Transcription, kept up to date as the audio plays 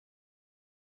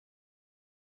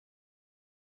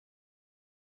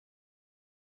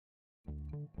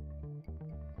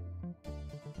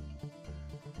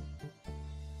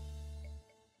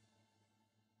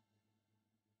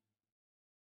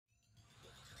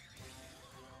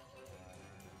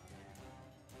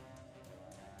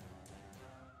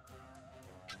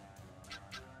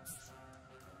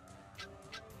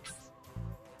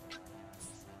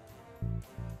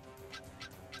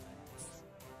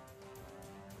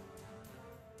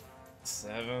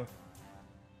7.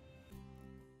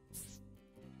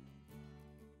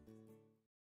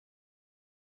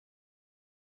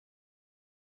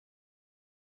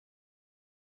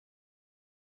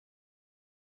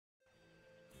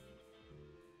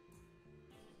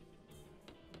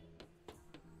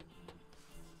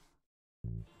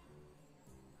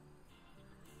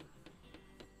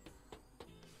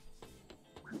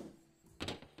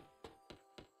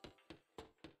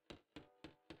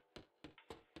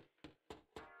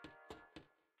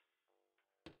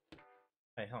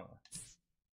 Hey, hold on.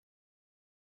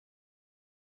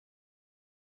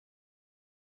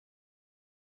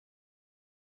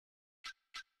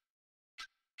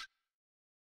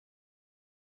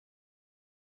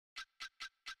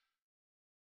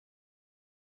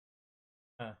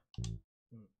 Hmm.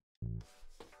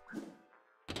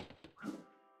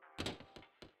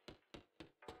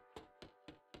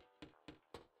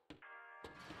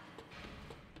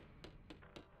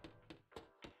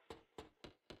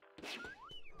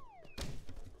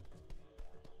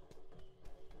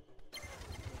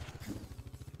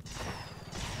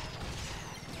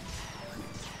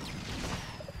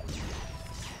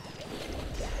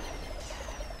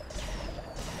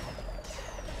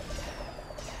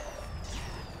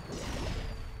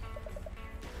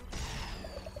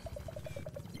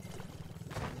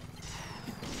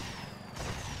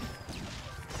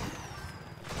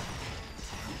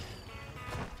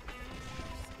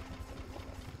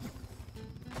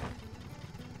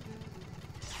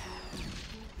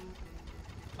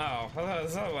 Oh, hello,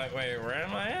 so like, wait, where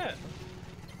am I at?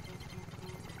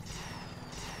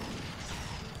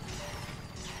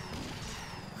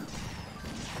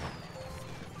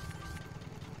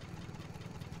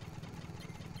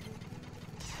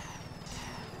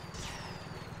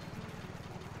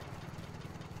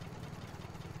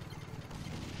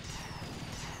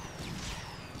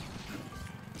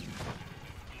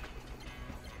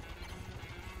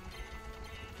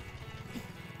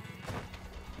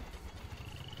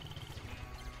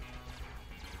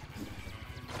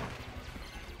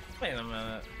 Wait a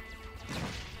minute.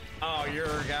 Oh, you're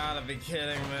gotta be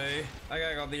kidding me. I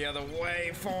gotta go the other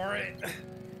way for it.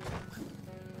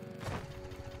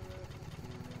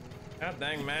 God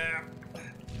dang map.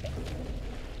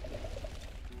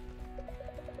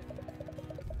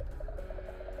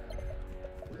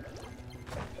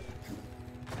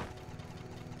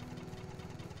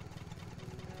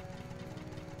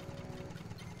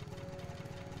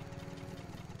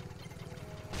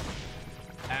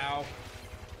 Ow.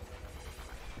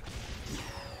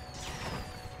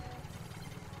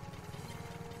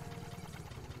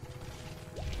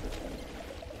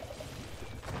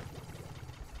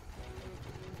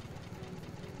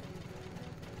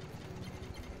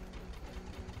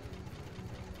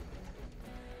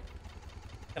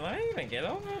 Can I even get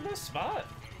over this spot?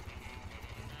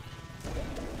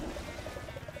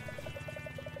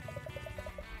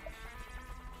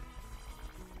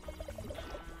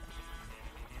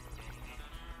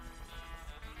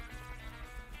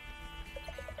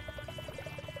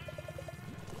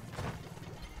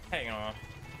 Hang on.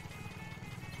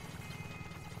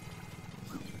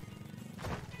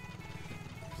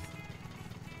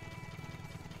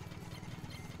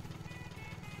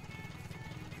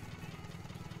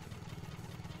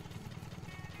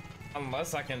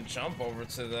 Unless I can jump over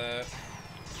to that.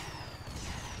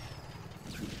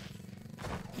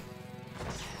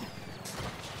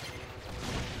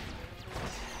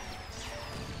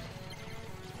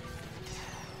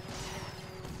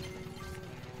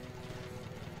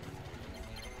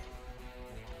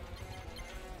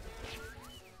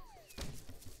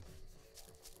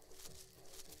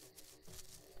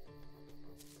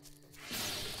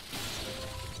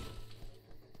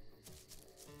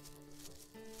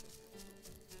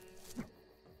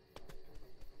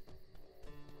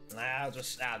 Nah, I'll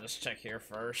just check here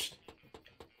first.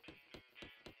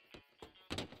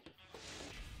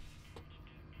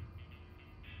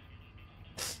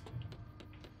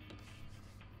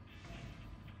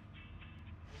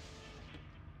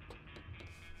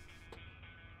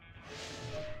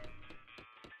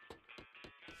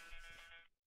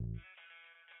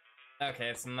 Okay,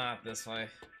 it's not this way.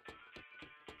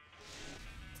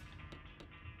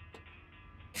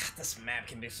 God, this map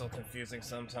can be so confusing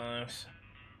sometimes.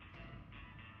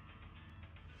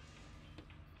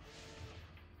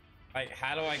 Like,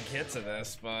 how do I get to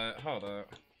this? But hold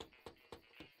up.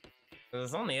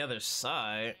 It's on the other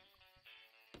side.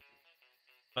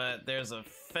 But there's a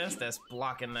fence that's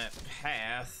blocking that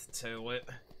path to it.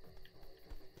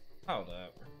 Hold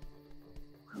up.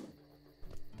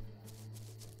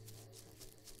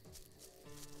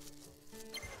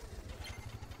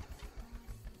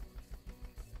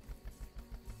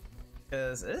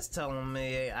 Cause it's telling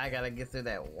me I gotta get through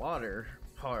that water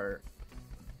part.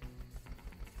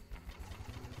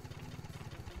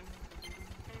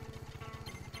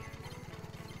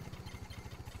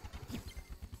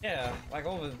 Yeah, like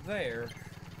over there.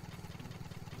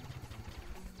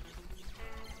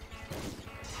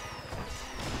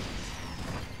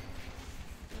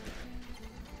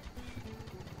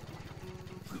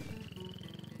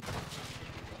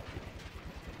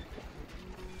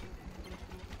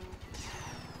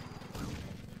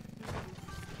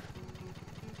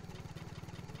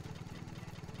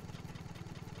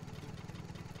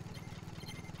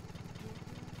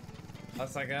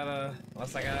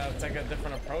 Unless I gotta take a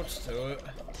different approach to it.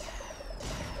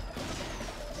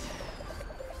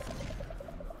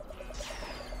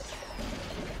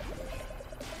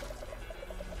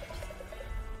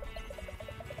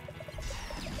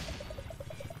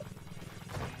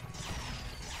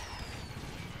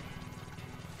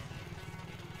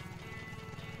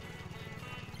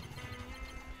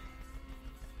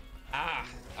 Ah,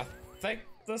 I think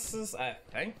this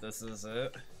is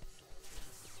it.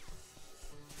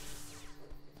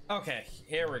 Okay,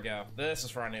 here we go. This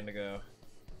is where I need to go.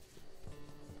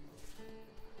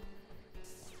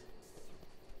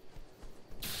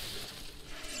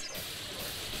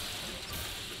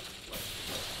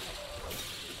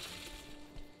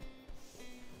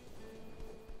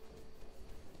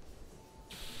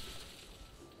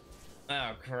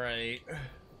 Oh, great.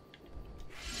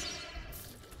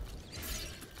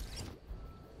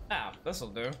 Ah, this'll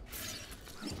do.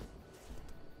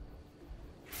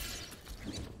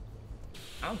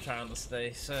 I'm trying to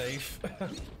stay safe.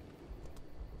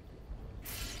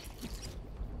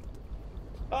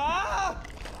 Ah!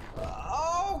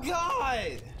 Oh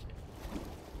God!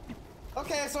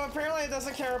 Okay, so apparently it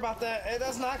doesn't care about that. It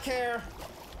does not care.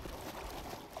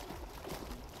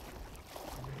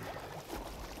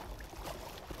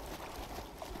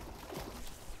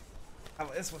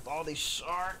 Oh, it's with all these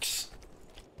sharks.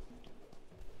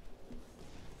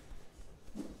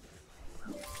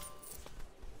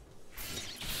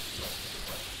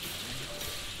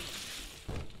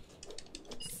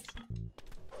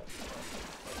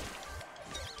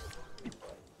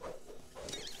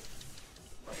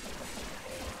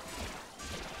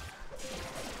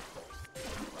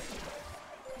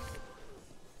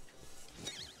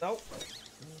 Nope.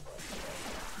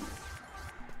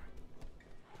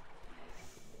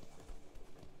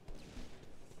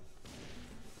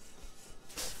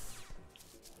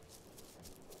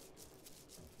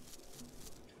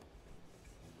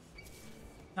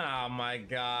 Oh my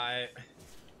God.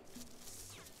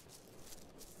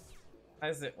 Why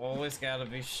is it always gotta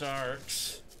be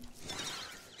sharks?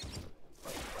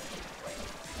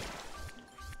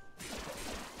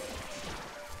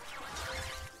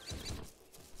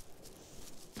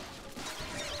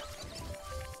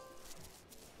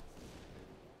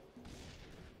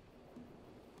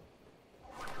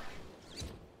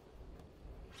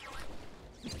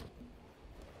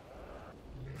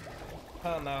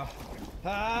 Oh no.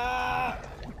 Ah!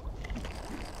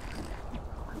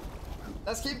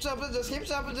 Let's keep jumping, just keep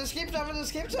jumping, just keep jumping,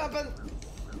 just keep jumping!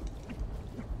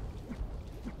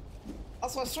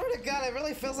 Also, I swear to God, it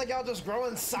really feels like y'all just grow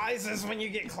in sizes when you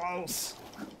get close.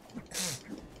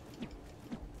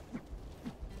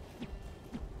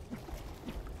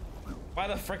 Why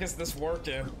the frick is this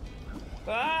working?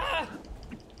 Ah!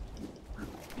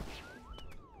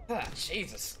 Ah,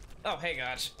 Jesus. Oh, hey,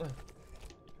 gosh.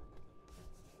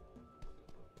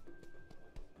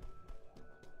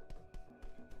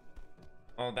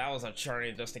 Oh, that was a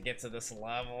journey just to get to this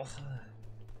level.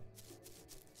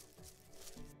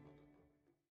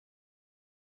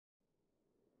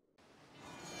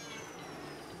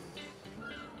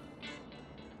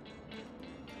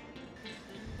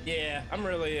 Yeah, I'm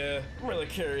really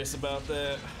curious about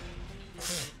that.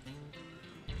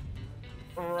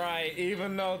 Right,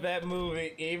 even though that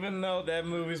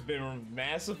movie's been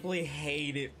massively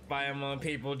hated by among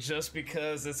people just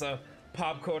because it's a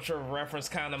pop culture reference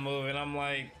kind of movie, and I'm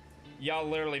like, y'all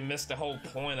literally missed the whole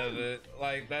point of it.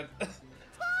 Like that.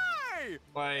 Hi!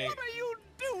 Like, what are you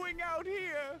doing out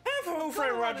here? Have Who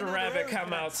Framed Roger Rabbit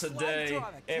come out today,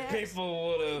 and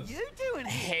people would have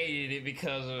hated it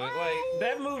because of it. Like,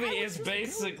 that movie is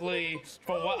basically,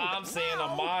 from what I'm seeing, a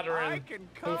modern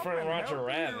Who Framed Roger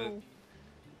Rabbit.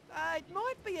 It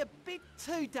might be a bit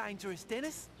too dangerous,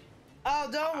 Dennis. Oh,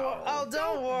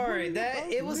 don't worry.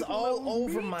 It was all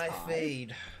over my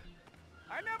feed.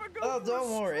 Oh,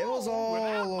 don't worry. It was all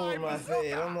over my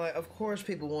feed. I'm like, of course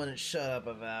people wouldn't shut up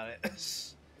about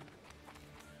it.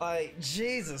 Like,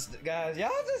 Jesus, guys,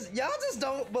 y'all just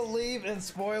don't believe in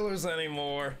spoilers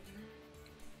anymore.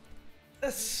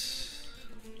 It's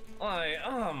like,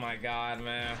 oh my god,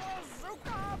 man.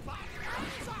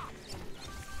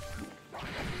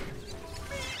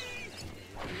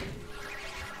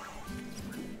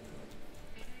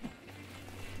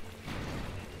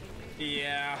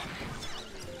 Yeah.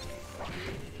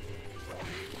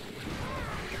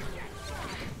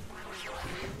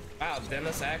 Wow,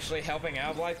 Dennis actually helping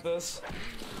out like this?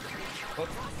 What?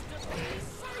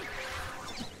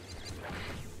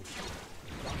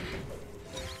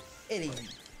 Idiot.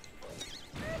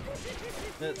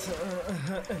 That's,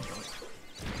 huh.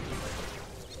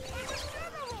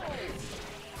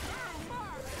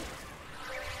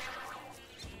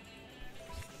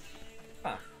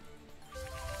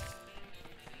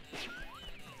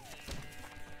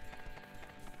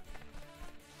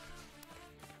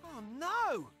 Oh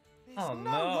no! There's Oh,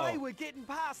 no no. way we're getting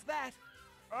past that.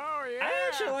 Oh yeah! I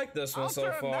actually like this one I'll so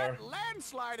turn far. that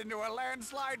landslide into a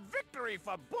landslide victory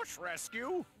for bush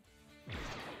rescue.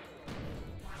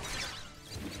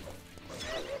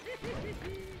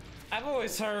 I've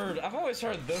always heard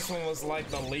this one was like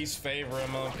the least favorite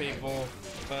among people,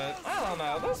 but I don't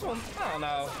know. This one, I don't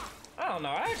know.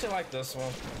 I actually like this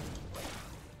one.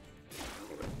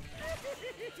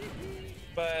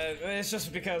 But it's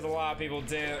just because a lot of people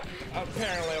didn't.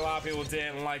 Apparently, a lot of people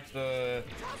didn't like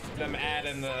them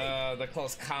adding the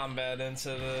close combat into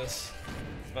this.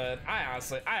 But I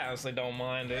honestly don't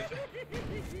mind it.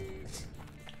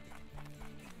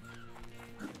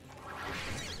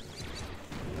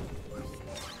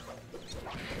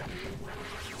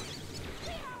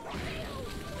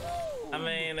 I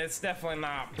mean, it's definitely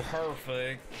not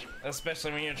perfect,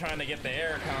 especially when you're trying to get the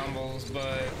air combos,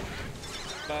 but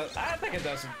I think it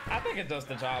does. I think it does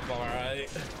the job all right.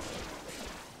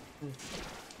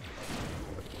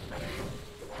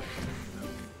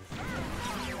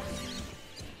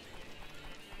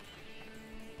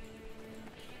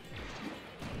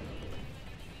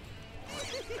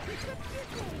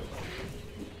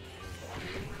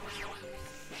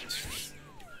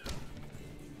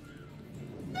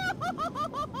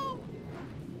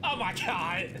 Oh my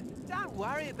god! Don't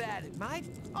worry about it, mate.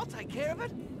 I'll take care of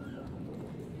it.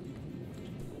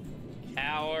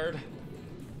 Coward.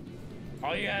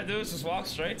 All you gotta do is just walk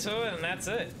straight to it and that's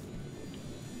it.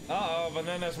 Uh-oh, but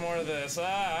then there's more of this.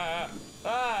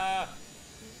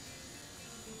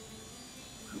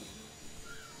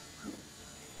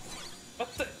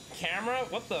 What the? Camera?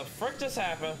 What the frick just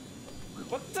happened?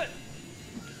 What the?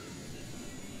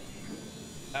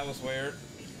 That was weird.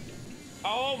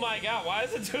 Oh my god, why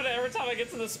does it do that every time I get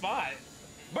to the spot?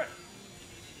 But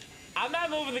I'm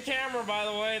not moving the camera, by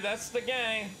the way. That's the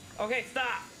game. Okay,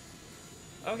 stop.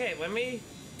 Okay, let me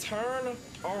turn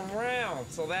around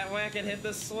so that way I can hit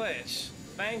the switch.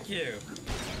 Thank you.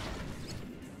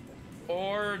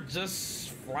 Or just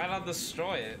flat out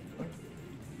destroy it.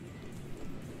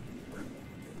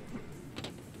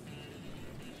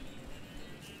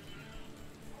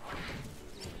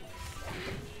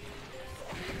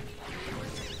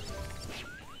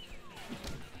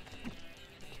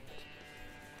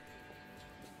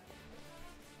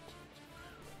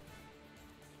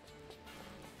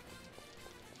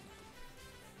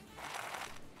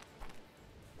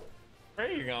 Where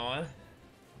are you going?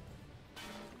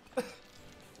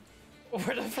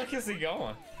 Where the fuck is he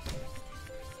going?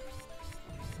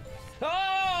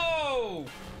 Oh!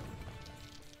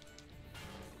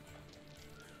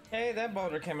 Hey, that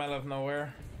boulder came out of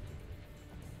nowhere.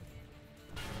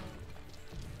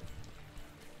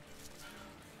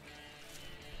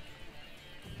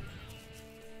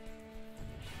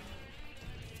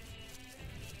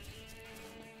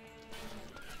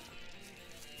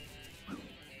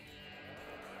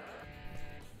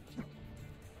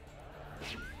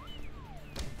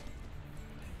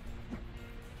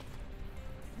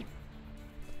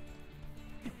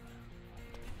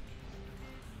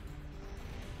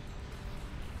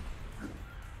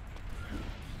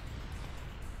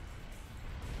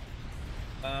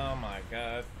 Oh my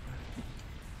god.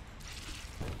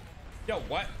 Yo,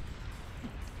 what?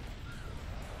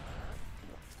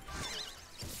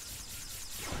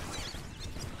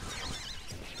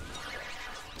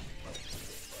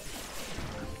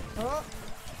 Oh.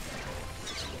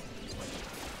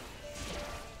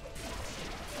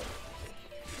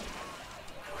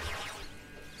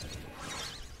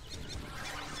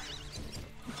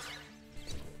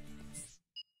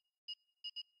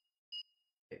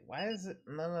 Wait, why is it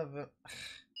none of it?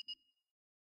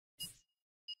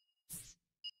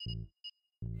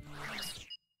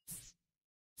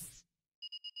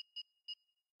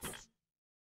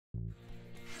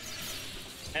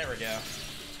 There we go.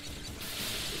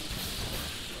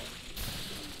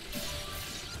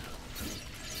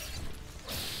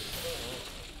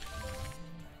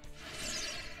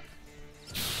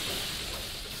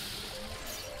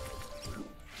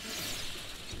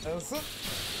 That's it.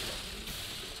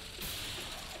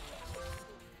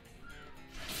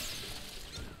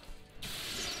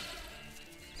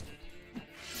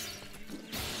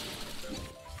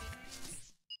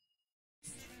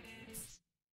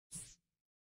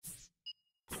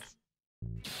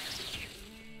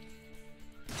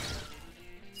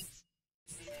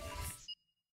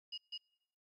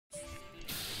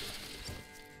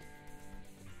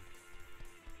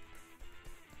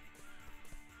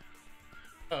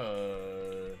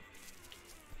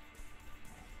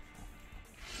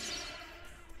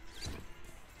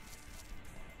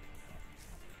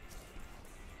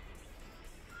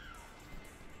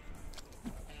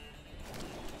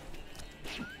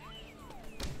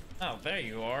 Oh, there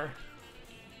you are.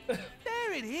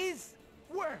 There it is!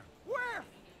 Where? Where?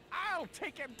 I'll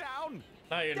take him down.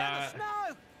 No, you're Down the not.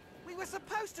 snow! We were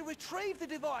supposed to retrieve the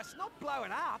device, not blow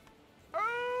it up.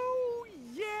 Oh,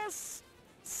 yes.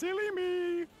 Silly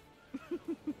me.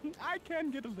 I can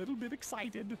get a little bit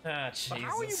excited. Ah, Jesus. But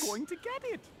how are you going to get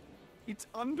it? It's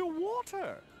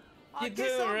underwater. I You do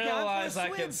guess I'm going for a realize I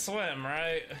swim. can swim,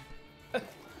 right?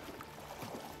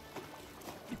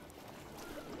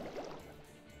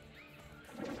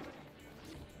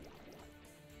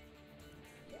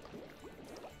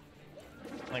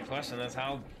 My question is,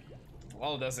 how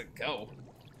low does it go?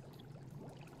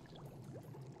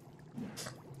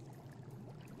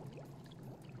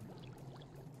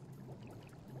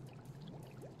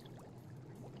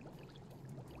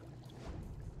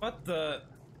 What the?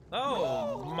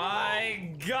 Oh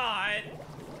my God!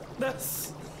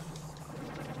 That's.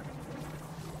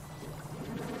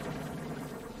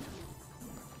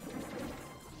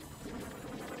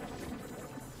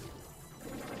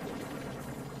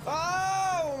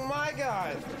 Oh my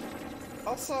God!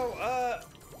 Also,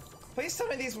 please tell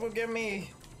me these will give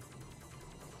me.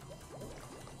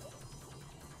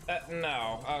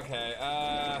 No. Okay.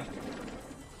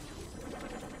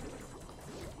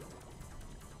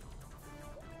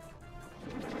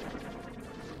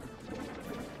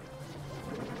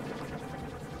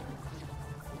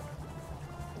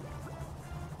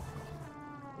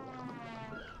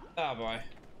 Oh boy.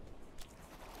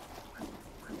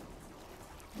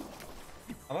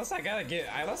 Unless I gotta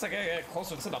get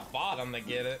closer to the bottom to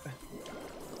get it.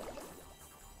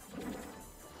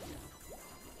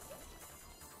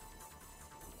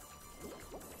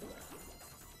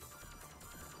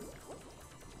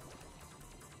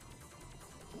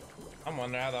 I'm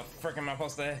wondering how the frick am I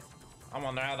supposed to. I'm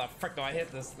wondering how the frick do I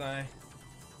hit this thing?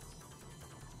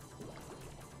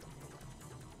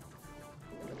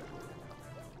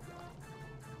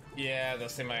 Yeah, it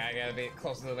does seem like I gotta be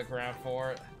closer to the ground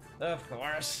for it. Of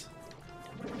course.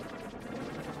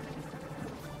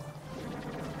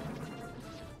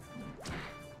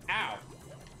 Ow.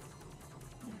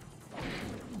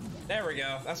 There we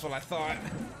go. That's what I thought.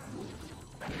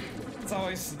 It's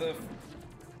always the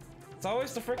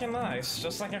freaking nice,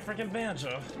 just like a freaking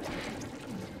banjo.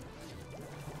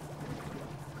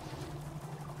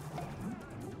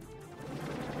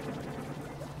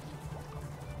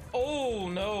 Oh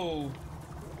no.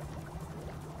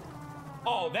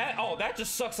 Oh, that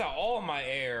just sucks out all my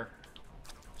air.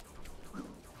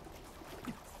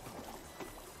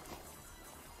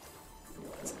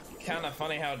 It's kind of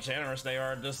funny how generous they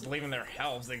are, just leaving their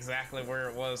health exactly where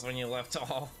it was when you left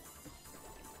off.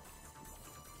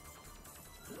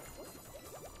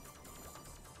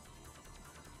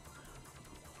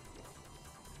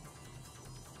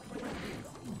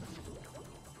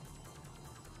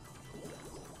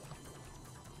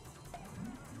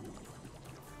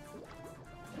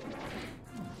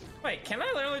 Wait, can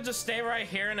I literally just stay right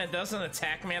here and it doesn't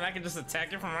attack me and I can just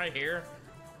attack it from right here?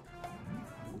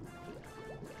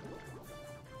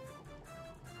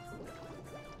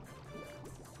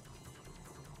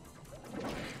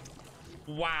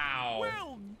 Wow.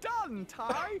 Well done,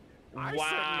 Ty. I Wow,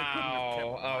 certainly couldn't have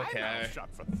kept my okay. mouth shut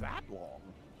for that long.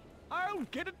 I'll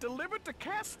get it delivered to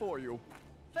Cass for you.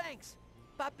 Thanks,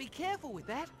 but be careful with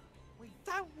that. We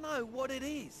don't know what it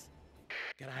is.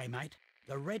 G'day, mate.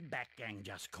 The Redback gang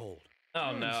just called. Oh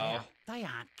Turns no. out they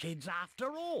aren't kids after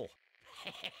all.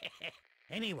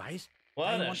 Anyways,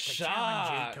 What they a want to shock.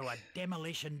 challenge you to a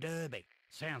demolition derby.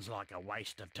 Sounds like a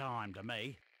waste of time to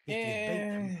me. If you beat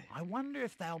them, I wonder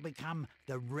if they'll become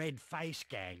the Red Face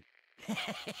Gang.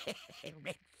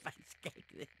 Red Face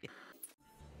Gang.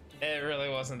 It really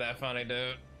wasn't that funny,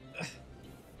 dude.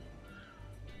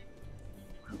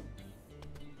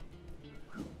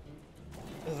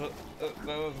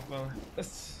 That was fun.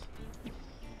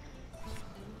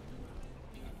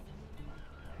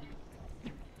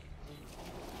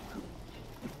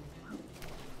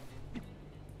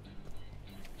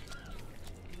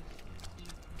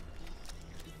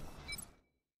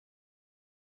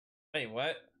 Wait,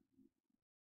 what?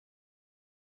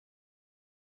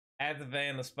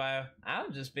 Activating the spy.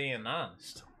 I'm just being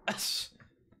honest.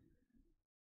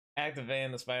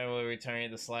 Activating the spy will return you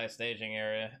to the slide staging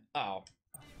area. Oh.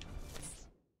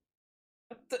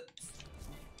 What the?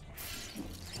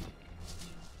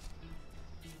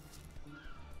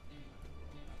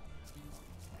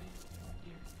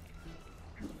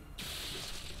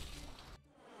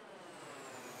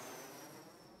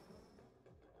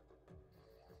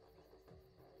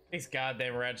 These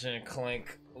goddamn Ratchet and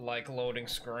Clank like loading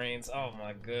screens. Oh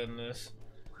my goodness.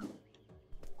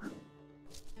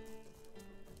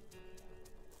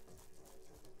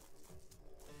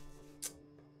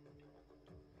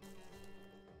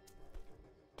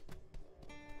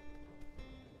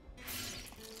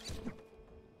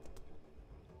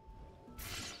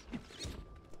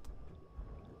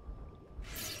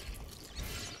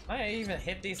 I even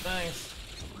hit these things.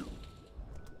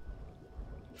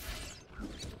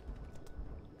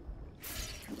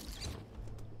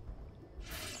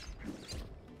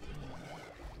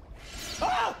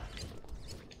 Ah!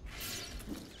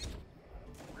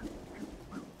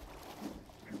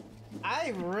 I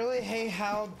really hate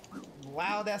how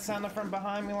loud that sounded from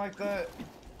behind me like that.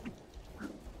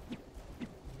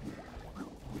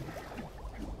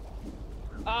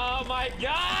 Oh my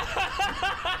god!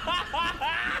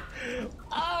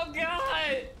 Oh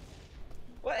god!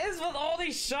 What is with all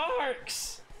these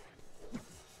sharks?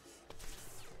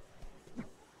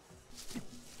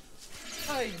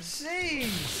 Oh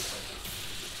jeez!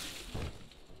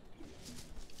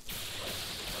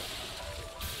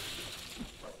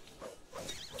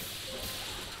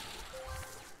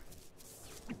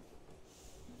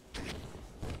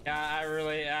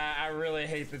 I really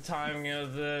hate the timing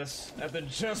of this. I have to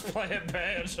just play a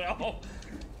banjo.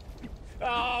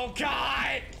 Oh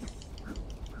god!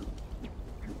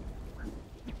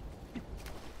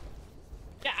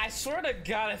 Yeah, I swear to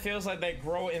God, it feels like they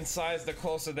grow in size the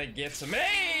closer they get to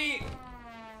me.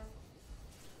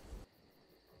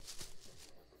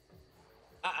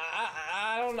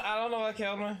 I don't know what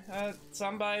killed me.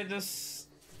 Somebody just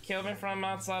killed me from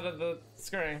outside of the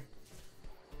screen.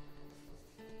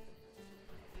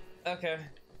 Okay.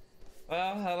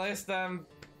 Well, at least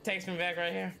takes me back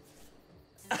right here.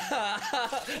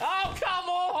 Oh, come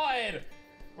on!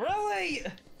 Really?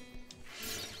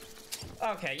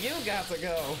 Okay, you got to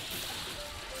go.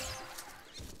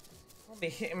 Don't be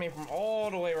hitting me from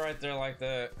all the way right there like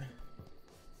that.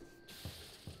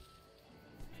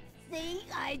 See,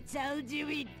 I told you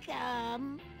he'd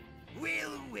come.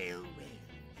 Well. You've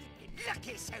been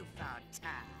lucky so far, Ty.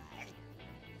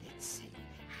 Let's see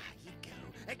how you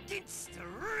go against the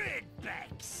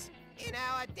Redbacks. In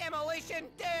our demolition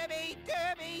derby.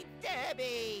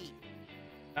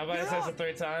 Nobody says it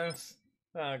 3 times.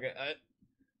 Okay.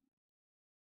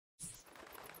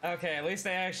 Okay, at least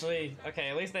they actually. Okay,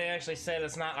 at least they actually said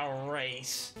it's not a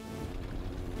race.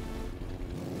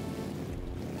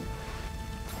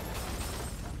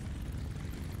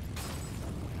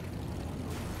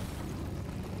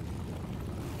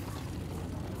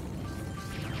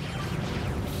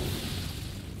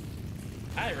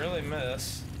 I really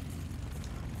miss.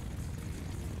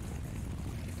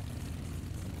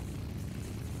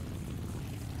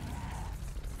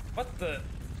 What the?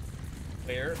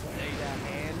 Weird. Need a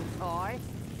hand, Ty?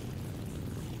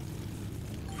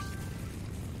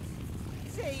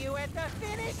 See you at the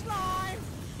finish line!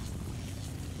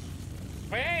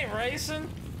 We ain't racing.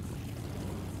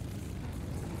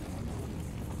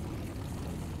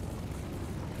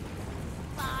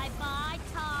 Bye-bye,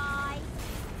 Ty.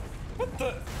 What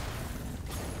the?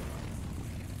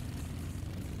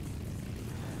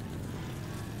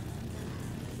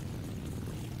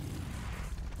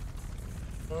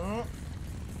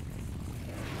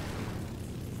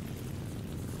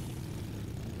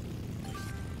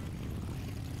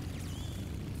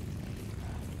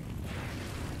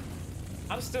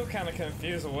 I'm still kind of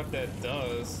confused with what that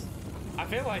does. I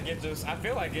feel like it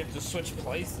just switched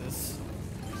places.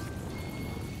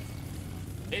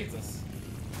 Jesus.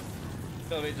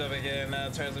 Still be jumping in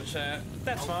terms of chat.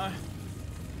 That's fine.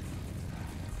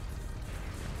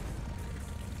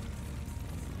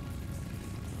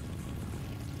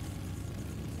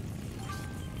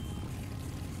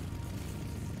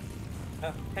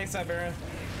 Oh, hey Siberian.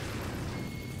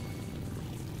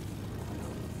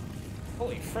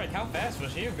 Holy frick, how fast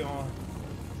was you going?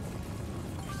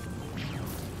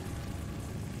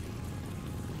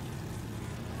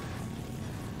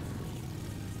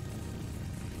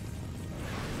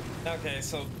 Okay,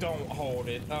 so don't hold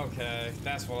it. Okay,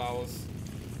 that's what I was...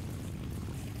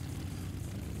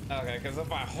 Okay, because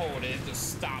if I hold it, it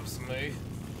just stops me.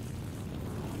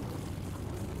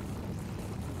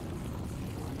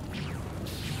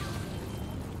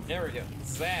 There we go.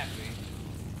 Zappy.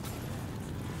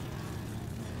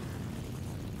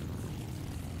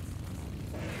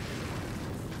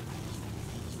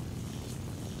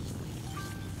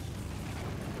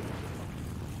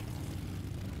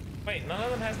 Wait, none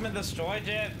of them has been destroyed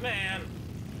yet? Man.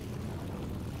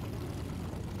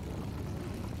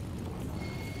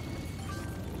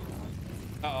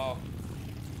 Uh-oh.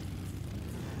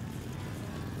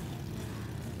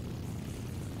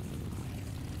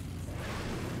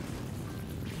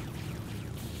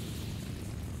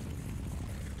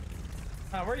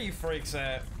 Where are you freaks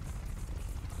at?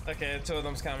 Okay, two of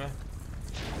them's coming.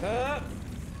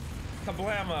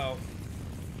 Kablamo.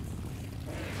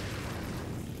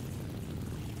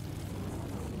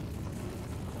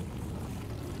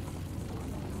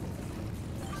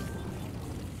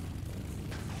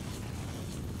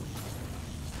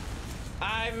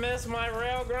 I missed my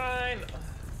rail grind.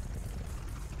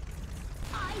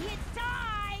 I hit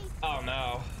die! Oh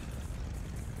no.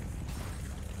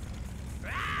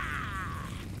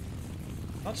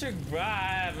 Don't you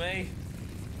cry at me.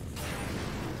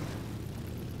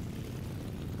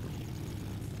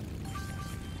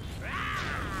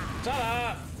 Shut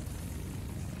up.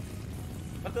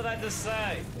 What did I just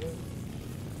say?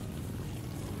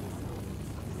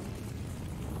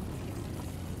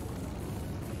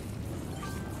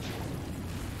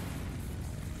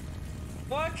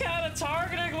 What kind of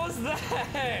targeting was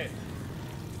that?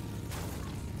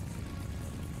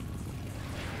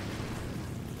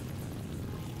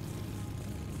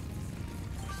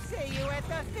 See you at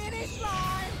the finish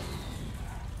line!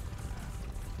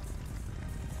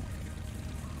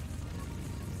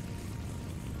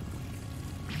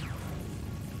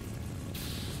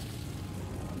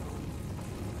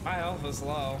 My health is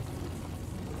low.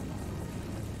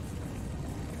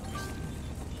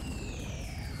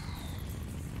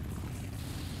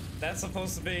 That's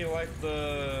supposed to be like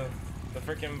the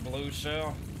freaking blue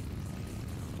shell.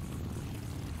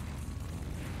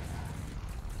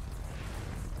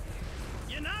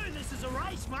 You know this is a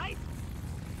race, mate.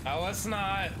 Oh, it's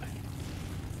not.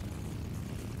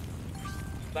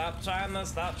 Stop trying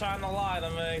to lie to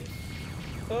me.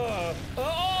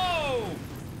 Oh!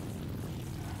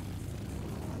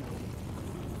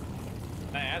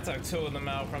 Man, I took two of them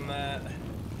out from that.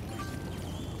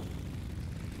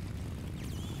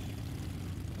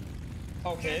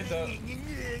 Okay, it does.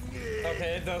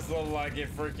 Okay, it does look like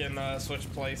it freaking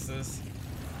switched places.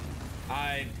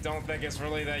 I don't think it's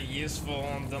really that useful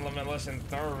on Demolition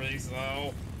Derbies,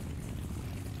 though.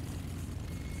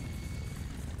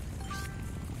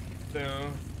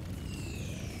 Yeah.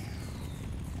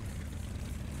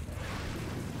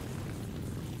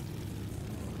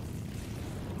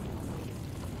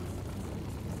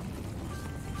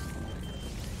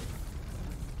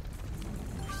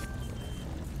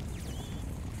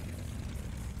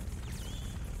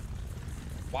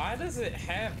 Why does it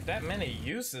have that many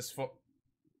uses for?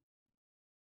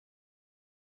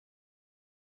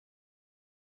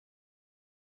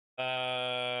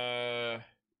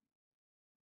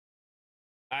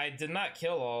 I did not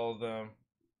kill all of them.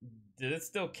 Did it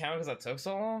still count because I took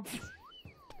so long?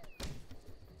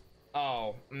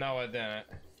 Oh, no it didn't.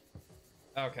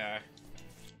 Okay.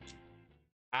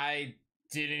 I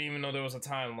didn't even know there was a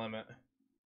time limit.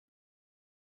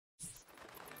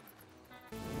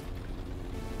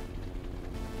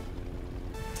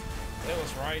 It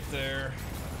was right there.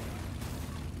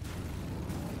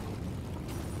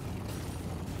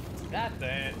 Got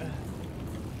that.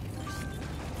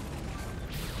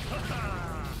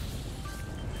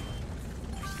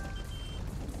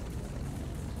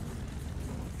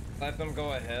 Let them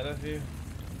go ahead of you.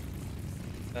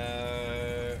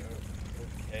 Okay.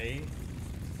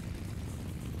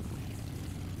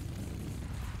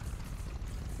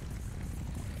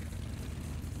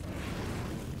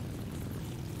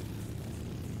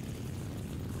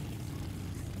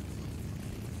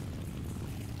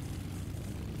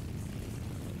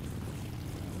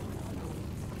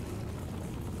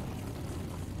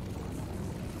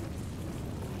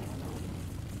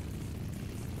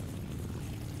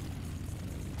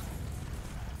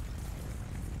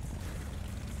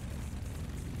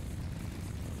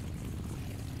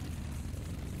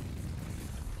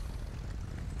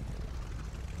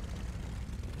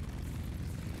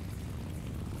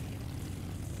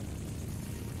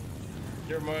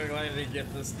 You're more likely to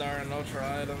get the star and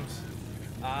ultra items.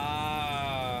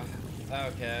 Ah,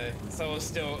 okay. So it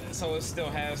still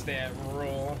has that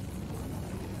rule.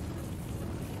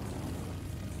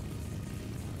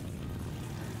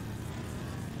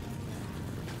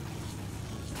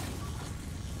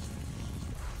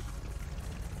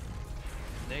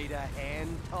 Need a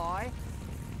hand tie?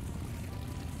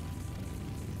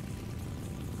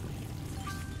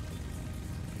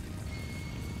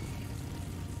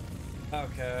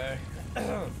 Okay.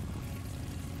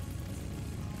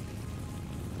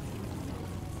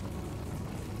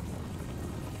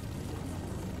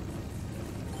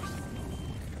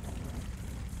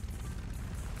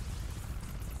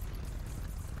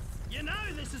 You know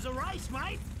this is a race,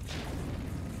 mate.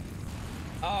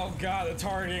 Oh god, the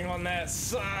targeting on that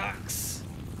sucks.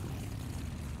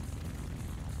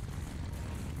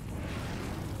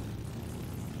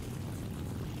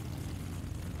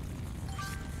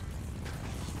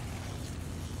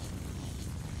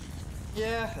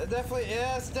 Yeah,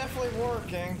 it's definitely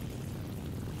working.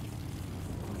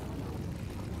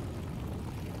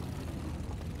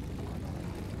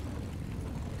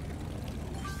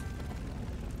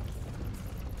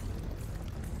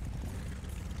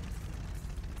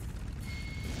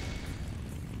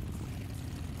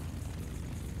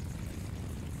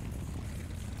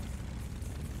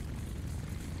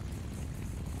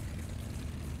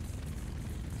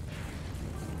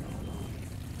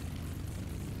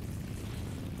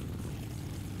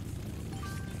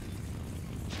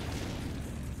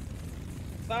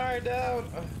 Sorry, dude.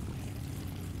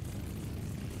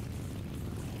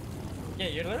 Yeah,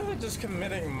 you're literally just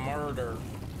committing murder.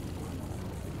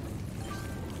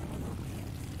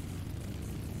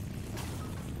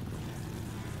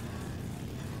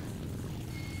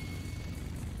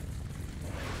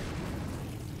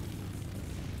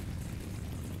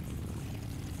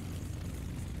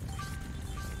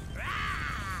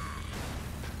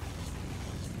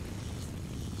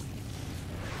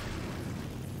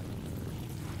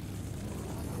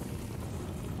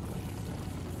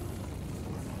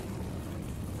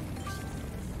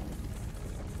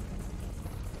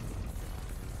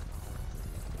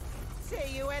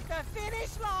 See you at the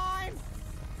finish line!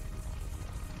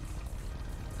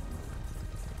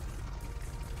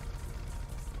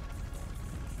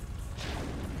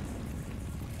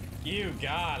 You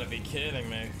gotta be kidding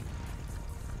me.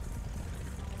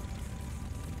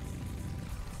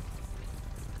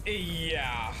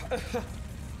 Yeah.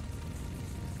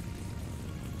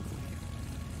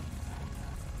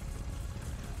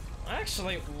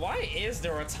 Actually, why is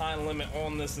there a time limit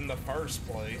on this in the first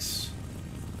place?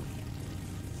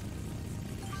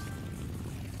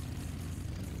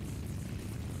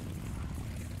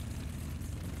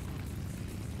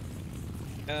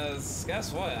 Because,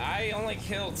 guess what? I only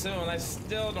killed 2 and I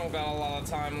still don't got a lot of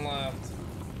time left.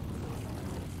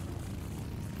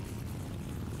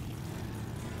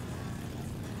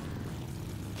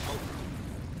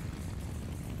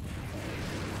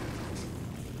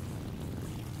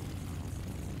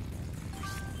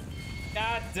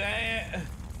 God damn it.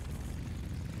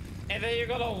 And then you're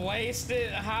gonna waste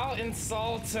it? How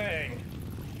insulting.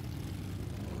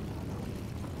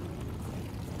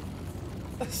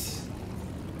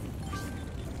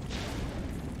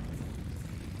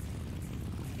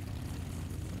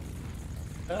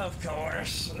 Of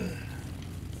course.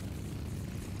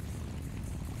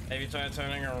 Have you tried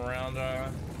turning around? I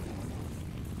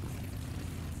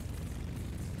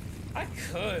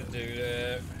could do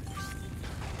that.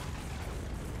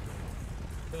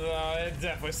 It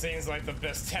definitely seems like the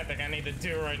best tactic I need to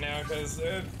do right now because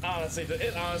it honestly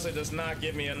does not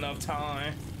give me enough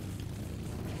time.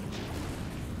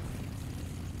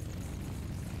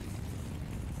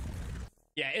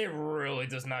 Yeah, it really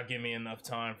does not give me enough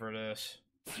time for this.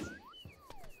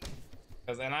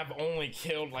 And I've only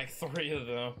killed like 3 of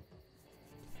them.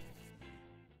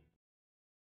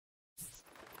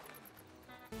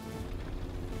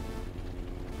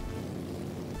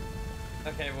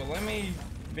 Okay, well let me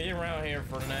be around here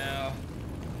for now.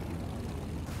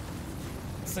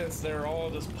 Since they're all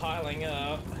just piling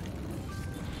up.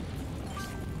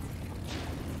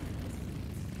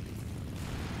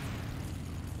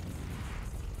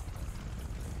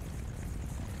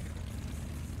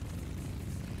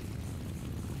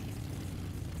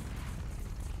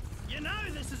 You know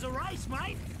this is a race,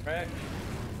 mate. Right.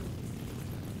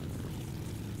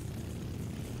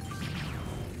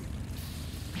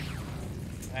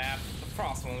 Ah, the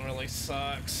frost one really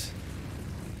sucks.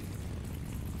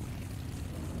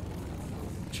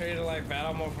 Treated like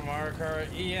battle mode from Mario Kart?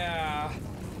 Yeah.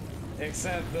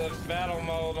 Except the battle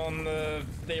mode on the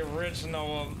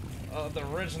original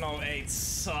 8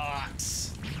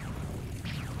 sucks.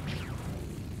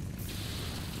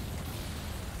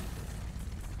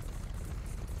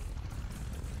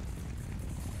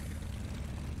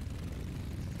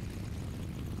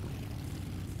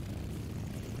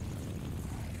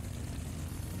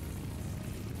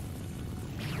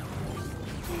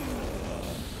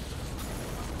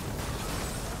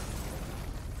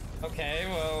 Okay,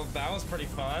 well, that was pretty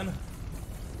fun.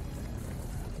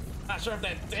 Not sure if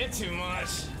that did too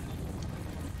much.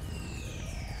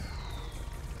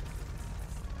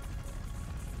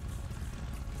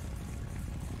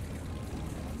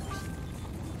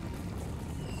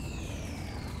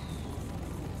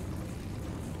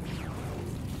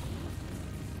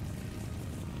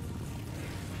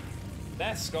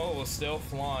 That skull was still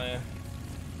flying.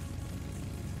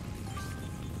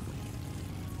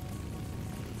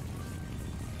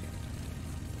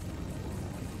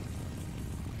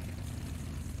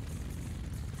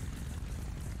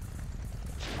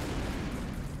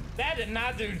 That did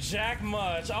not do jack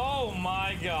much. Oh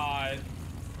my god.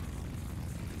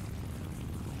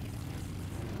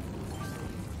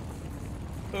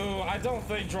 Ooh, I don't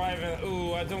think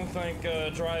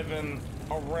driving driving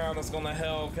around is gonna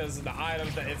help because of the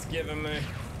items that it's giving me.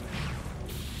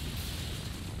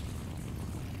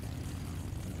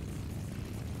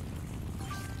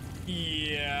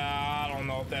 Yeah, I don't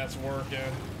know if that's working.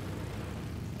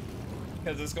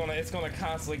 Because it's gonna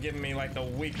constantly give me like the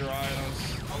weaker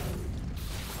items.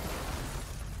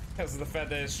 Because of the fact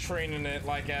that it's training it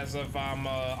like as if I'm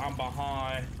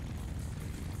behind.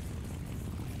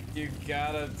 You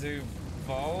gotta do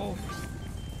both?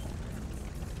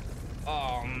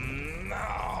 Oh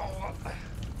no!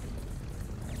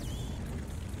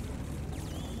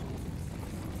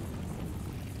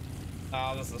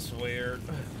 Oh, this is weird.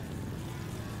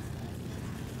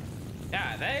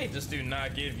 Yeah, they just do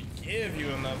not give you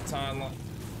enough time.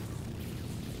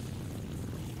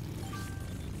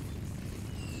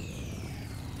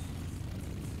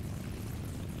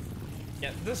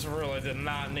 Yeah, this really did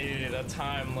not need a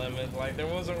time limit. Like, there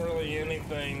wasn't really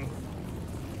anything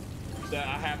that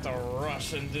I have to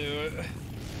rush and do it.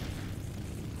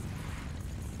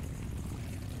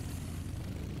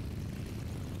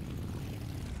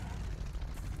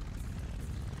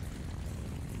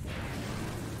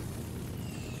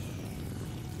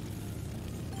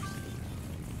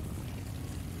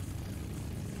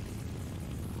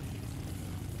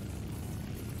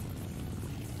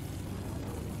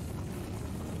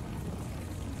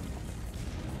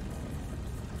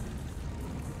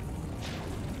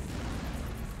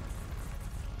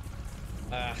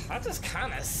 That just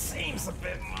kind of seems a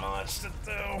bit much to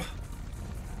do.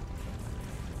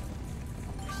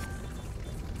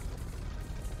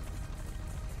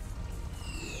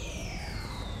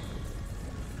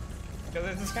 Because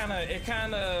it just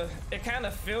it kind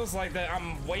of feels like that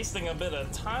I'm wasting a bit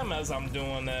of time as I'm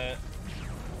doing that,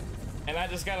 and I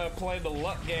just gotta play the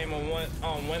luck game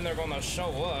on when they're gonna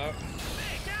show up.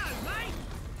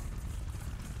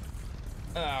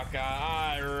 Oh god,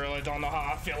 I really don't know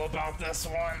how I feel about this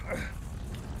one.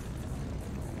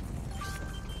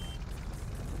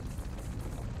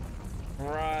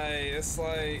 Right, it's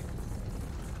like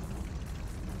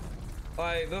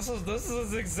this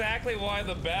is exactly why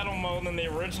the battle mode in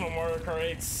the original Mario Kart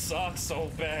 8 sucks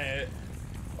so bad.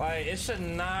 Like, it should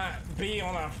not be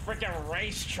on a freaking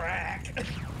racetrack.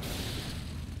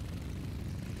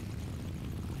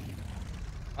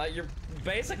 You're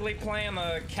basically playing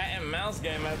a cat and mouse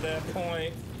game at that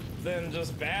point, than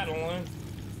just battling.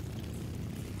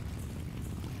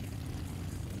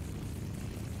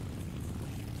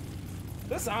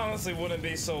 This honestly wouldn't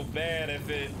be so bad if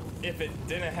it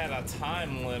didn't have a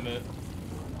time limit.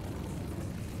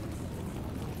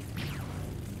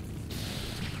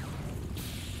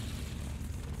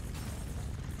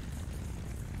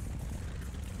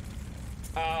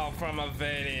 Oh, from a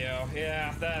video.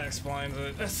 Yeah, that explains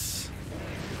it.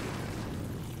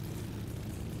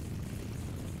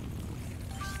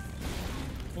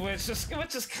 Which just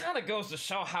kind of goes to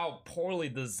show how poorly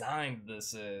designed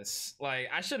this is. Like,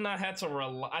 I should not have to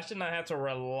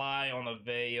rely on a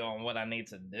video on what I need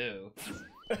to do.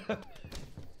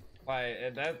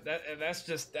 Like, that's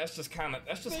just kind of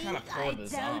poor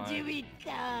design. I told you we'd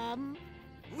come.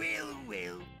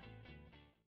 Will.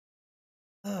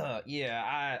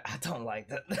 Yeah, I don't like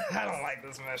that. I don't like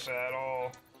this mission at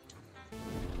all.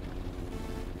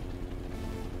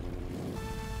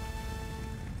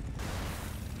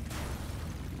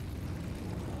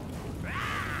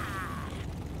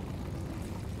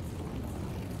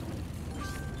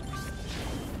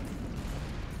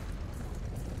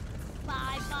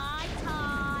 Bye-bye,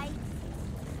 Ty.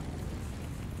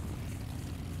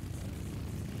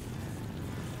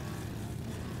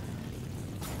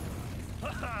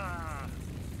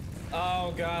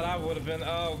 Oh god, I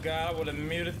would have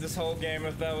muted this whole game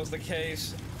if that was the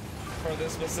case for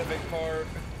this specific part.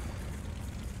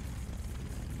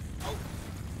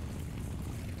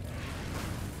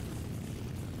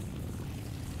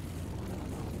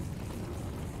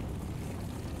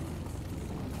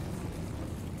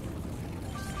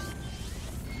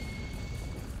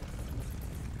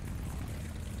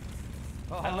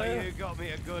 Oh, you got me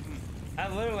a good one. I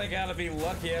literally gotta be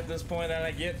lucky at this point that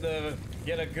I get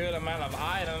a good amount of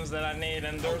items that I need,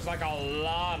 and there's like a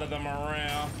lot of them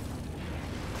around.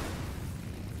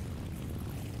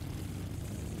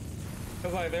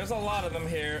 Cause like there's a lot of them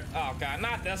here. Oh god,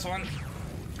 not this one.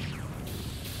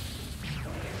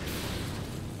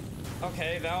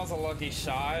 Okay, that was a lucky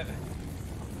shot.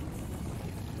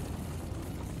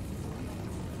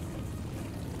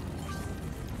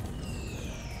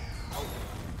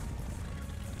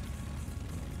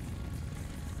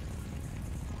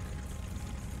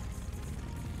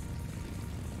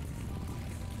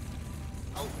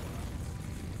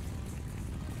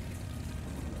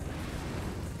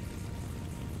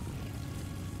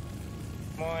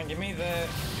 Come on, give me the...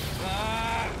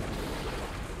 Ah!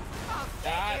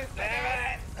 God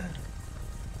damn it!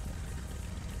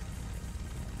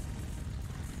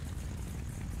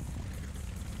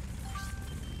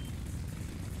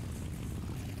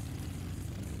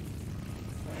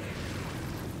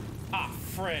 Ah,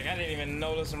 frick, I didn't even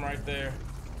notice him right there.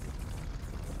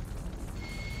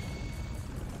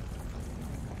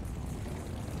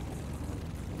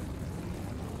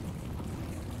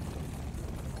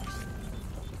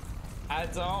 I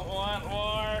don't want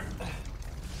more.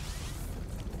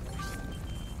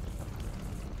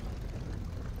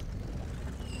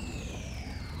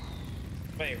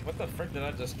 Wait, what the frick did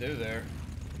I just do there?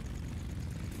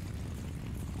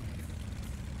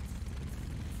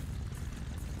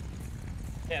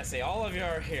 Yeah, see, all of you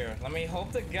are here. Let me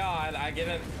hope to God I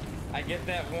get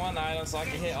that one item so I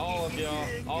can hit all of y'all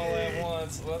all at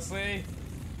once. Let's see.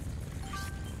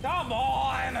 Come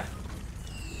on!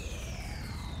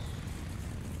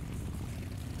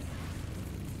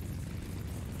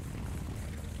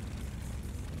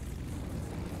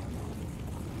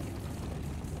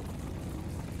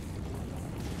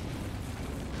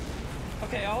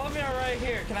 Okay, all of you are right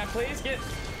here. Can I please get...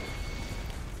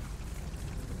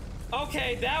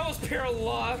 Okay, that was pure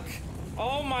luck.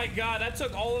 Oh my god, I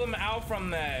took all of them out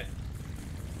from that.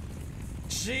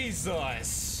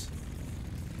 Jesus.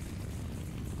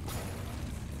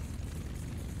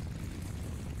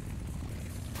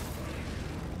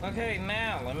 Okay,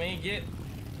 now let me get...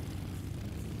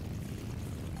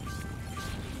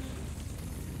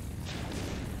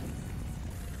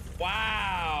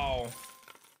 Wow.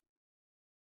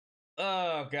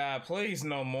 Oh god, please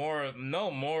no more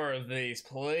of these,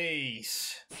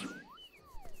 please.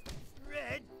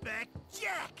 Redback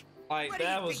Jack! Like,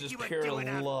 that was just pure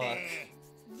luck.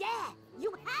 Yeah,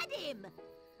 you had him.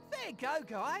 There you go,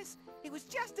 guys. It was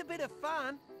just a bit of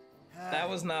fun. That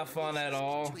was not fun at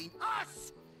all. Between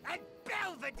us and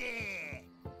Belvedere!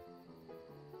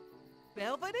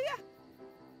 Belvedere?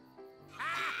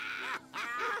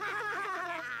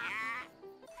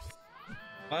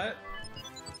 What?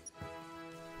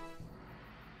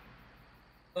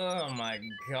 Oh my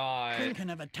god. Quinkan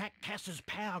have attacked Cass's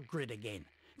power grid again,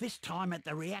 this time at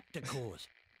the reactor cores.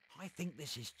 I think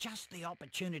this is just the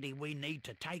opportunity we need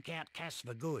to take out Cass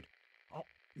for good. Oh,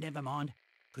 never mind.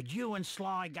 Could you and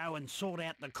Sly go and sort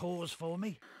out the cores for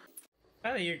me?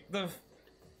 The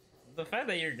fact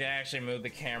that you can actually move the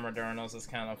camera during those is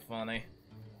kind of funny.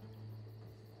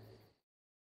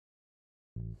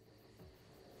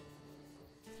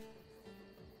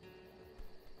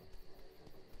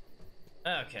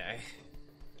 Okay.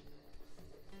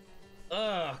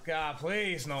 Oh god,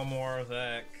 please no more of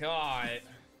that. God.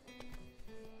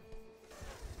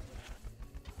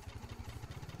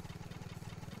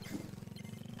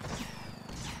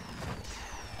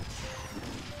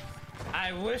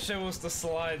 I wish it was the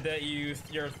slide that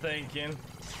you're thinking.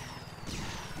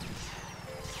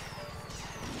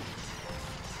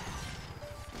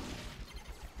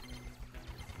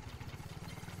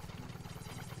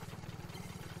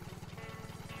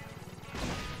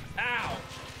 Ow!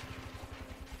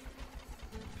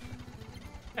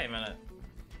 Wait a minute.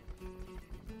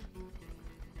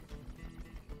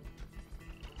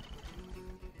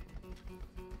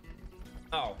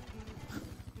 Oh.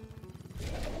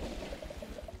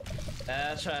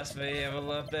 Trust me, I would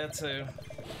love that too.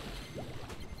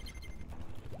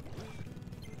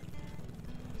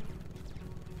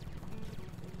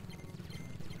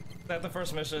 Is that the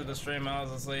first mission of the stream? I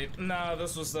was asleep. No,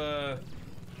 this was the...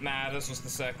 Nah, this was the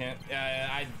second.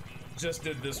 I just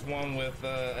did this one with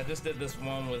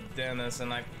Dennis,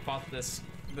 and I fought this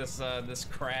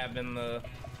crab in the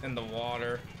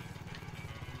water.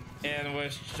 And it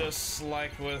was just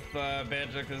like with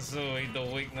Banjo-Kazooie, the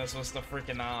weakness was the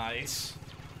freaking eyes.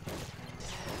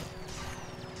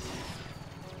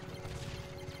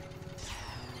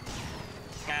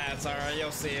 Ah, it's alright,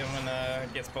 you'll see it when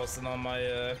it gets posted on my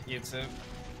YouTube.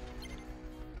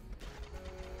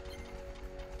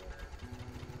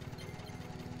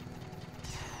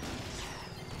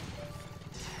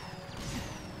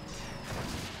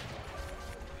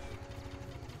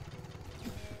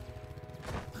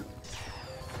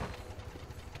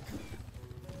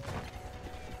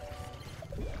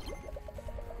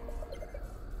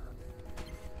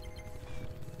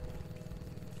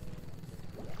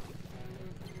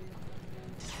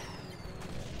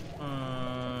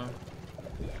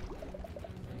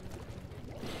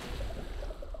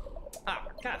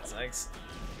 God sakes.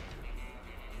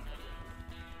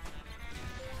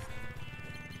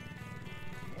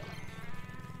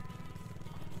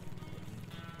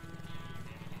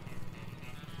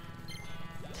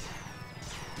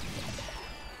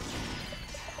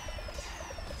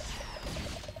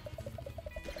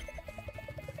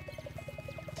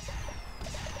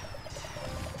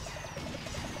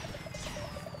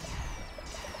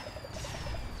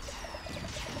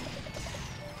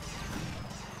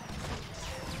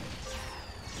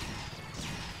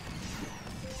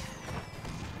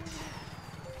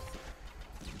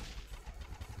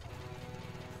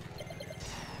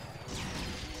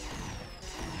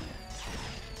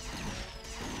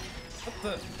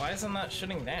 Why is it not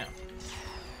shutting down?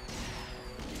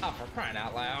 Oh, for crying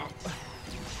out loud.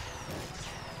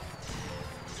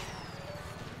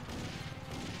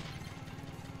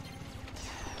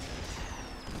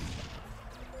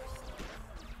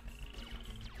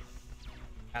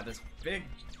 This big,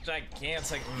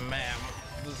 gigantic map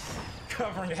just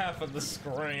covering half of the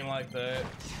screen like that.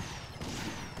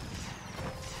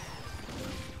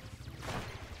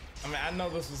 I mean, I know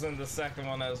this was in the second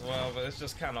one as well, but it's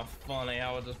just kind of funny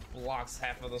how it just blocks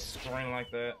half of the screen like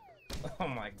that. Oh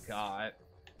my god.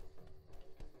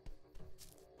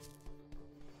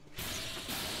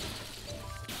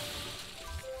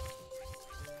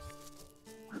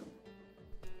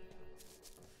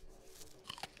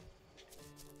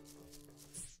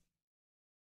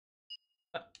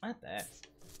 Not that.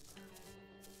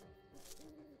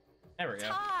 There we go.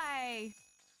 Hi.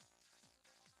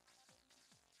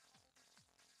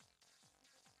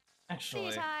 Actually,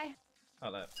 See you, Ty.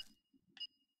 hold up.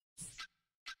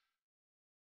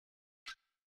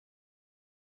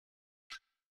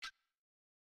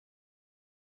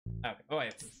 Okay. Oh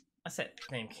wait, I said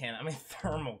flame cannon. I mean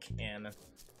thermal cannon.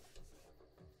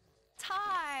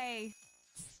 Ty.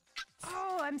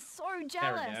 Oh, I'm so There we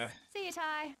jealous. go. See you,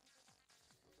 Ty.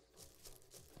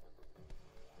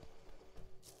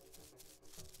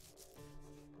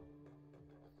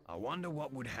 I wonder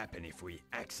what would happen if we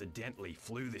accidentally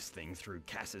flew this thing through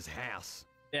Cass's house.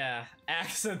 Yeah,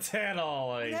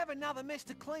 accidentally. We have another mess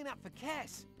to clean up for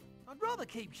Cass. I'd rather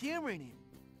keep humouring him.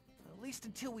 At least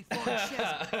until we find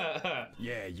Shaz.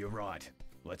 Yeah, you're right.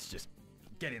 Let's just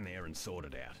get in there and sort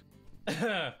it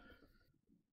out.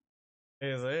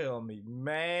 Is it on me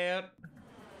mad?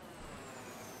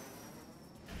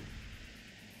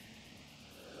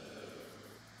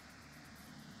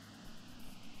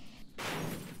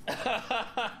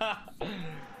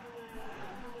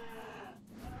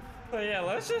 So yeah,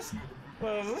 let's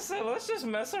just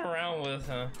mess around with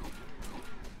him.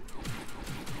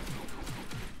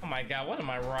 Oh my god, what am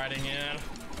I riding in?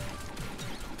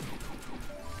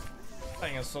 This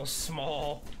thing is so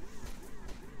small.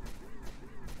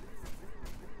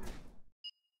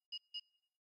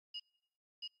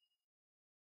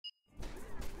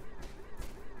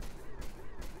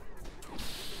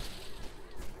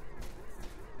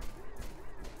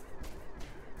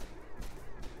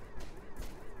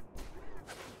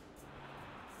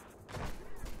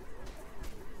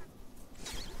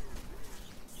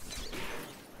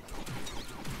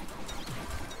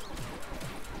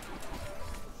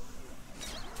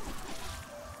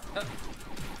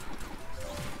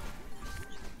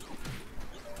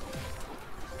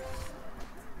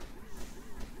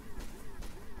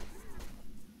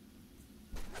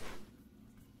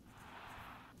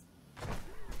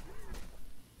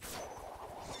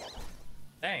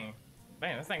 Dang.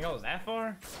 Man, this thing goes that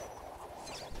far?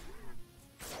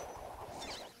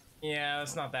 Yeah,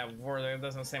 it's not that worth it. It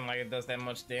doesn't seem like it does that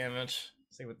much damage.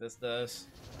 Let's see what this does.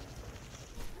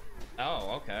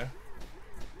 Oh, okay.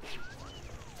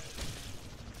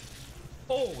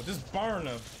 Oh, just burn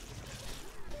him.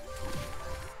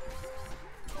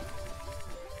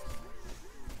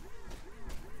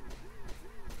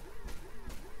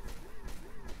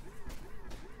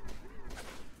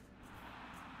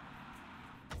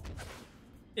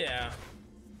 Yeah.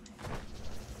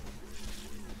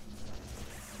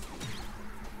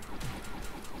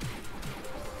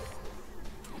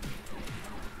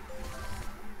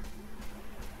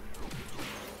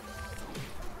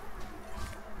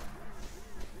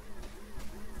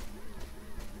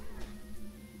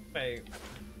 Wait.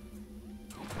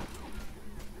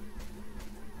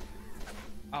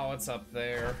 Oh, it's up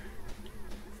there.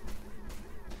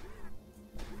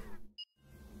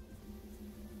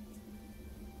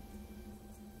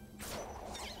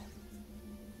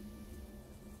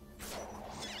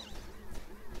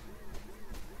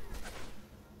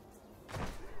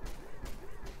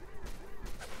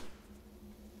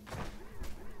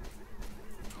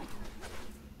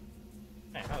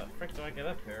 Hey, how the frick do I I get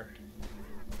up here?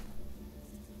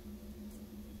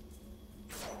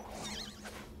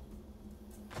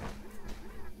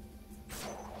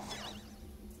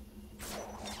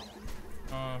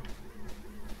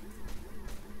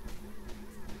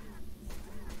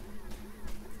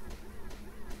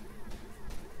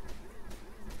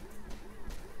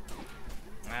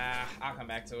 I'll come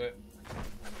back to it.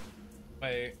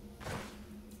 Wait.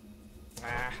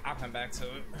 I'll come back to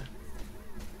it.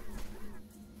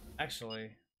 Actually,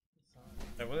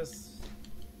 there was.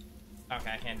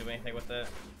 Okay, I can't do anything with it.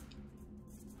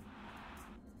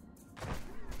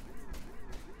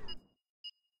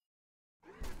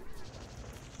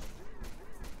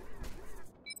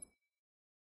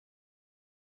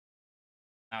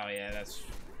 Oh yeah, that's.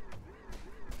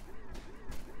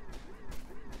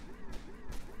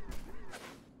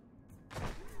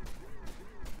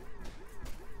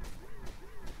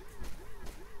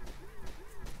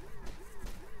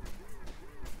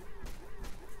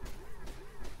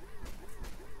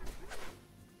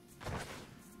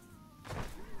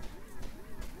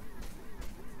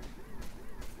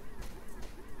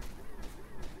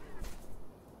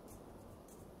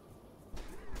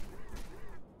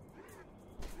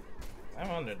 I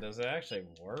wonder, does it actually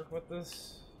work with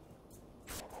this?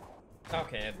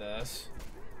 Okay, it does.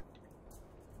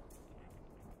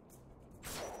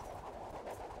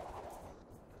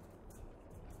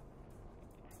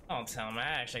 Don't tell me,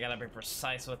 I actually gotta be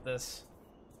precise with this.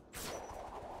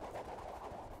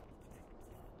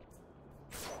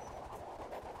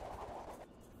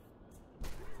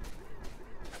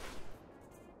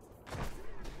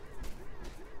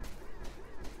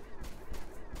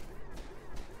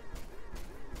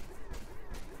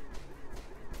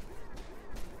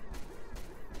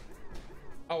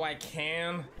 Oh, I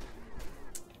can?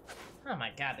 Oh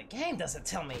my god, the game doesn't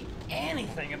tell me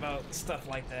anything about stuff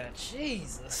like that.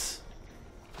 Jesus.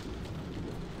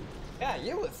 Yeah,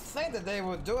 you would think that they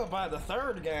would do it by the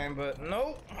third game, but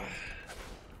nope.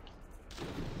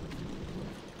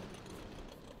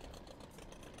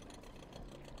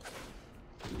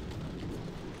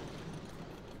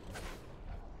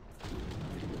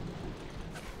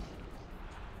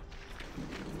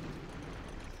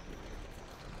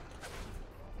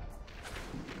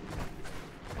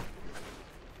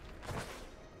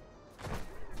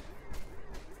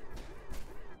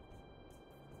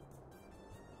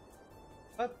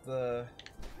 What the?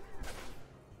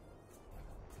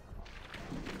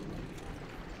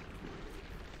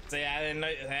 See, I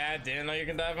didn't know you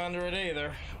can dive under it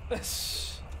either.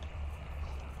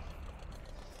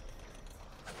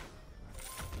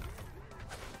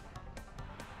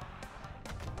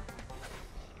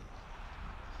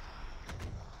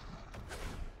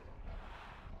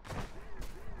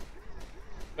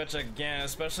 Which again,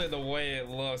 especially the way it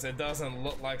looks, it doesn't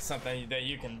look like something that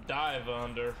you can dive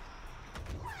under.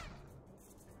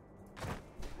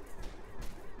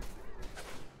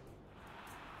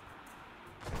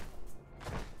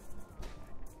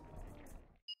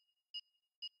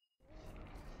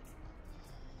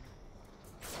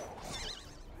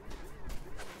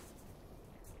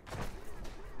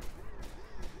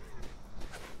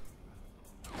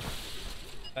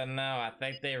 But no, I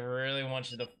think they really want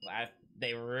you to.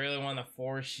 They really want to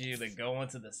force you to go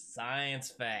into the science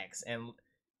facts and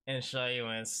show you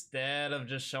instead of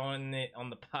just showing it on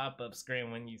the pop-up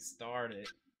screen when you start it.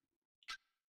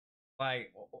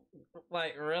 Like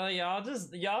really, y'all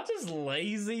just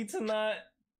lazy to not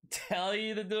tell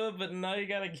you to do it, but now you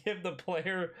gotta give the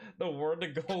player the word to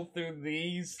go through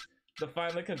these to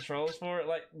find the controls for it.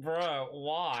 Like, bro,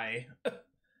 why?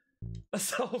 That's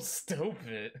so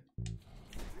stupid.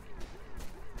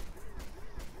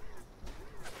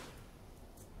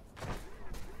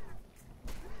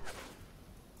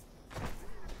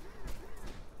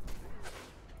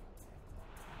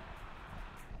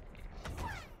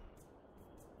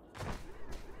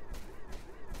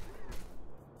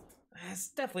 It's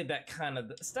definitely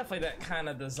that kind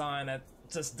of design that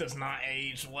just does not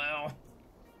age well.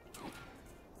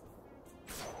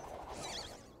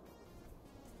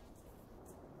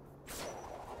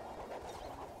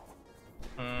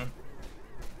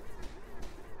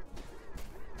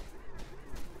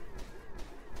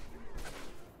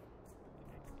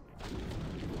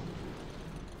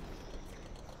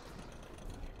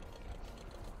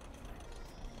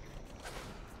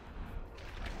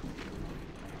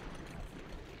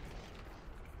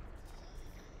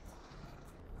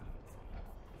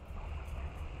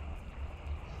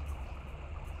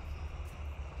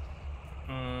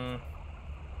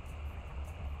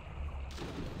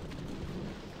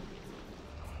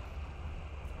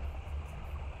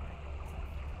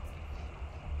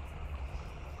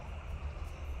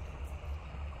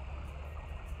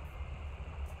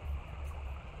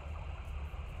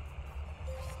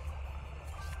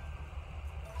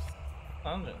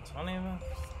 120 of them?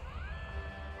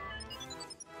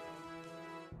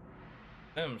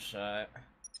 Boom shot.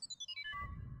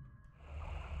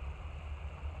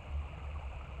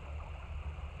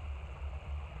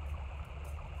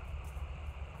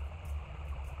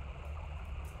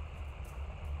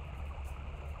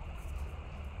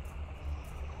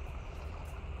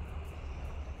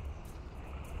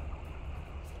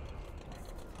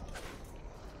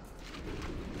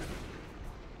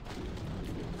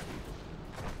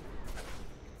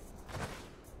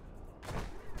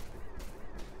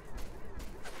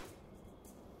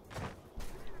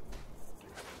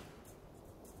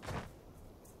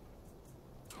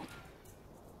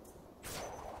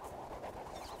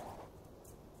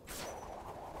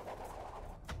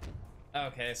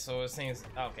 Okay, so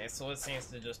it seems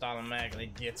to just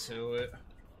automatically get to it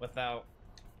without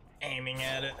aiming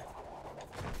at it.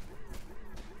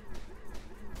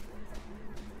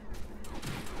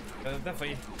 But it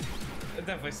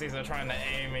definitely seems that trying to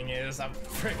aiming is a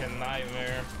freaking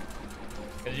nightmare.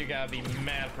 Cause you gotta be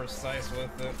mad precise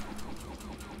with it.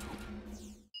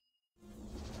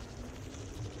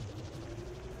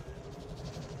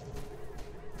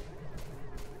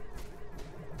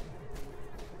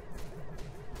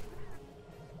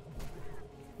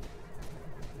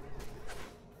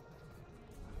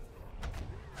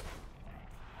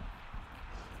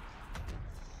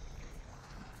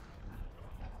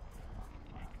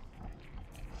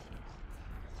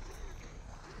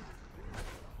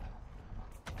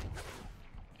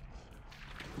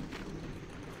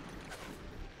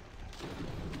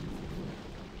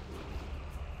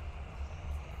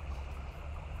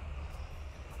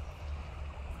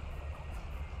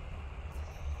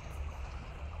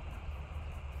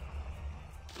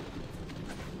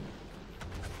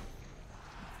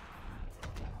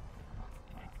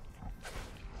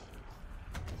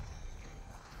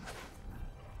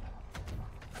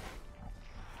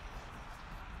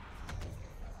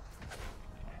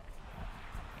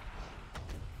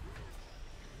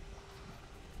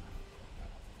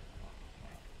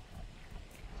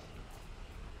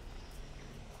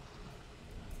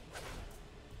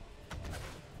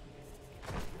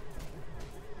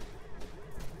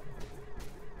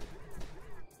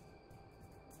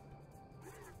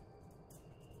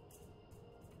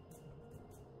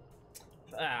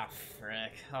 Ah,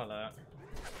 frick. Hold up.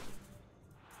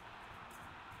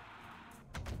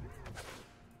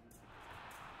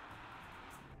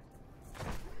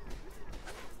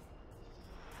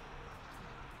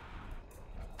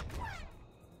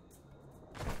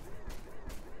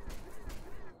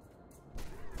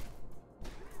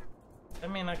 I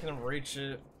mean, I can reach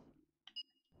it.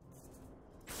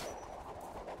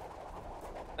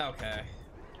 Okay.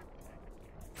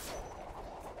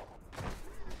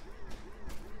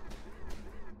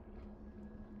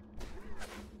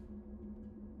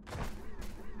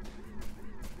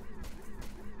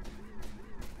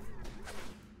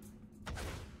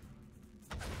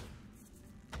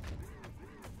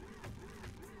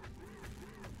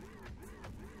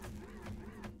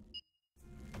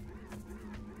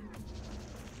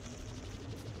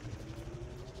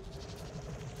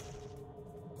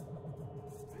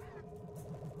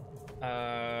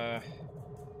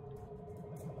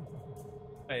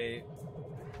 Wait,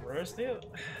 where's the...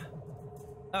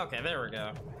 Okay, there we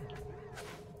go.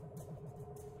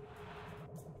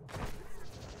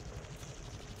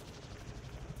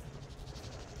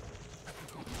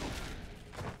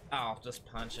 I'll just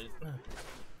punch it.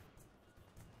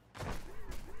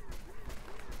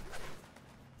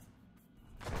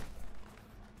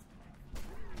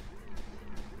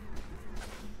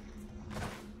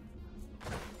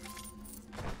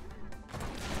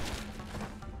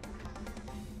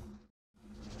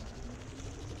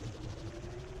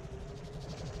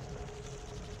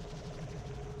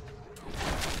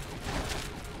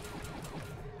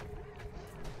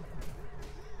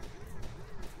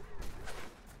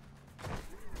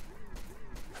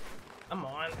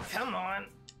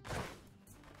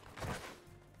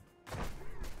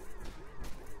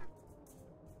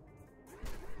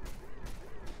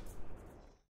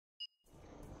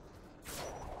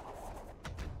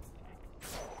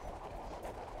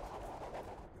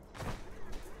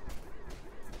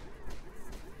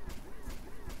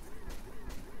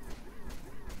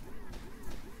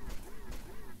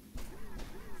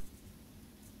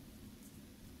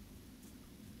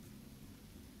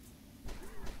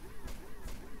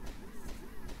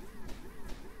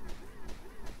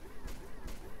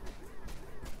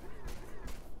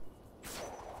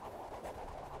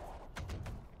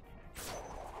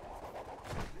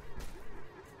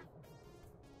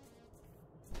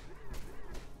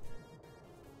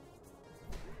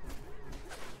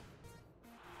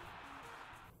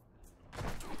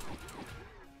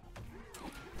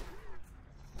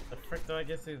 frick do I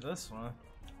get through this one?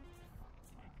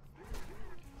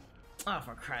 Oh,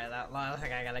 for crying out loud, I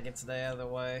think I gotta get to the other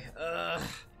way. Ugh.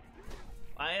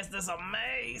 Why is this a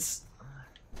maze?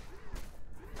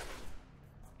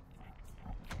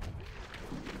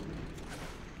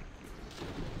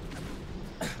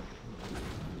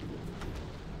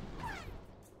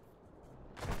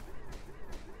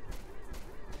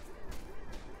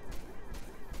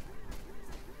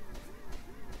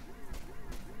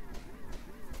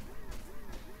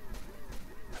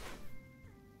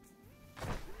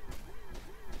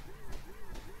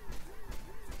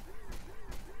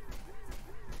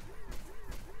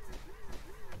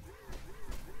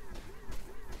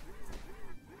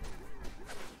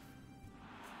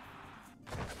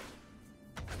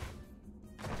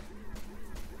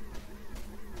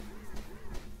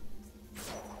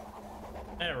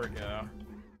 There we go.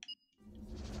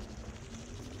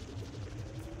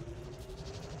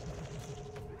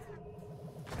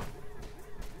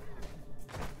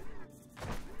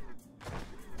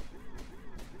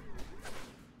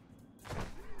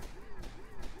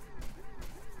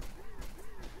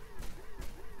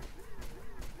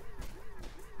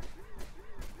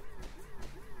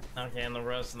 Okay, and the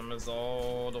rest of them is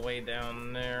all the way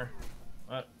down there.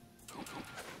 What?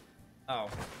 Oh.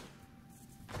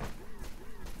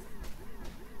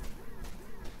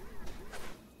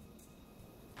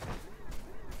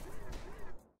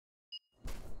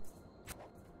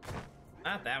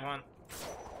 Not that one.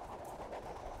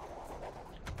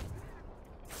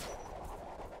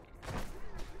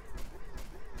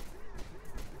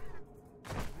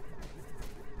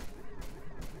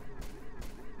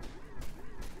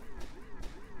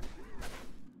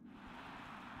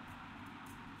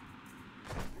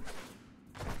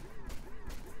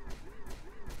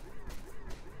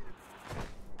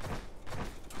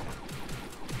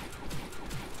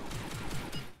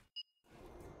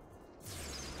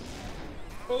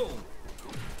 Oh!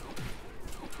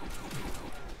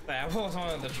 I always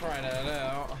wanted to try that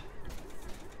out.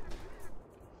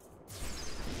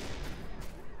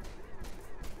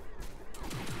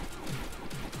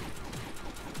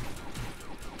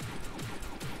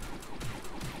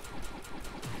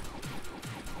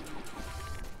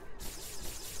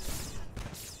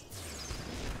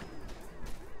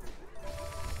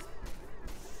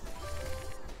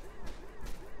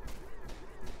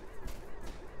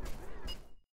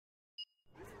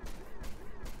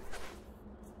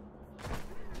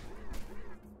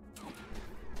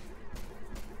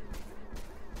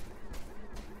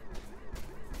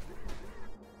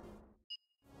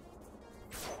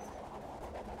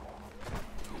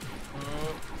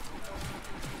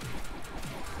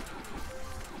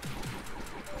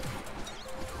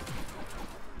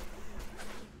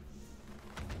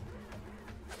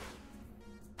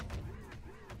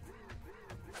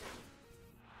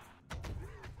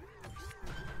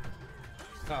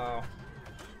 Uh-oh.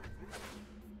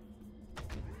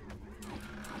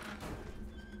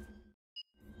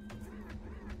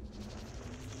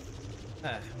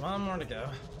 One more to go.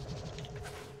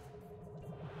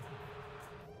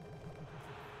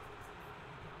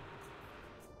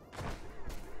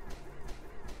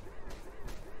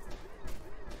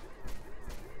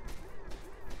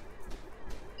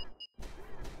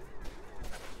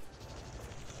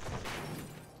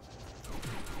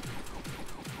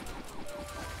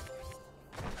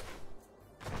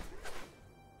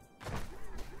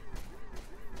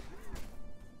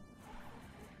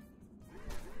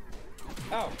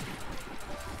 Oh.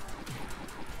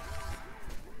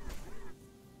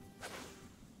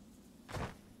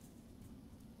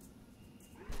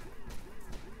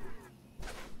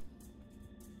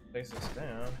 Place this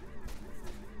down.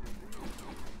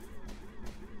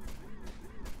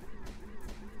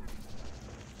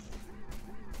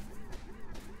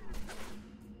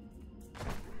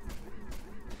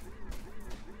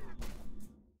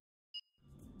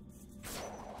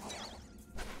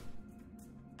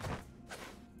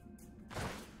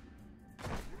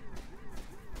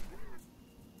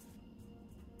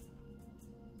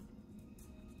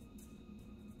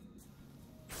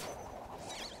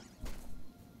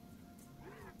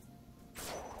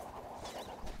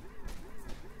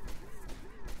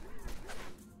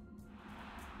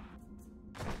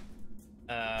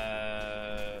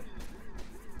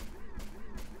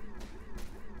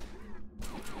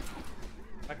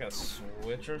 Like a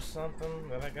switch or something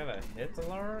that I gotta hit to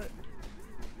lower it?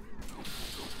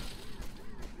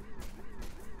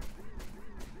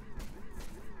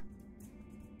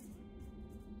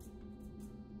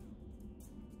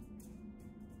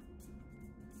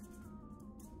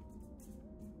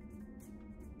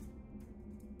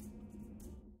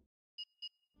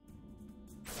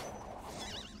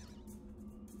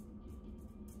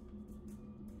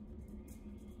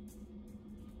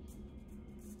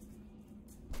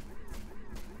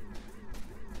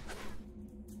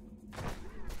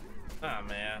 Oh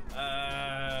man.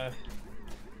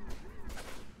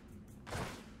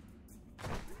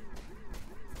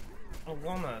 I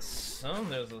wanna assume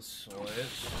there's a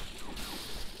switch.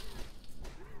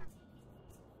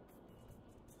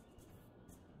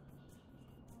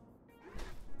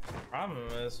 Problem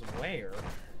is where?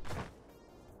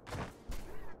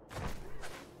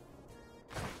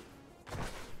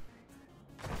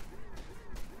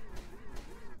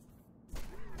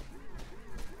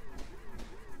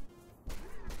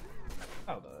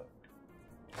 Hold up.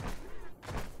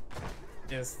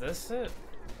 Is this it?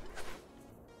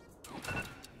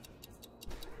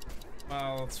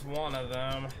 Well, it's one of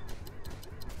them.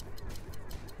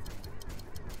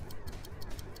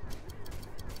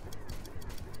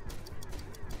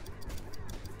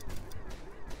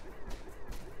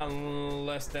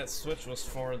 Unless that switch was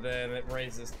for then it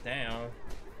raises down.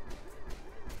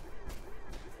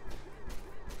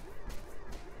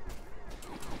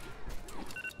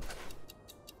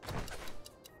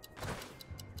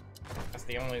 That's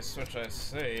the only switch I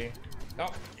see.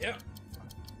 Oh, yep.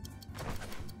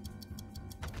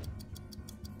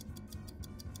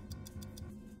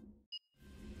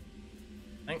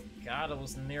 Thank God it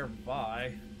was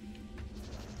nearby.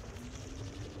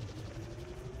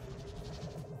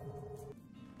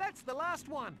 That's the last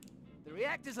one. The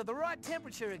reactors are the right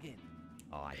temperature again.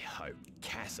 I hope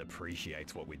Cass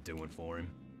appreciates what we're doing for him.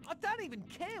 I don't even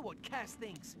care what Cass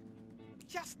thinks.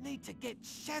 Just need to get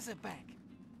Shazza back.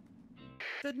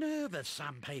 The nerve of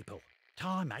some people.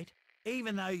 Ty, mate,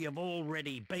 even though you've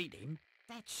already beat him,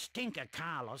 that stinker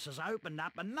Carlos has opened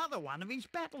up another one of his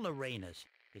battle arenas.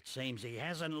 It seems he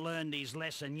hasn't learned his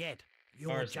lesson yet.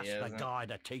 You're just the guy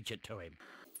to teach it to him.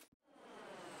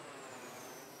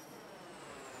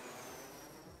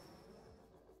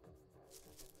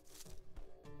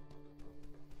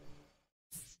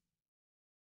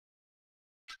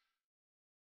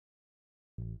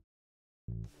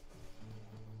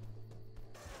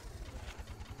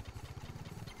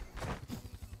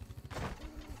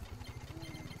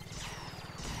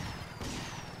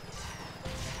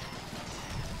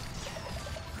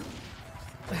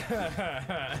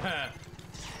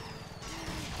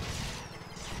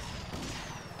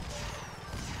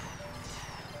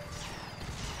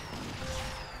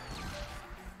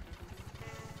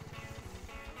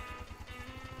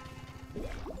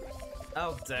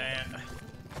 Oh, damn.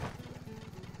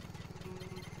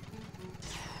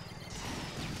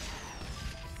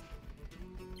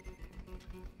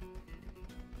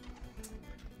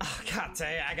 Oh, God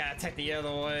dang it, I gotta take the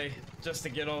other way just to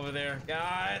get over there.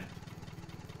 God.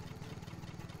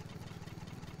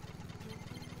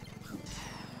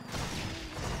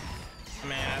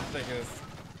 Man, I think it's...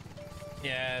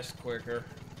 Yeah, it's quicker.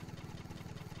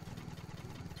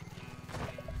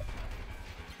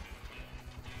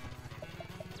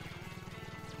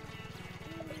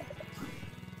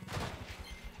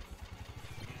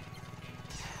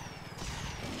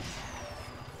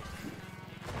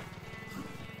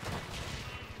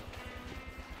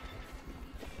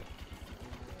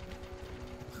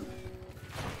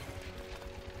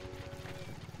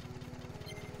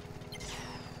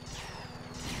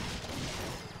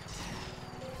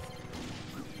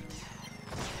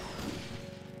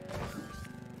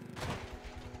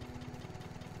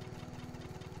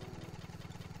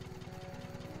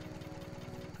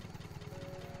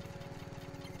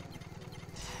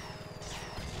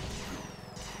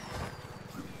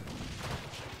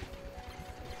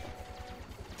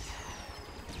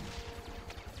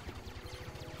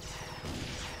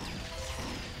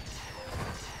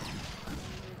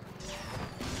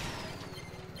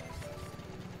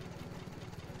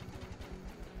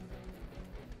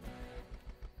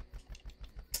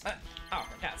 Oh,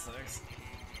 for God's sakes.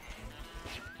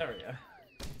 There we go.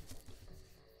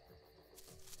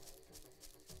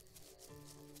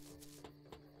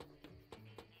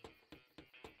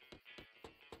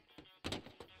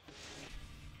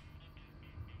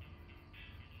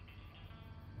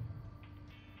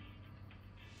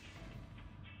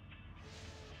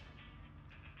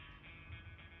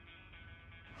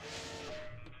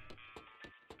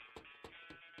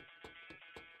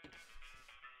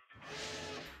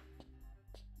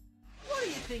 What do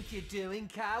you think you're doing,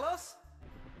 Carlos?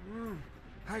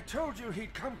 I told you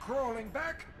he'd come crawling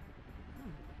back.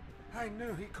 I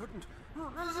knew he couldn't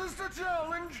resist a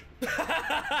challenge. All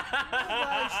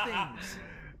those things.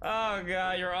 Oh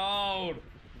God, you're old.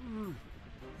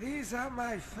 These are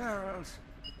my ferals.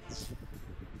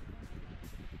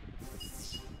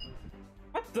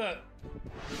 What the?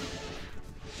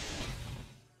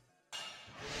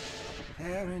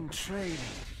 They're in training.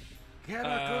 Get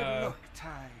a good look,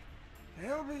 Ty.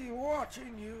 They'll be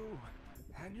watching you,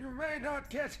 and you may not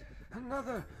get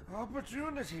another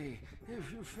opportunity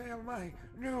if you fail my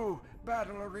new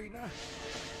battle arena.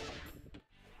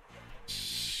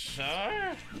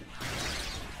 Sure.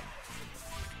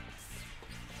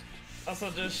 Also,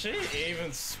 does she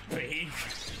even speak?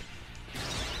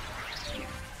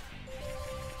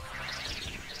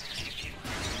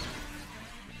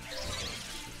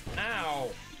 Ow.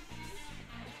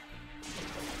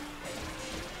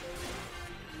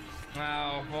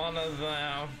 Oh, one of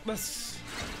them.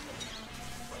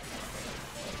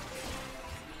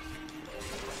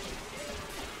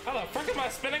 How the fuck am I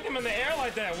spinning him in the air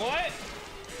like that? What?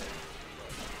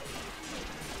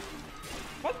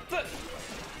 What the?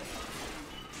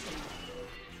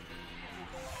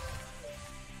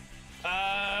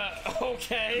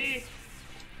 Okay.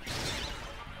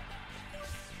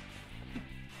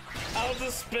 I was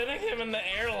just spinning him in the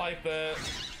air like that.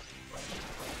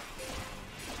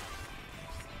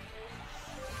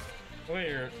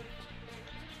 Weird.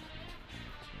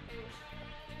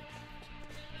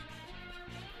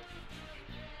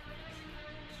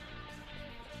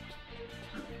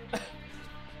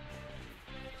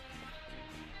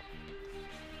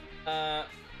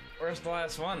 Where's the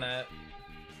last one at?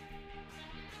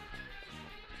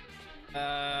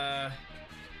 Uh-oh.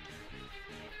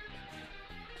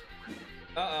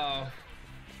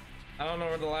 I don't know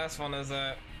where the last one is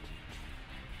at.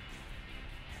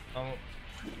 Oh.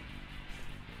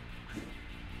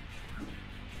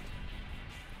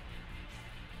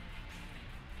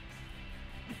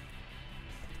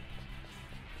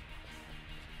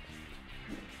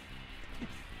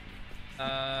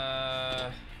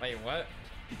 Wait, what?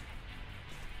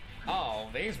 Oh,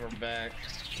 these were back.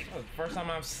 That was the first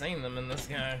time I've seen them in this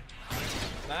game.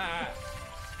 Ah.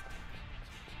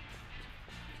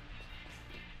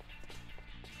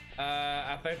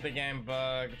 I think the game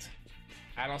bugged.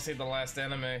 I don't see the last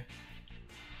enemy.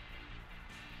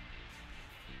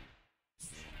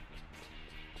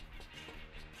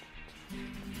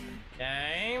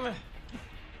 Game.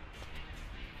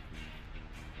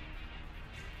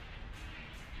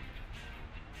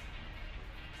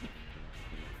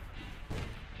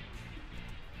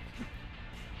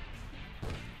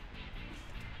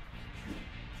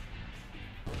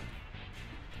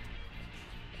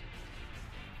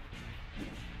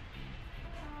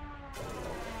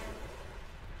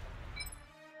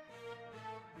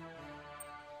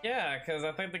 Yeah, because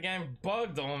I think the game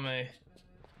bugged on me.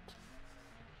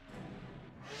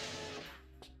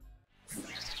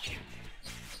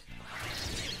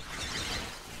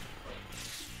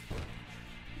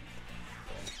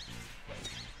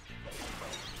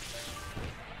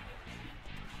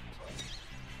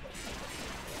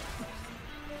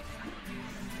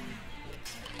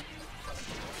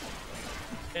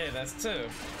 Okay, that's 2.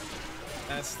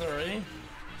 That's 3.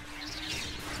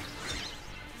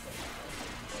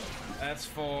 That's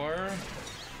 4.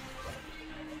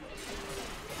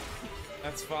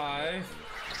 That's 5.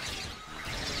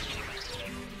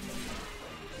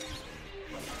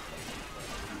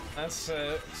 That's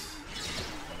 6.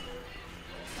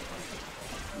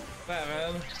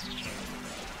 7.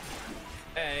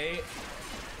 8.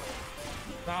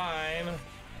 9.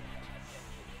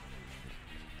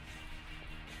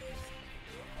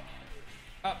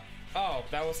 Oh,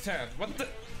 that was 10. What the?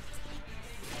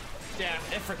 Yeah,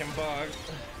 it freaking bugged.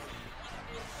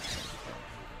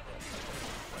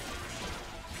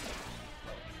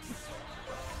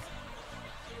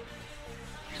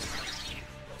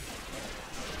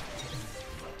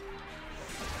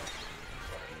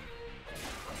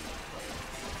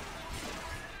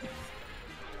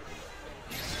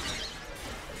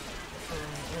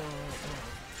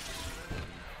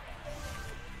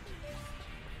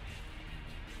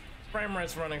 Frame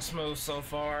rate's running smooth so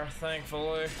far,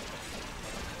 thankfully.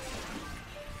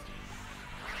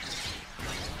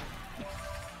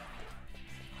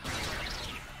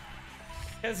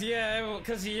 Cause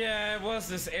yeah, it was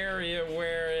this area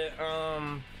where it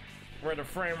where the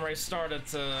frame rate started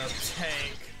to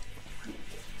tank.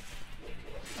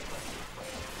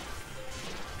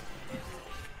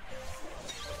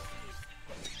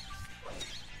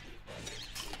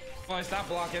 Boy, stop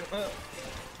blocking.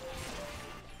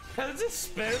 It just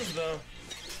spins though.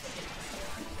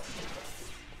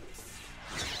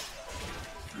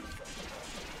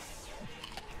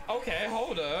 Okay,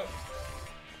 hold up.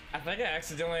 I think I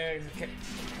accidentally.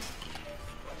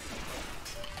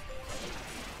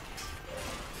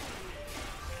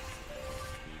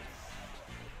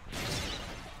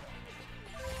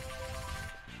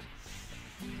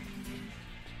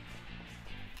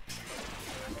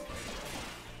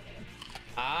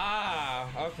 Ah.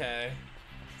 okay.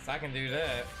 So I can do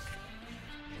that.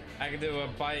 I can do a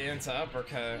bite into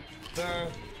uppercut. Duh.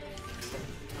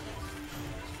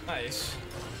 Nice.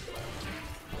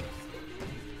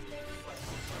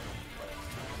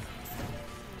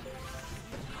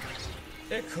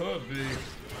 It could be.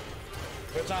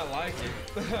 Which I like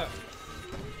it.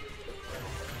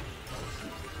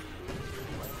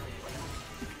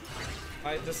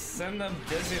 Like, just send them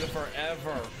dizzy to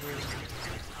forever.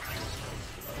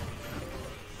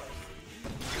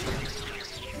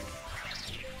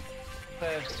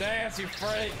 Dance, you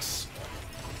freaks!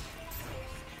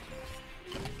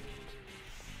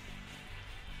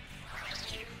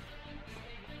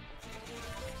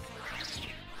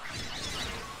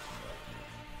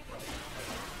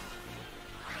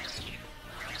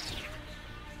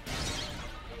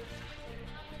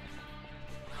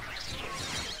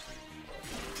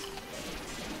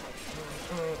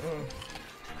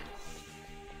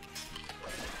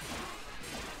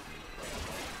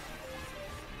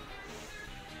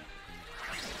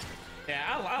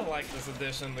 Yeah, I like this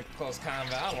addition to close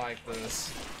combat. I like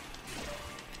this.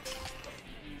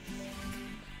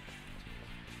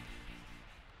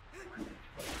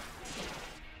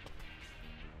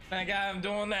 Thank God I'm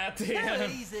doing that to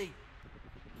him. Easy.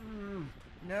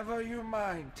 Never you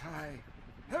mind, Ty.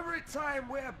 Every time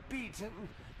we're beaten,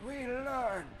 we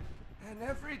learn. And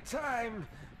every time,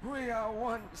 we are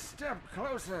one step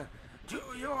closer to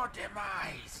your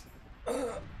demise.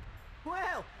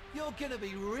 Well, you're gonna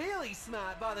be really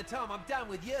smart by the time I'm done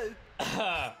with you.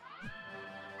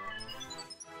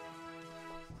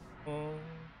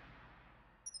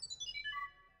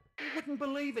 You wouldn't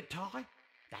believe it, Ty.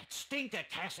 That stinker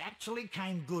Cass actually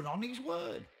came good on his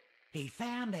word. He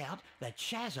found out that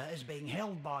Shazza is being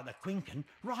held by the Quinkan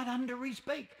right under his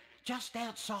beak, just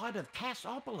outside of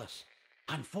Cassopolis.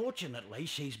 Unfortunately,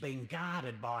 she's been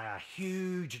guarded by a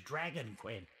huge dragon,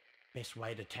 Quinn. Best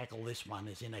way to tackle this one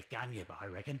is in a gunyip, I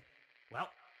reckon. Well,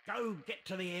 go get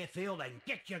to the airfield and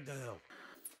get your girl.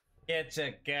 Get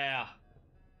your gal.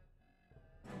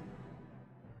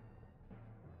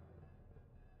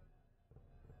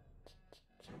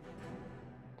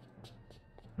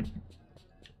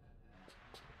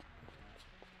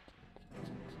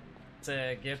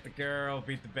 To get the girl,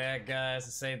 beat the bad guys,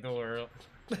 and save the world.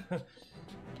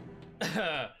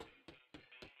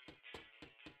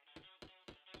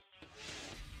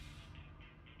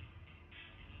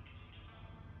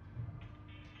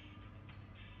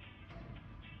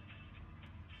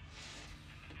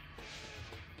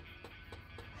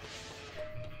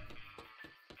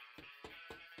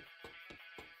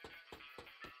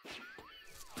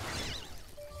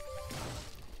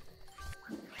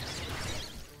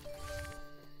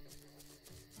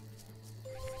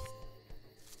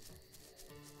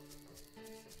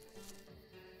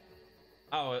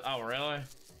 Oh, really?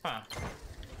 Huh.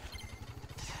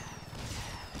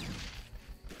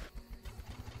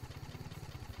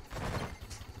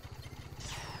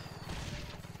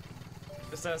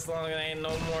 Just as long as there ain't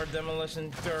no more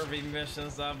demolition derby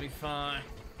missions, I'll be fine.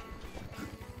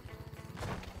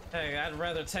 Hey, I'd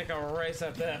rather take a race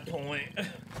at that point.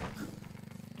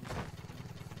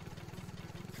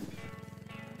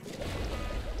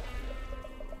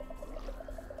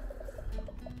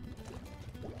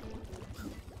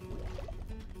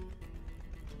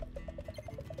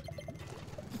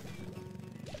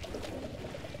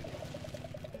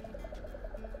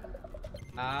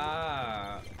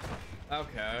 Ah,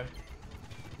 okay.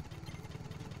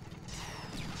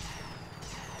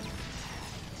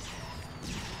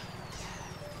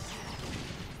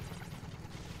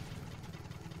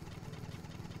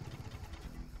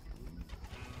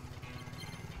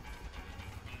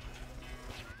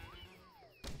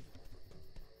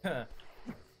 Huh.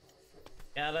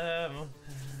 Gotta have 'em.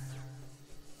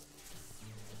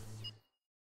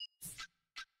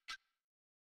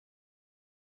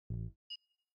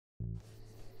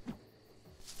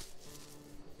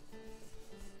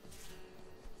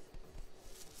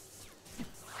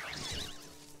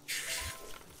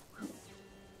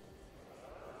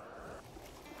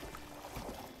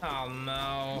 Oh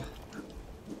no.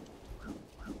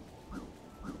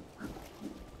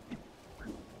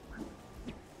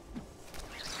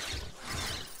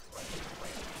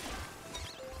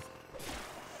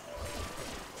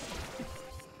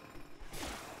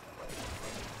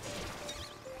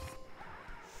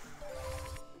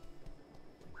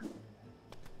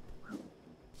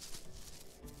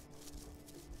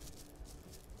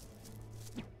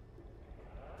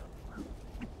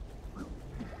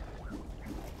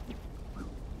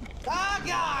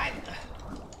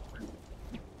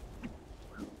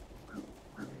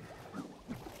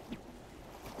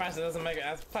 Plus it doesn't make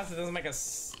a. Plus it doesn't make a.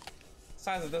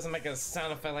 Besides, it doesn't make a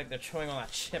sound effect like they're chewing on a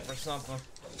chip or something.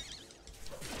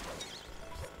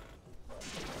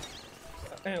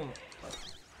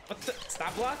 What the?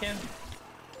 Stop blocking.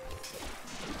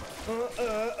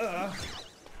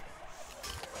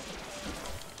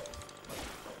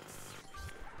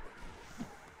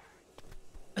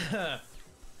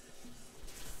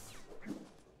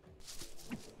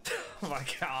 Oh my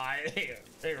god,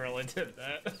 they really did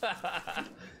that.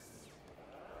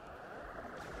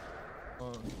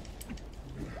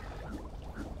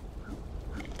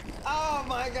 Oh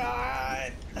my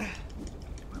god!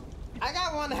 I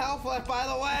got 1 health left, by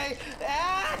the way!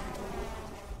 Ah!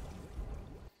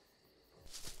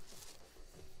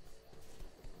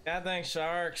 God dang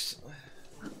sharks.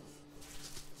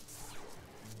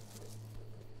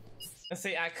 Let's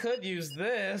see, I could use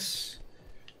this.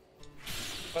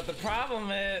 But the problem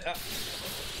is...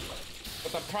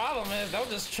 they'll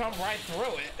just jump right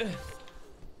through it.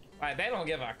 Like, they don't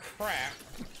give a crap.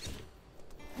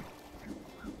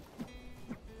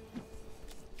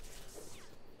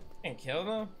 Can kill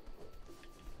them?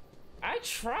 I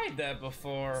tried that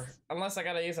before. Unless I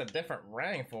gotta use a different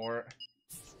ring for it.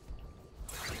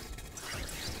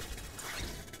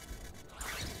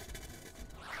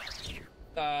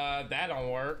 That don't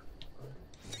work.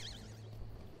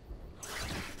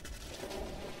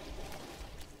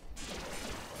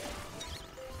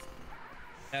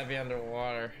 Gotta be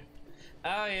underwater.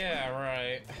 Oh yeah,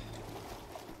 right.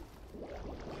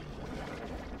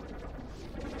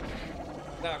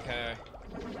 Okay.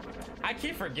 I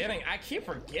keep forgetting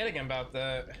about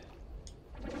that.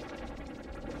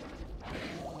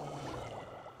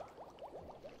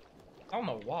 I don't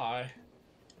know why.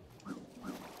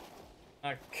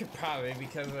 I could probably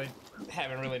because I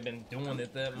haven't really been doing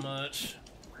it that much.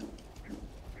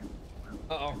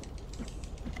 Uh-oh.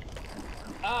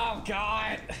 Oh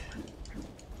god!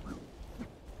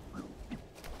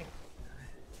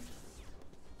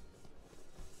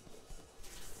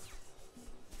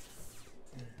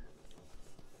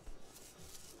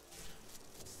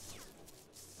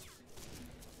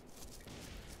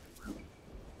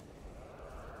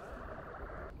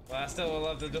 Well, I still would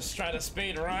love to just try to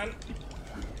speed run.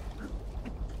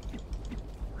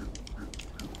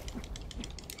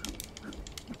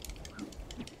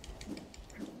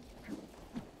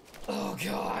 Oh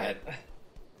god.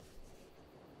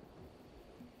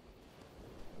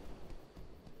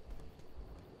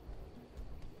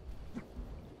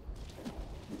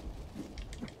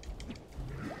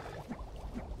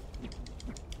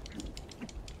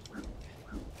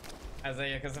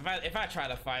 Isaiah, because if I try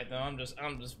to fight them,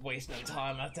 I'm just wasting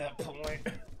time at that point.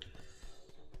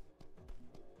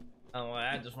 Oh,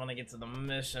 I just want to get to the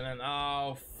mission, and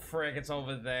oh frick, it's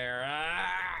over there. Ah!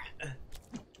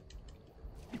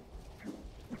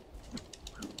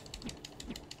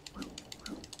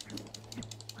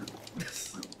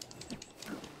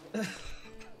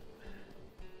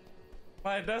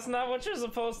 Like, that's not what you're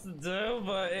supposed to do,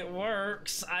 but it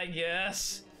works, I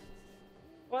guess.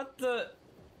 What the?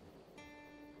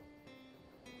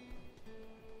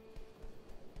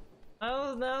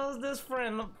 How's this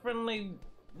friendly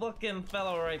looking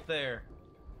fellow right there?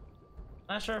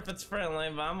 Not sure if it's friendly,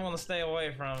 but I'm gonna stay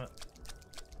away from it.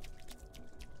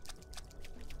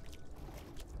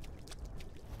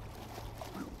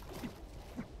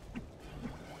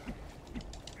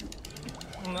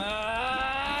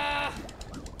 Ah!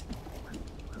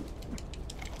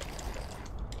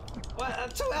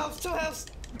 What? 2 healths, 2 healths,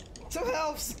 2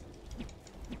 healths.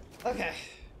 Okay.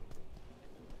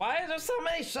 Why are there so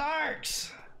many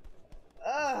sharks?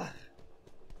 Ugh.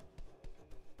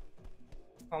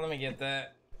 Oh, let me get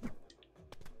that.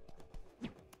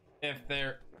 If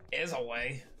there is a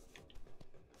way.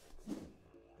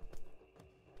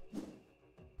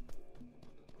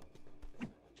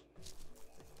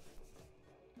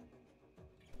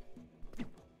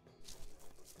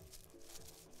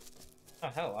 Oh,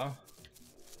 hello.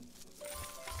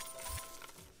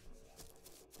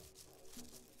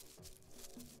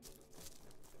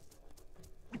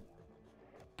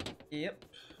 Yep.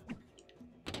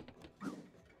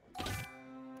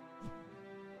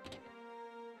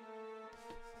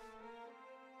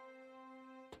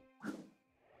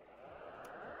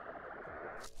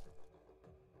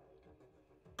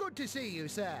 Good to see you,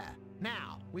 sir.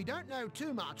 Now, we don't know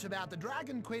too much about the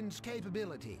Dragon Queen's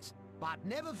capabilities, but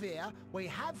never fear, we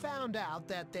have found out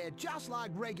that they're just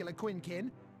like regular Quinkan,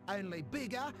 only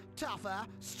bigger, tougher,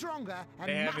 stronger, and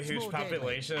they have much a huge more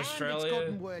population in deadly. Australia. And it's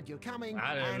gotten word you're coming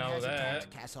I didn't and know has that.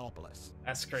 attacked Cassopolis.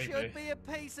 That's creepy. Should be a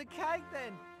piece of cake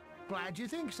then. Glad you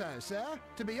think so, sir.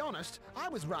 To be honest, I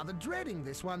was rather dreading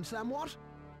this one somewhat.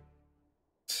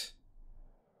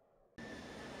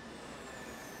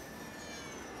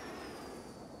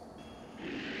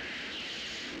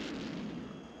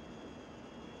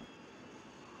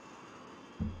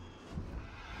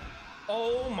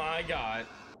 Oh my god.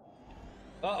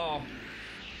 Uh-oh.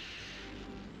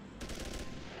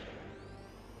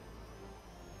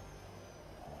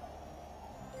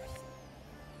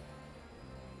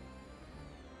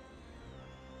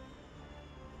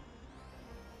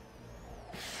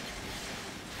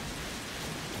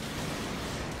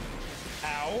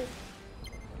 Ow.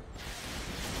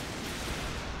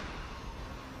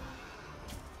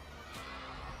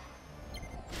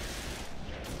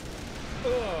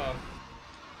 Ugh.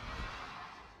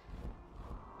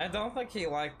 I don't think he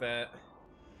liked that.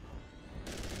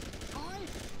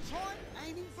 Try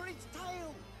aiming for its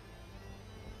tail.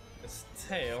 Its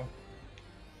tail?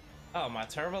 Oh, my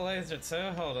turbo laser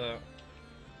too? Hold up.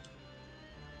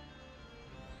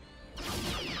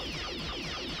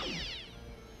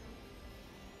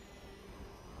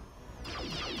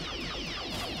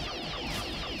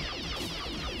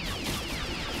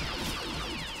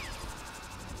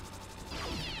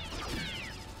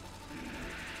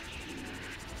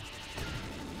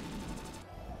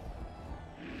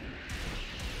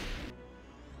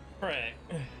 Right.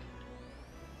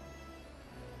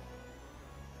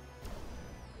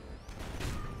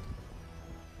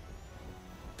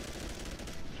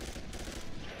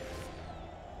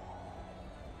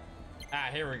 Ah,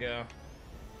 here we go.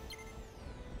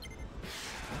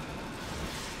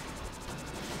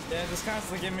 Yeah, just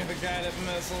constantly give me the guided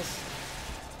missiles.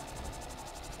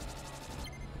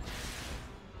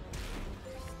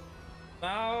 No,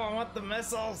 I want the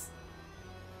missiles.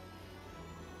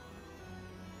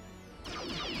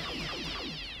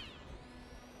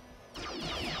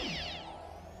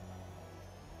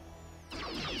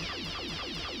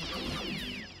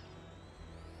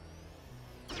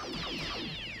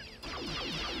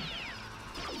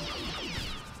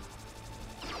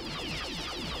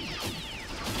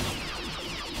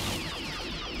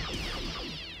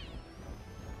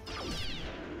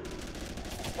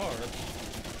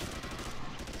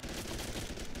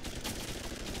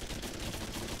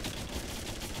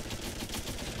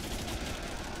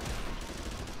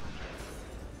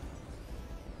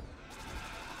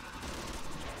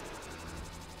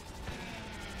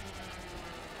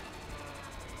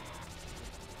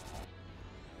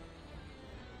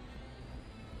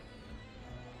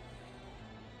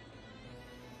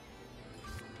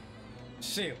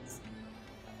 Shields.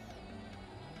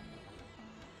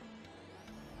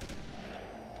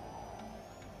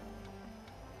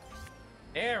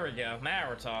 There we go. Now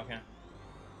we're talking.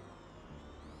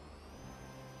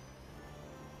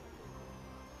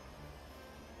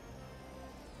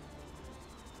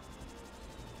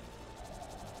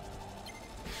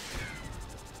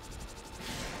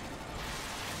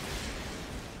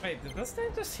 Wait, did this thing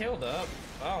just healed up?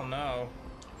 Oh no.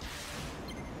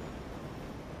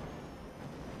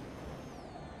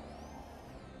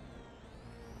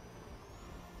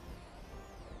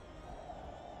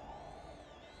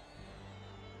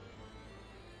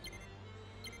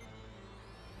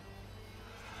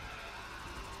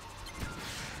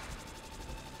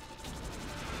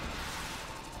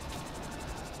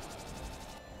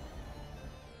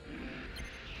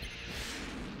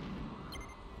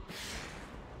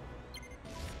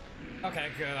 Okay,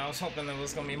 good. I was hoping there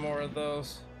was gonna be more of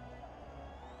those.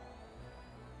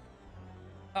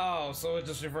 Oh, so it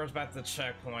just reverts back to the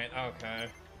checkpoint. Okay.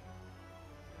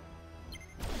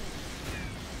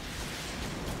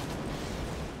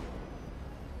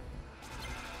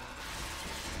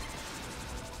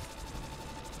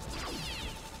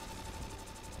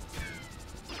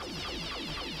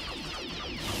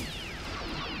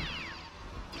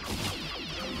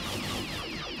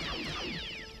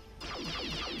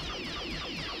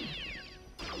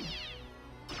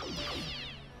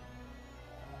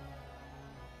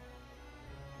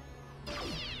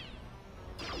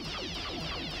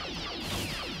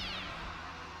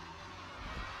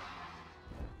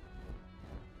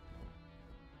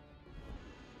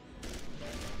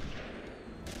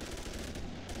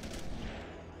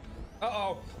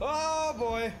 Uh-oh. Oh,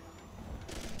 boy.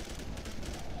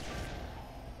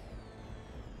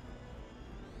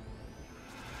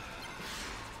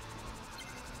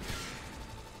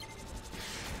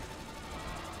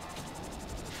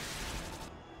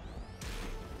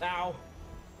 Ow.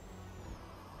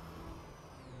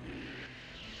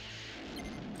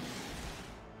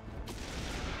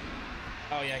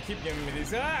 Oh, yeah, keep giving me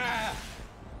these. Ah!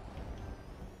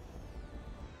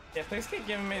 Yeah, please keep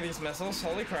giving me these missiles.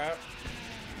 Holy crap.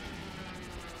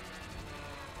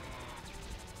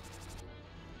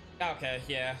 Okay,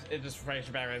 yeah, it just brings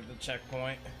you back at the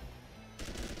checkpoint.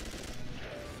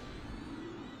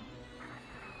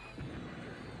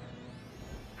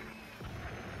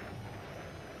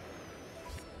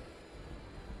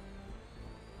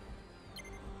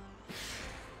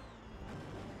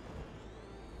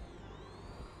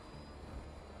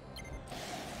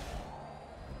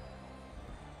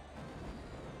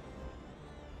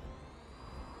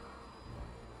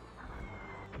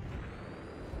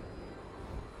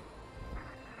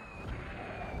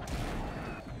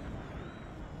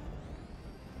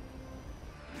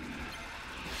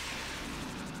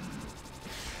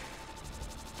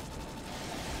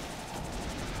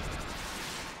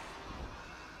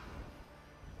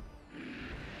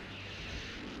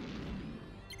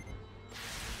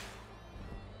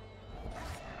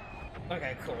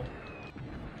 Okay, cool.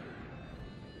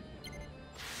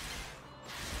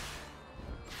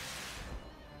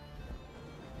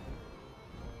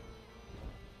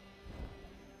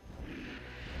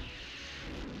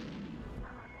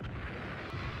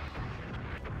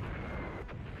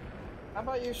 How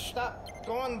about you stop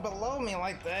going below me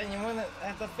like that and you wouldn't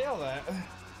have to feel that?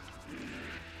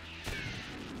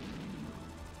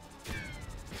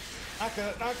 Not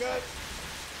good, not good.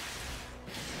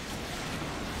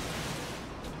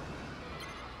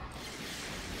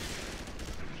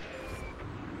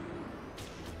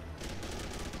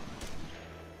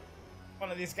 One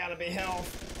of these gotta be health.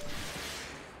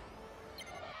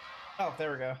 Oh,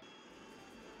 there we go.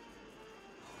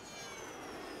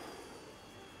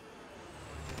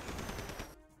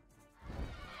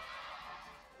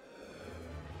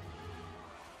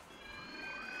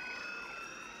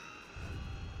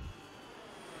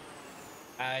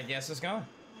 I guess it's gone.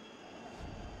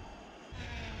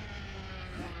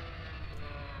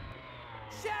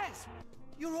 Shaz!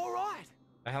 You're alright!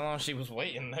 How long she was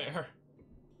waiting there?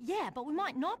 Yeah, but we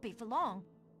might not be for long.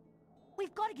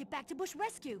 We've got to get back to Bush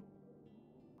Rescue.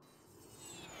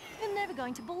 You're never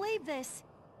going to believe this.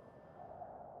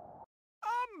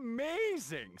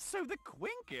 Amazing! So the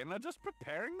Quinkan are just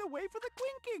preparing the way for the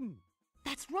Quinkan.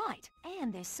 That's right.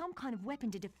 And there's some kind of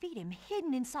weapon to defeat him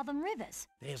hidden in Southern Rivers.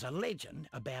 There's a legend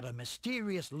about a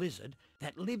mysterious lizard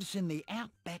that lives in the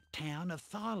outback town of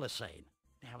Thylacine.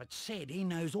 Now, it's said he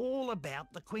knows all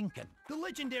about the Quinkan. The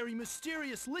legendary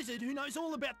mysterious lizard who knows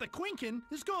all about the Quinkan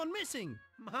has gone missing.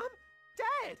 Mum?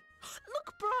 Dad!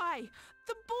 Look, Bri!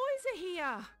 The boys are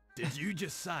here! Did you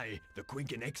just say the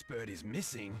Quinkan expert is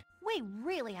missing? We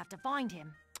really have to find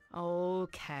him.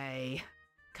 Okay.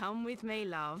 Come with me,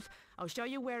 love. I'll show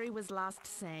you where he was last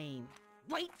seen.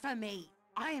 Wait for me.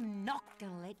 I am not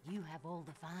gonna let you have all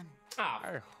the fun.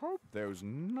 I hope those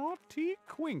naughty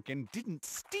Quinkan didn't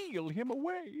steal him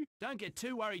away. Don't get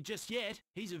too worried just yet.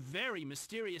 He's a very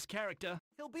mysterious character.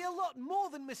 He'll be a lot more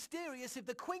than mysterious if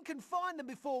the Quinkan find them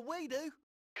before we do.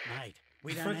 Mate,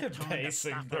 we don't have time to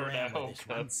stuff around with this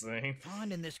one. Cutscene.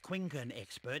 Finding this Quinkan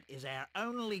expert is our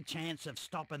only chance of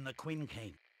stopping the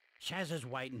Quinkan. Shaz is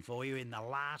waiting for you in the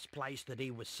last place that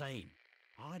he was seen.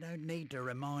 I don't need to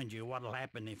remind you what'll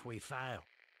happen if we fail.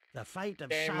 The fate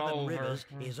of Game Southern over. Rivers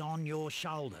is on your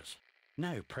shoulders.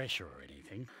 No pressure or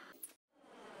anything.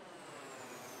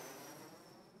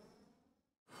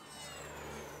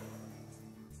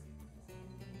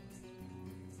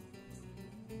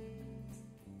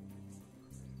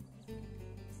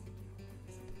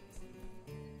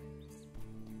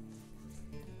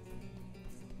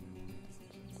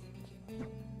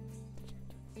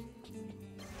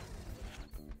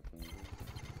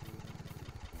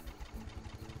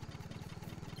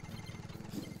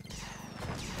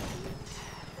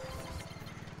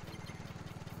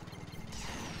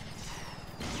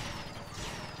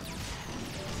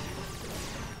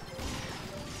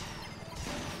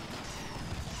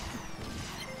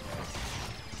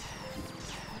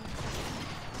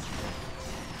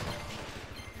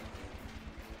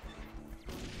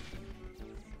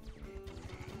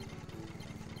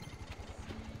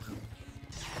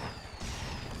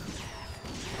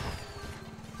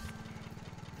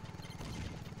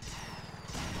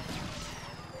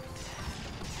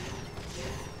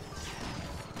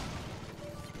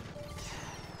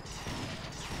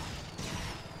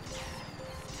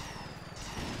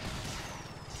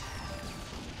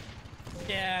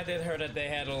 Yeah, I did hear that they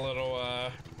had a little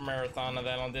marathon of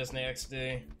that on Disney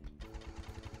XD.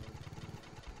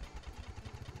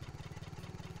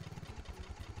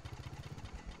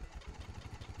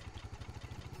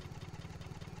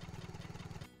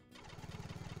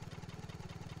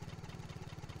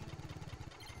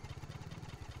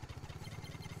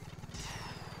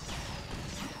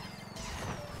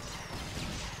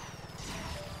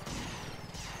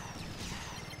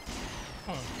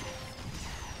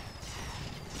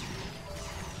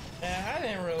 Yeah, I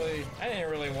didn't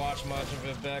really watch much of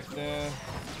it back then.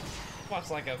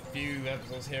 Watched like a few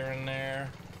episodes here and there.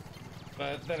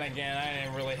 But then again, I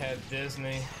didn't really have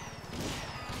Disney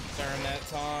during that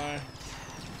time.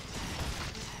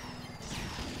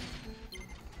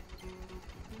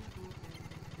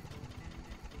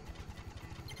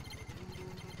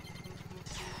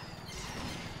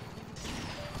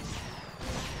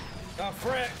 Oh,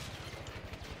 frick!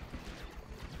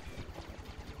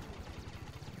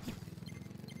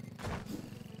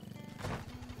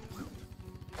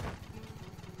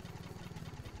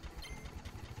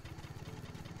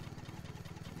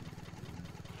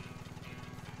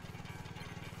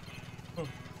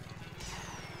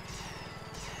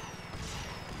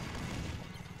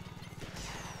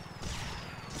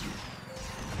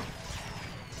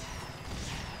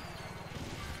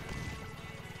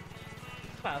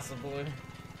 Possibly.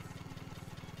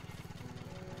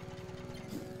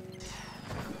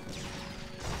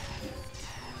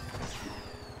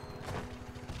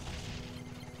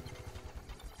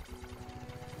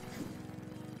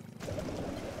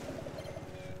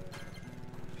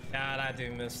 God, I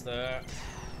do miss that.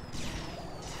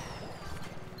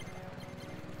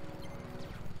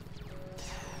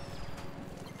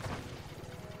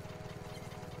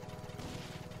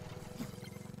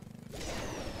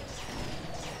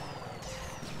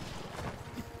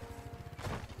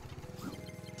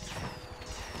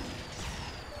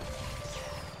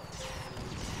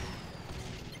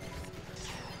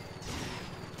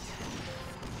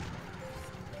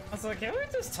 So can we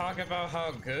just talk about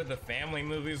how good the family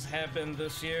movies have been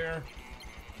this year?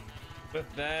 With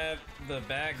that, the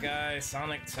bad guy,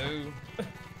 Sonic 2.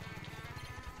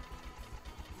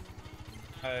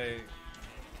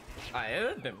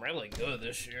 It's been really good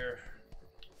this year.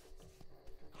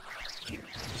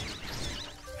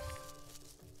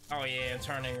 Oh yeah, and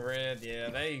Turning Red, yeah,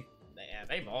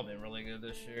 they've all been really good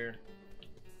this year.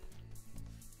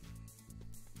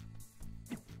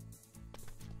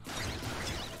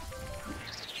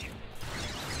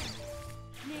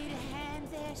 Need a hand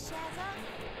there, Shazza?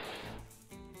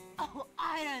 Oh,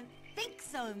 I don't think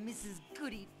so, Mrs.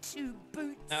 Goody Two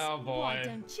Boots. Oh boy. Why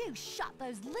don't you shut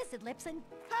those lizard lips and...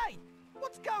 Hey,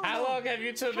 what's going on? How long have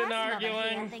you two been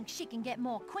arguing? I think she can get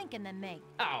more Quinkan than me.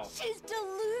 Oh. She's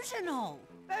delusional.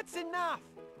 That's enough.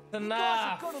 Enough. You guys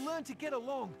have got to learn to get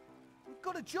along. We've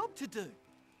got a job to do.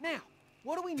 Now,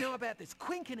 what do we know about this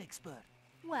Quinkan expert?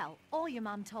 Well, all your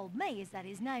mum told me is that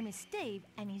his name is Steve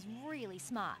and he's really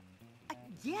smart.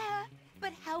 Yeah,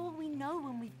 but how will we know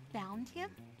when we found him?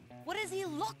 What does he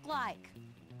look like?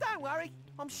 Don't worry,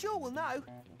 I'm sure we'll know.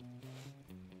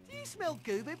 Do you smell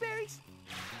goober berries?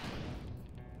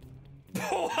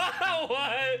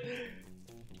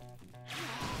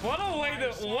 What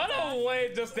a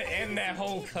way just to end that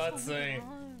whole cutscene.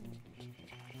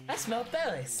 I smell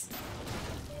berries.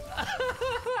 Hand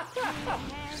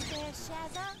there,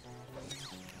 Shazza?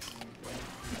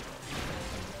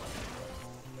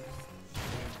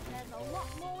 There's a lot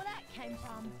more where that came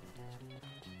from.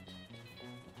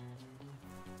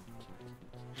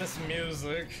 This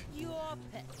music. You're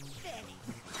pathetic.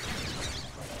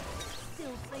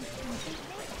 Still think you can beat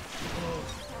me?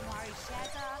 Don't worry,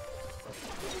 Shazza.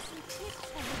 I'll give you some tips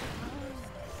for it.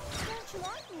 Don't you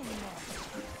like me anymore?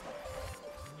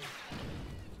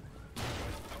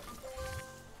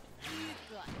 You've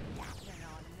got nothing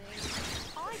on me.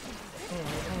 I can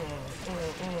do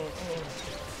this.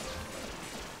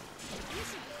 You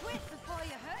should quit before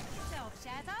you hurt yourself,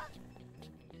 Shazza.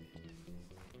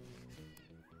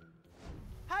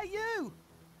 Hey, you!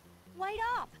 Wait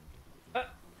up!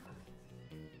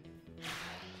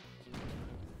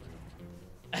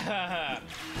 You've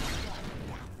got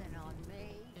nothing on me.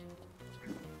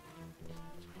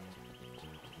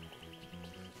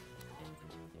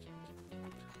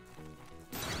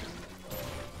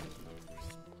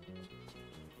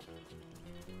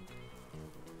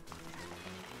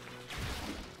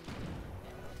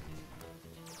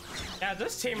 Yeah,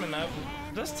 just teaming up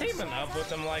with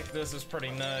them like this is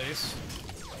pretty nice.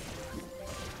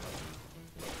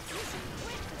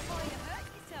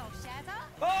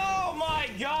 Oh my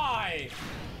god!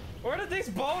 Where did these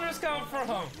boulders come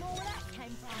from?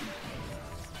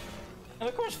 And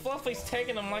of course Fluffy's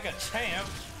taking them like a champ.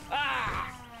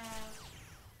 Ah!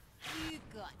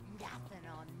 You've got nothing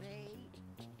on me.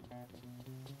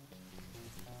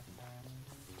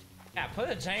 Yeah, put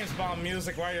a James Bond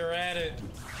music while you're at it.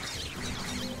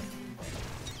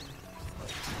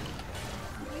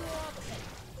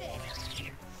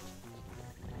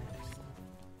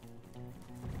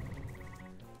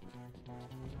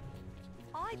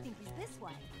 I I think he's this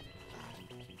way.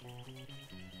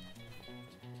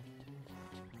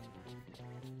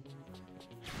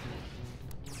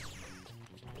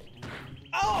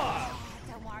 Oh!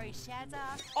 Don't worry,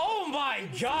 Shazza. Oh my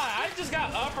god, I just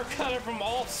got uppercutted from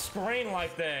off screen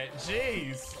like that.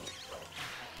 Jeez.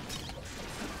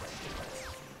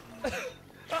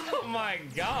 Oh my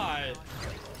god.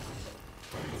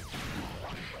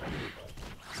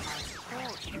 I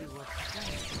thought you were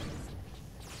friends.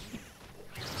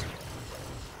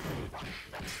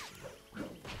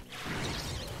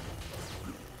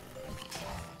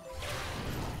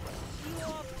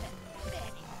 You're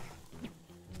pathetic.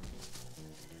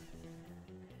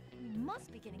 We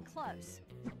must be getting close.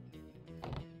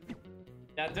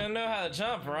 I didn't know how to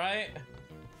jump, right?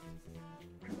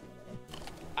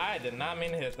 I did not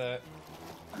mean to hit that.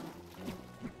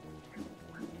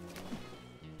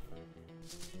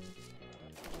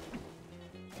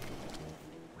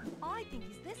 I think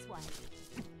he's this way.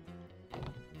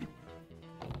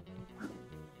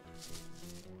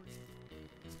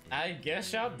 I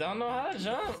guess y'all don't know how to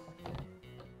jump.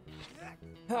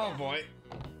 Oh boy.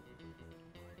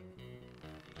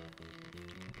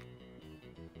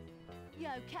 You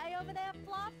okay over there,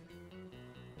 Fluff?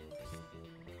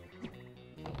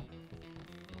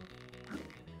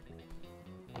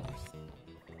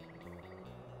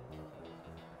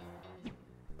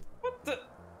 What the?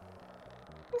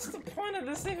 What's the point of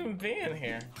this even being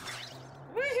here?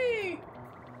 Whee!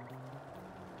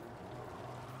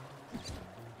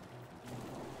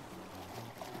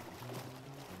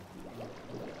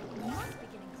 We must be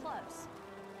getting close.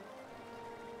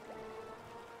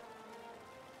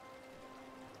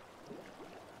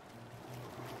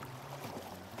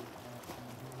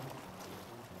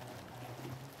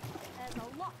 There's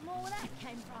a lot more where that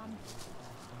came from.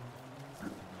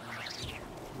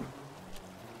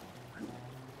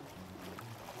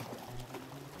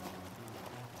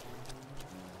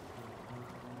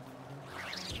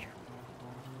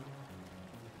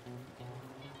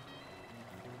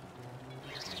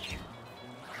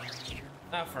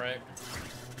 Ah, frick.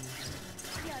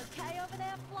 You okay over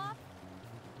there, Fluff?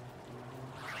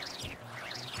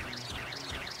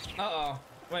 Uh-oh.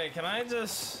 Wait, can I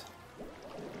just...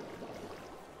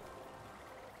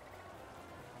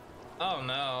 Oh,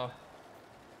 no.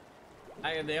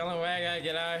 The only way I gotta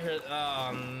get out of here...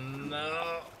 Oh,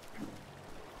 no.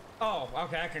 Oh,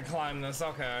 okay, I can climb this,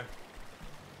 okay.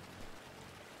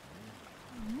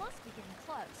 We must be getting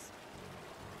close.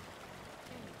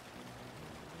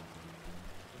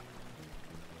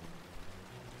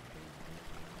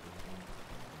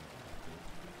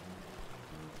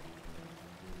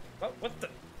 What the?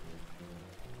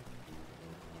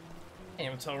 Can't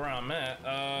even tell where I'm at.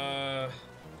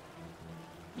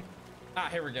 Ah,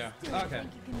 here we go. Still Okay.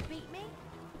 think you can beat me?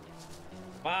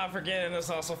 Wow, I'm forgetting this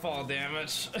also fall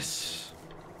damage.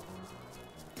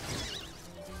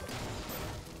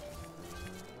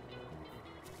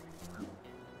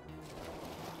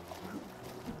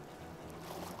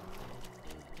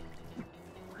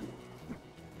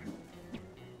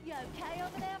 You okay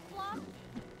over there, Fluff?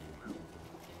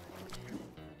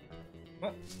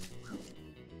 What?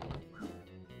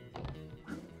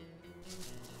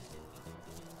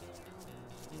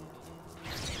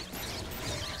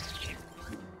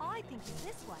 I think it's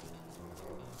this way.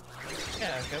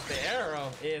 Yeah, because the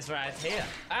arrow is right here.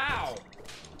 Ow!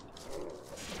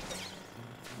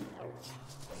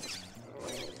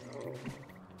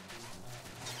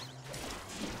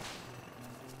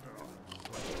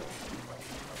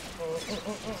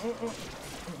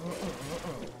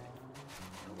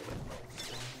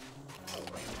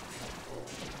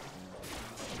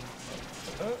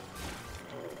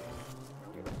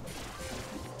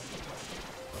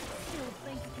 Still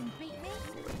think you can beat me?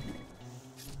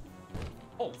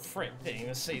 Oh, frick, didn't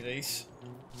even see these.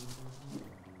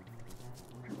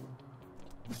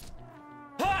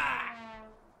 Ha!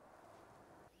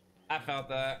 I felt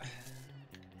that.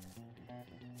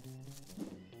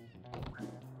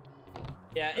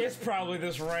 Yeah, it's probably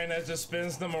this rain that just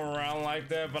spins them around like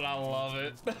that, but I love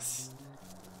it.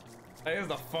 That is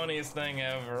the funniest thing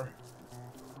ever.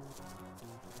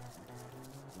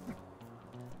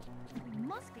 We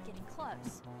must be getting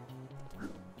close.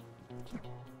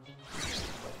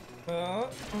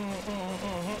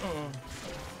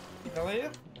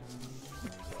 Elliot?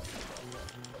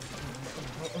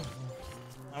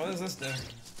 What does this do?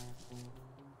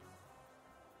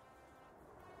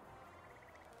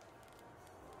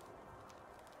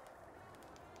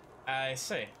 I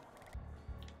see.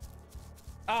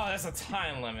 Oh, that's a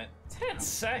time limit. 10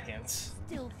 seconds.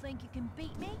 Still think you can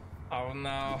beat me? Oh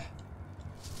no.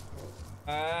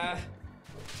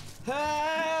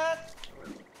 Ah,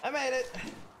 I made it.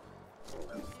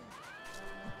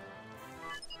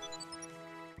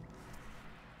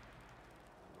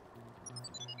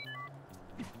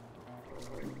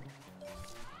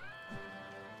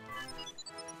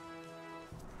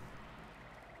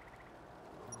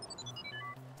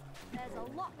 There's a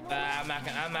lot more.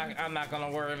 I'm not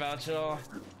gonna worry about y'all.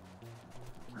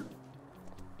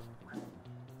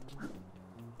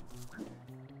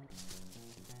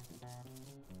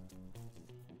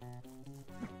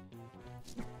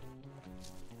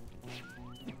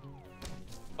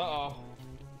 Uh-oh.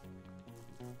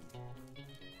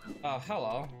 Oh,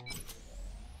 hello.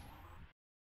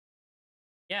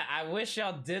 Yeah, I wish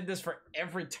y'all did this for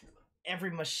every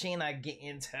machine I get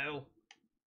into.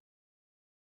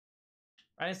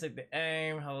 Right stick the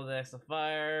aim, hold the X to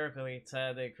fire, quickly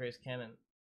tap the increase cannon.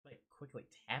 Wait, quickly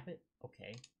tap it?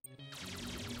 Okay.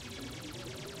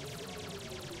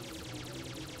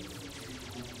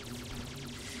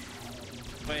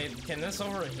 Wait, can this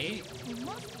overheat? We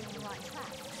must be on the right track.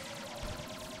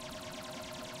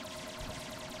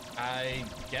 I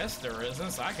guess there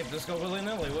isn't, so I could just go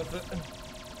willy-nilly with it.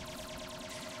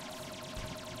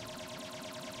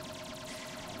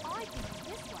 I think it's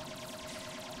this way.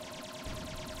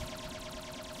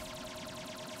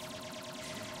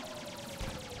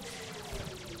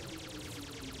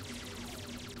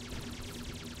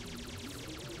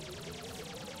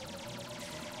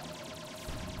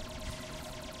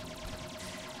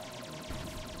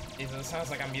 Jesus, it sounds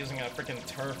like I'm using a freaking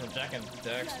turf from Jack and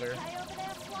Dexter. You okay over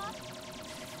there, Fluff?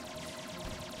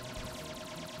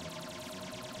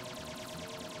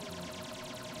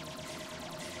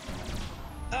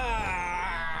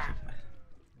 Ah!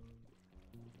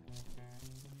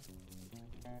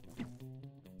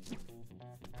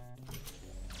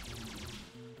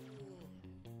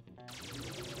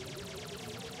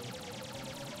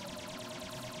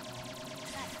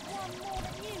 That's one more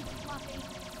than you, Fluffy.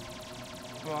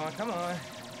 Come on, come on.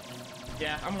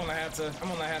 Yeah, I'm gonna have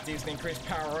to use the increased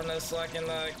power on this so I can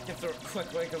get through it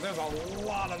quickly because there's a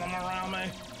lot of them around me.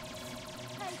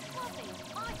 Hey, Fluffy,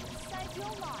 I just saved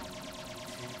your life.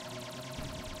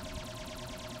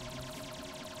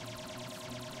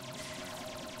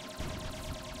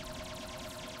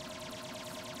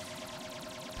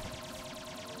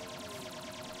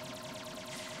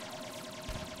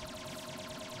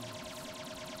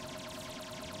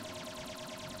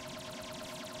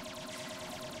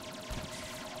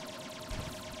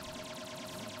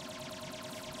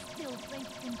 Still think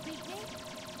you can beat me?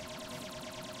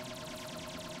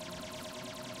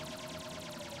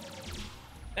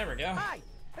 There we go. Hey,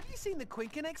 have you seen the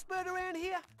Quinkan expert around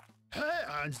here? Hey,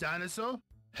 Orange Dinosaur.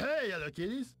 Hey, Yellow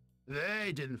Kitties.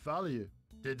 They didn't follow you,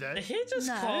 did they? He just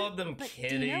No, called them but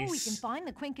kitties. do you know we can find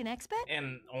the Quinkan expert?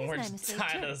 And His Orange name is Steve,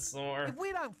 too. Dinosaur. If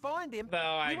we don't find him,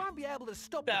 No, we won't be able to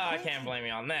stop the No, I Quinkan. can't blame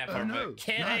you on that Oh part, no, but not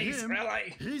kitties, him.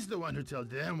 really? He's the one who tells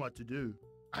them what to do.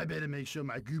 I better make sure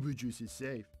my goober juice is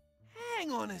safe.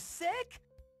 Hang on a sec.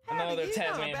 I How know do they're you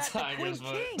Tasmanian know about tigers, the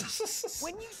but... Quinkin?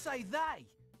 When you say they,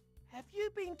 have you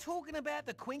been talking about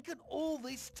the Quinkan all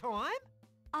this time?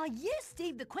 Are you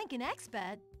Steve the Quinkan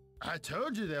expert? I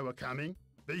told you they were coming,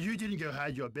 but you didn't go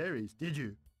hide your berries, did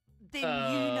you? Then you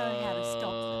know how to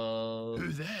stop them.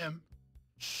 Who them?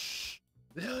 Shh!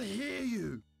 They'll hear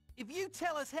you. If you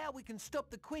tell us how we can stop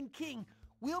the Quinkin,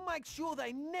 we'll make sure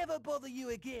they never bother you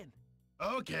again.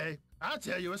 Okay, I'll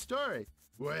tell you a story.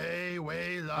 Way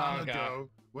long Oh, God. ago,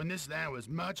 when this land was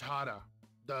much hotter.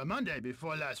 The Monday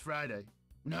before last Friday.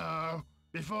 No,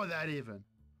 before that even.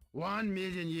 1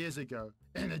 million years ago,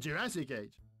 in the Jurassic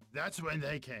Age. That's when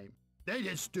they came. They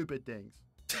did stupid things.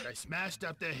 They smashed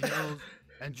up the hills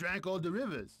and drank all the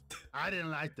rivers. I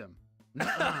didn't like them.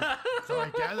 Nuh-uh. So I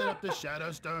gathered up the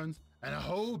shadow stones and a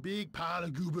whole big pile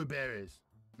of goober berries.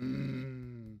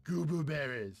 Goober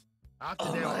berries.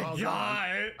 After they were all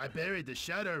gone, I buried the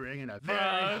shadow ring in a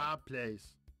very hard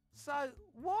place. So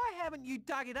why haven't you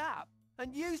dug it up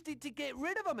and used it to get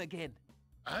rid of them again?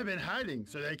 I've been hiding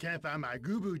so they can't find my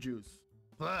goober juice.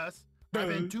 Plus, I've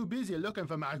been too busy looking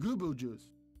for my goober juice.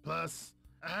 Plus,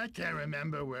 I can't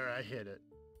remember where I hid it.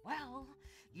 Well,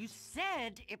 you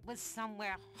said it was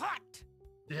somewhere hot.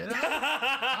 Did I?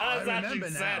 I That's how she remember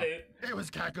now. said it. It was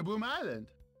Cackaboom Island.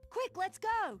 Quick, let's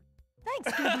go.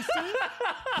 Thanks, Gooby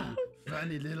Steve.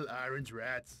 Funny little orange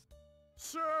rats.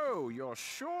 So, you're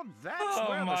sure that's Oh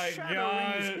where the my shadow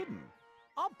ring is God. hidden?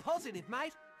 I'm positive,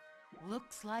 mate.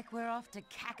 Looks like we're off to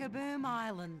Cackaboom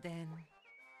Island then.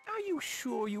 Are you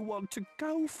sure you want to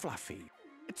go, Fluffy?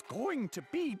 It's going to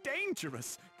be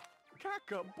dangerous.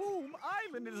 Kakaboom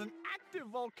Island is an active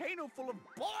volcano full of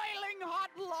boiling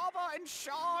hot lava and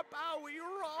sharp, owie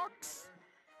rocks.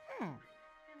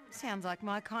 Sounds like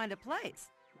my kind of place.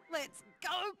 Let's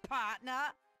go,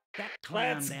 partner. That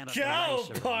clown Let's down at go,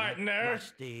 the racer, partner.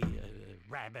 Rusty,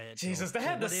 Rabbit. Jesus, or they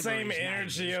had the whatever same his name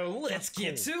energy. is, Let's just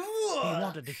get to called. work. He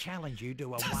wanted to challenge you to a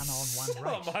one-on-one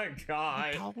race. Oh my god.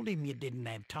 I told him you didn't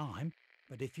have time,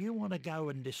 but if you want to go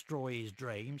and destroy his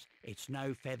dreams, it's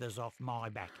no feathers off my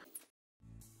back.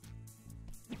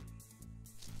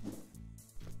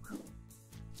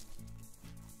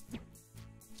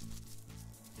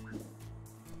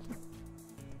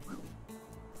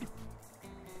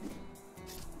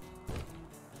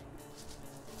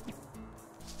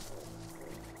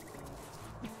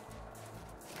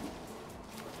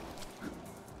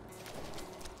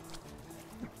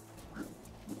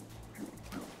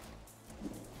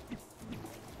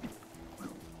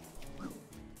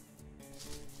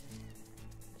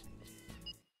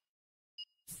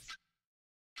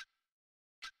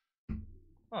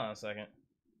 Hold on a second.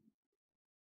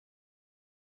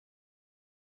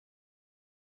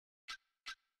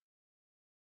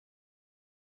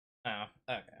 Oh,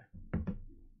 okay.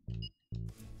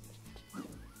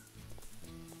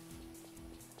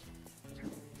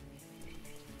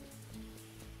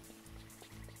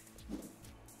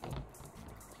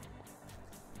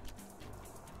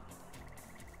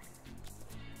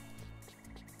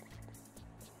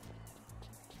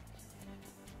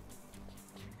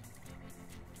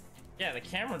 Yeah, the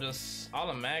camera just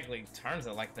automatically turns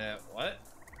it like that. What?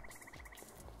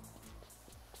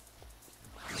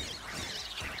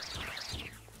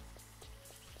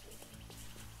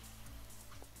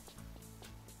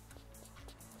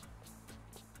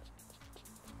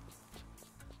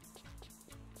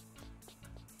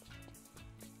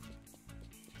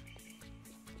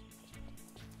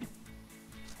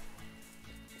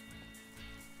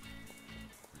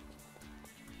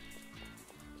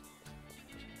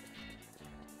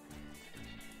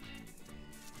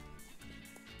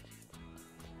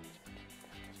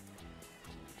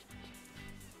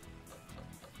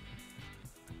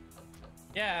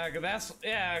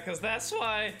 Cause that's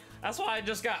why I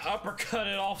just got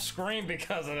uppercutted off screen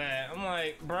because of that. I'm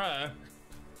like, bruh.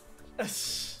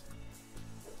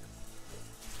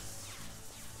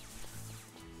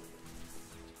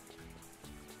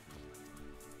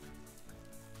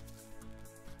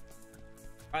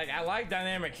 Like, I like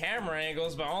dynamic camera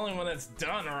angles, but only when it's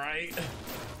done right.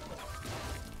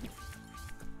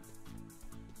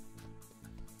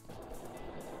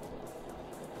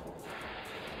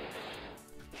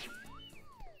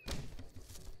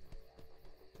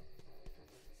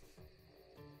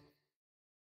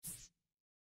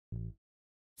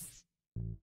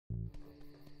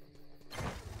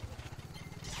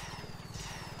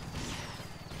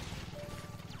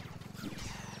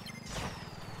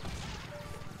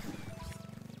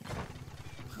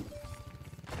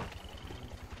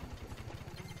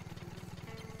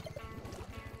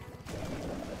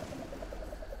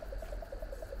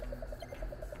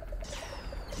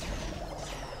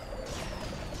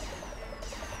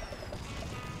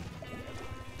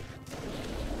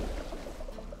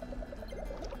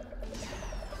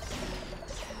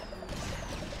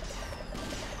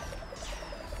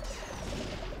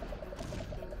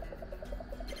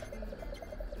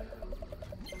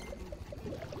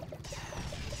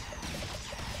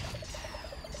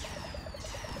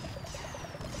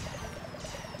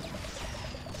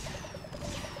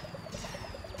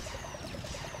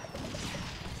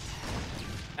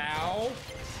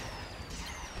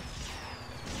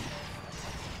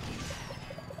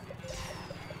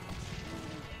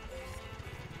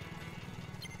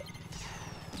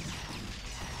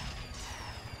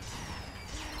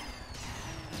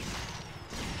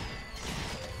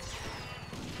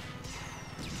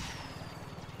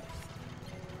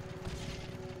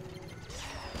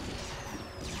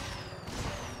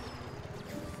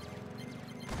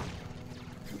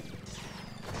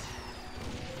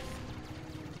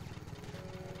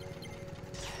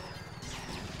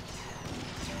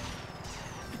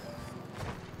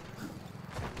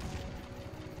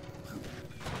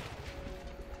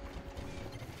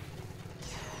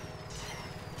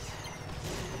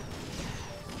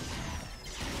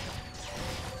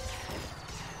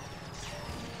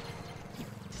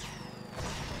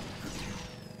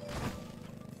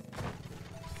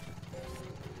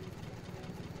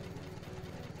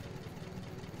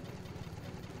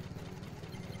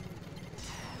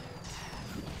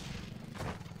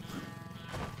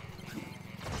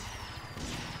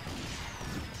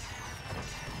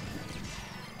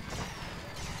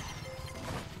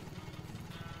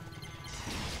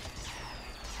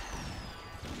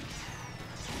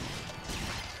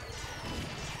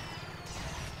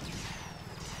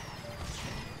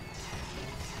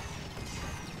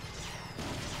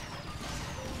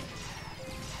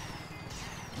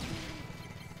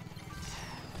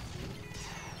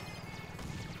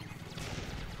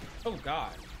 Oh god.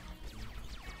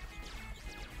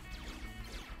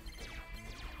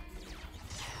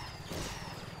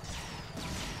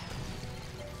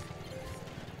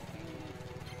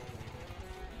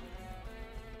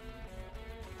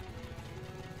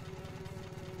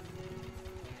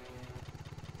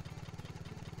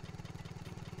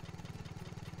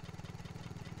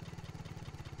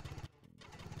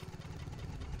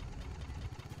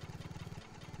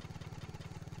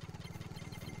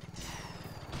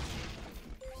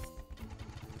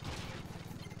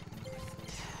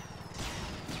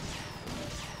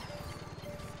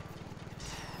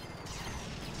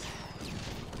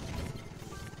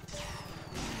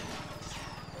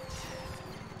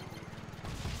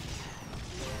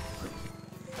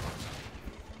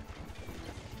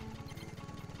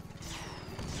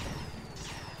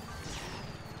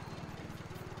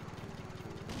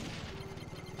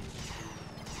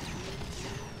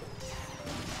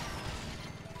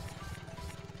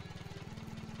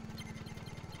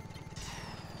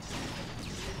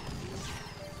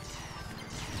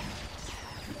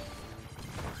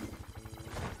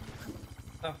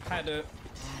 Oh, had to.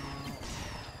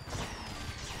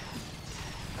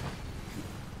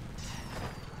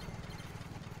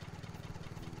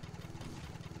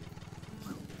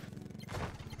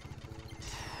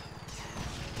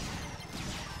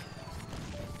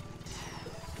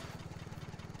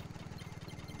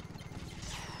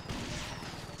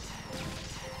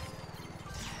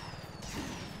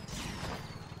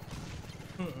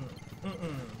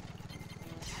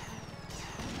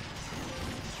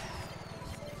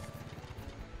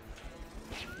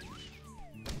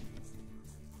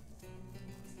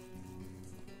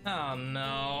 Oh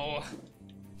no.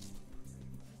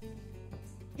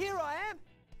 Here I am.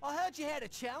 I heard you had a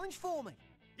challenge for me.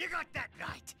 You got that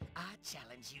right. I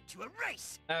challenge you to a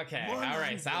race. Okay,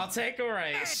 alright, so I'll take a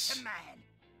race. Man to man.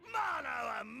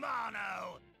 Mano a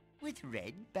mano. With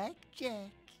Redback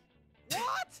Jack.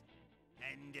 What?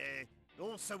 And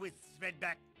also with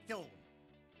Redback Thorn.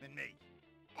 And me.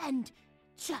 And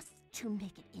just to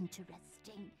make it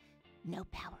interesting, no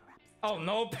power-ups. Oh,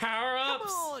 no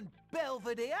power-ups? Come on,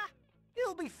 Belvedere.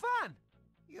 It'll be fun.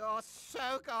 You're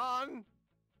so gone.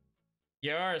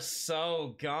 You're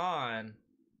so gone.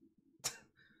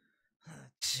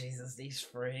 Jesus, these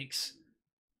freaks.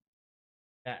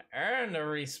 I earned the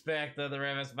respect of the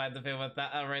Ravens by the field without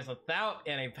a race without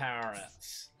any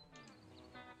power-ups.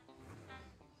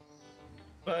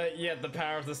 But yet the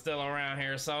power-ups are still around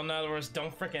here, so in other words,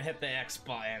 don't freaking hit the X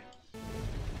button.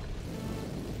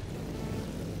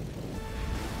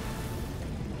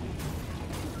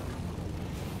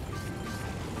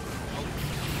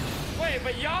 Wait,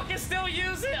 but y'all can still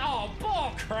use it? Oh,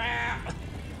 bull crap!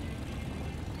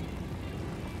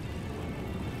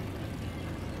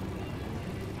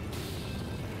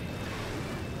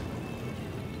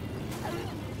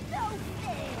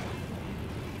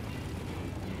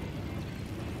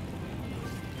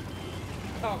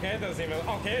 Okay,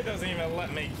 it doesn't even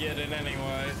let me get it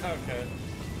anyway. Okay.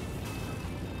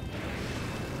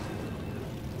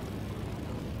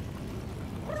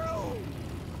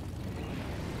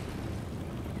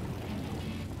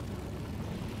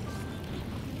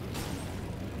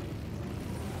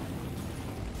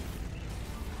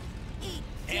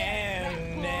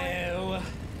 And no.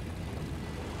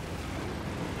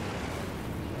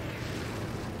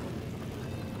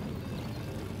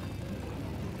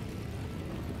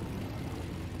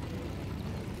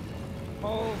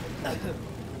 Oh.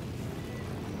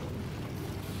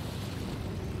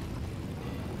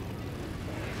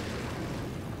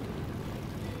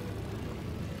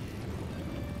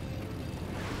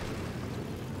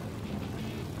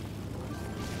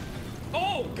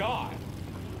 Oh God.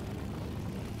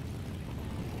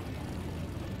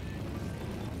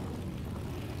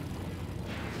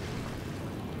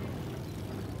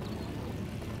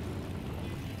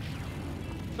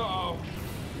 Uh-oh.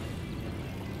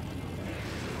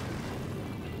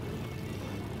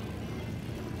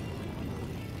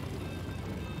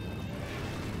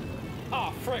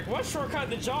 Oh, frick, what shortcut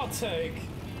did y'all take?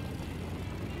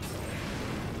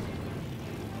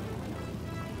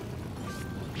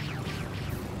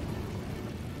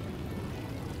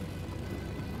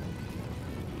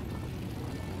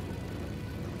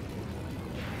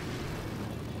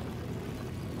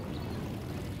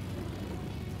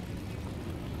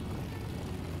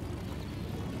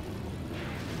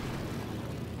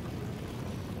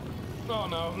 Oh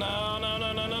no, no, no,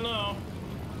 no, no, no, no.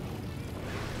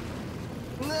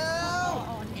 No!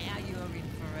 Oh, now you're in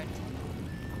for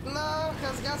it. No,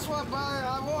 because guess what, brother?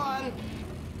 I won!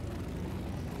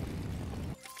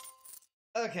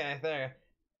 Okay, there.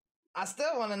 I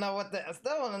still want to know what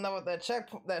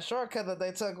that shortcut that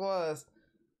they took was.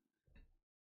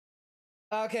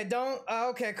 Okay,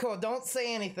 okay, cool. Don't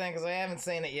say anything because I haven't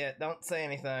seen it yet. Don't say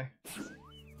anything.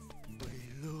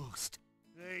 We lost.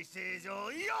 This is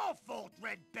all your fault,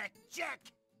 Redback Jack.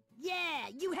 Yeah,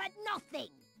 you had nothing.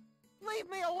 Leave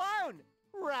me alone,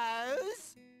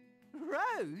 Rose.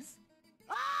 Rose?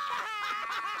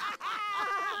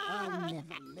 I'll never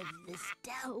live this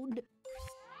down.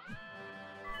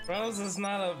 Rose is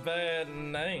not a bad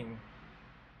name.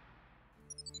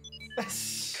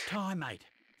 Tie, mate.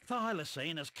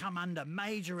 Thylacine has come under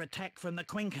major attack from the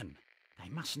Quinkan. They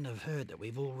mustn't have heard that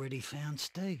we've already found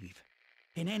Steve.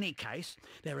 In any case,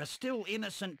 there are still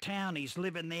innocent townies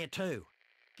living there too.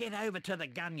 Get over to the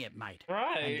Gunyip, mate.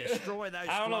 Right. And destroy those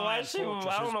I don't know why she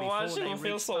fortresses would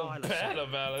feel so Thylacine. bad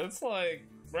about it. It's like,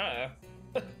 bruh.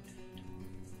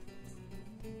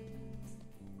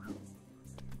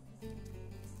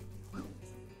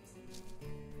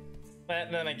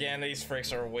 But then again, these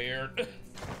freaks are weird.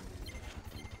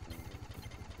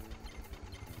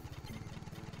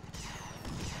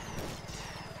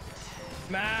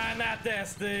 Nah, not that,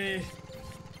 Steve.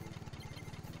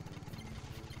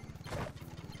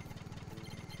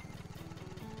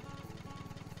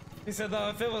 He said, though,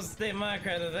 if it was Steve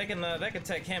Minecraft, they could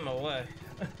take him away.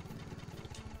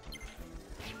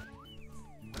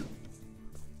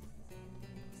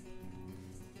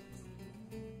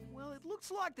 Well, it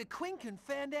looks like the Quinkan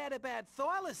found out about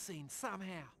Thylacine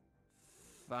somehow.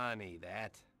 Funny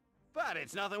that. But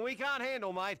it's nothing we can't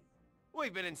handle, mate.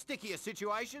 We've been in stickier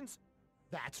situations.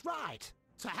 That's right.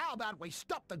 So how about we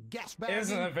stop the gas bagging?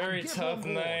 Isn't a very and get tough on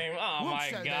board? name. Oh We'll my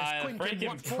show those god, Quinkan freaking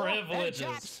what for, privileges.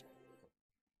 chaps?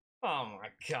 Oh my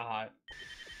god.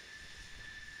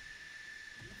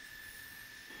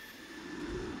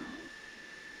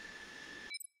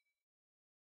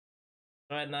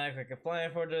 Right now, quick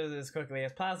flying forges as quickly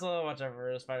as possible. Watch out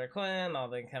for Spider Quinn. All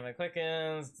the incoming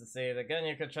quickens to see the gun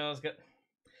your controls.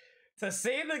 To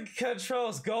see the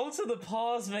controls, go to the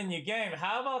pause menu game.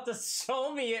 How about to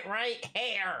show me it right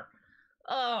here?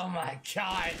 Oh my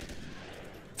god.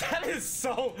 That is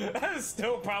still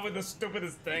probably the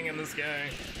stupidest thing in this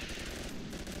game.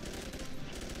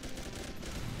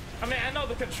 I mean, I know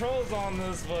the controls on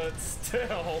this, but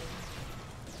still.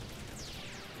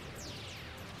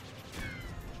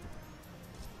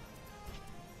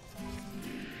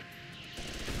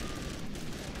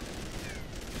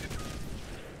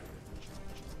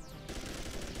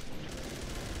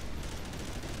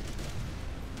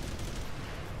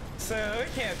 So we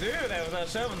can't do that without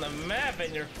shoving the map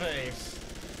in your face.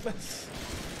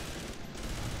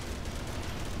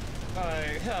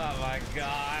 Like, oh my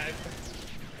god.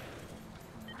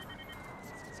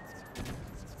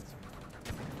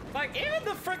 Like, even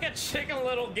the frickin' Chicken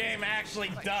Little game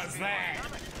actually does that.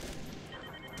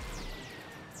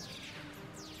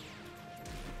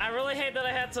 I really hate that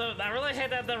I had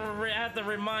to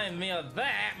remind me of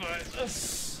that, but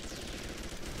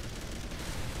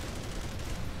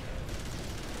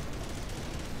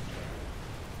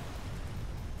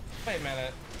wait a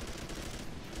minute.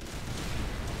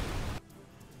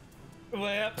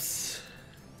 Lips.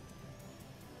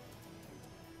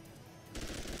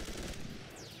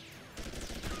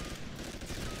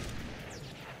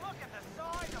 Look at the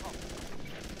size of them.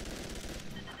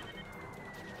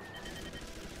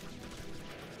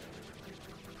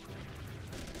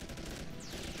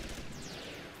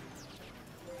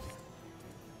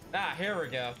 Ah, here we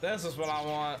go. This is what I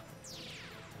want.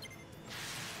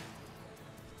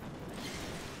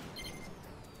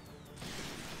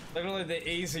 Literally the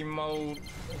easy mode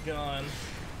gun.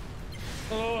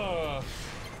 Ugh.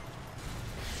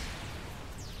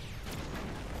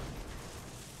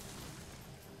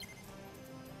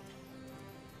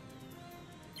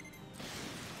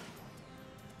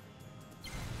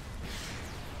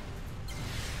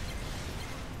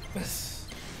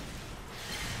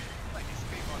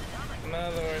 In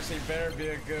other words, he better be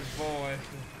a good boy.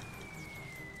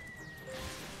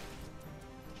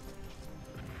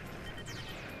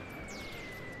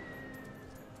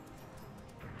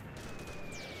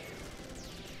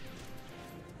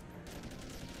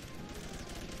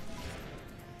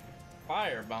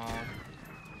 Firebomb.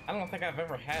 I don't think I've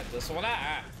ever had this one.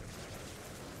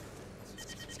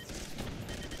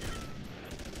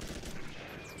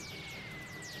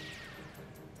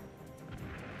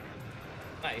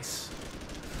 Nice.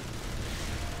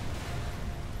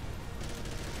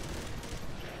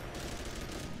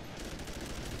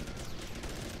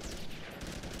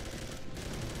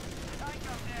 Take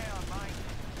them down, mate.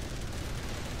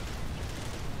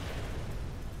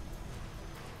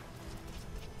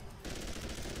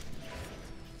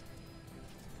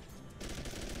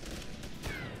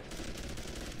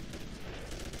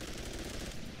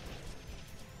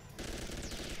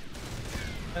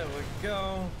 There we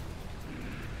go.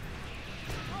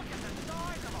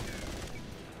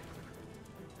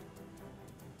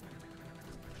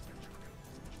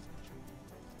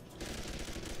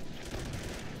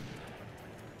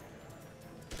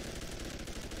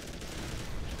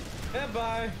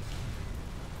 Goodbye.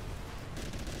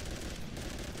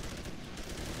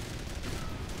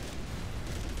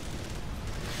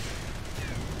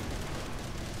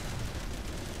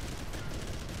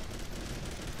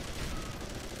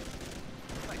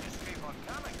 They just keep on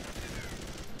coming.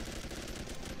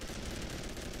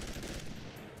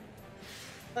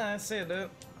 I see it, dude.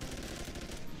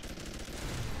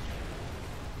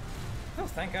 Oh,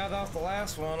 thank God that was the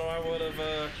last one, or I would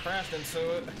have crashed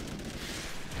into it.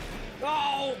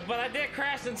 Oh, but I did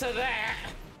crash into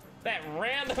that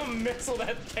random missile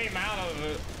that came out of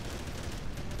it.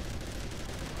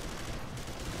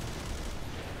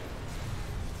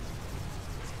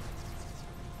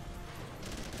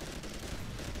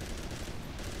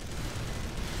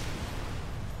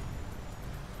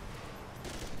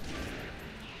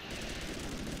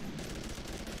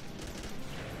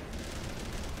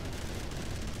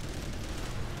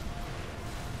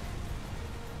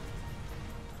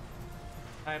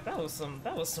 Alright,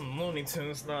 that was some Looney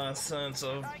Tunes nonsense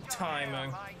of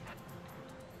timing.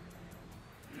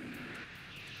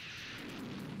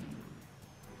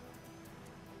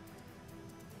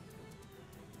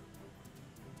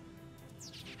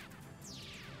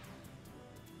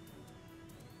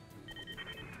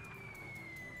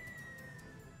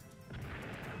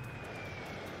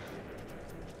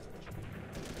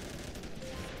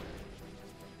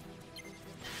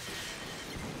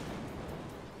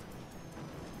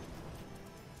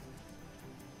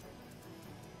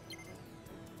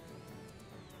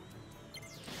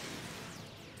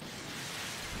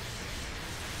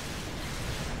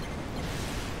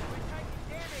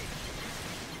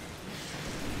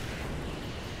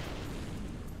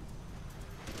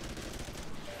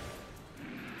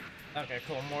 Okay,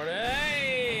 cool, Morty.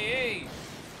 Hey!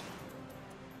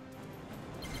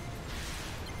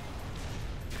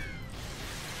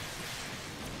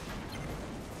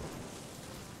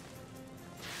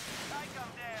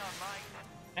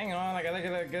 Hang on, I gotta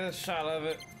get a good shot of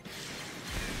it.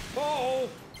 Oh!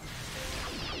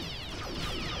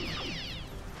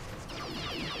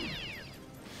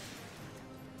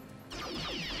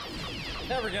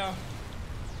 There we go.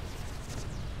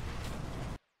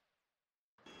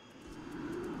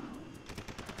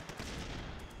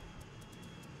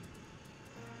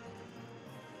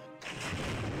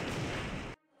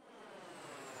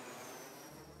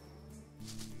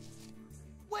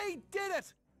 We did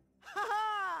it! Ha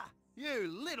ha! You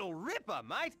little ripper,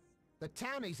 mate! The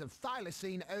townies of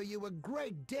Thylacine owe you a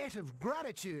great debt of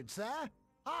gratitude, sir.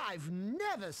 I've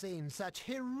never seen such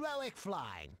heroic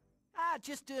flying.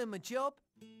 Just doing my job.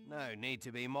 No need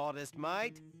to be modest,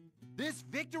 mate. This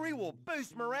victory will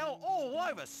boost morale all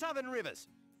over Southern Rivers.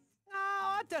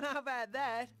 Oh, I don't know about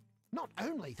that. Not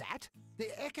only that, the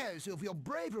echoes of your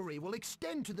bravery will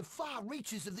extend to the far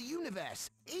reaches of the universe.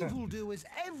 Evildoers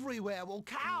everywhere will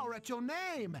cower at your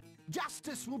name.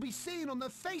 Justice will be seen on the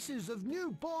faces of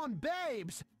newborn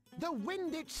babes. The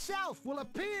wind itself will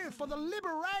appear for the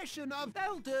liberation of...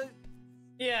 That'll do.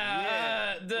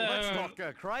 Yeah, well, let's not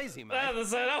go crazy, mate. That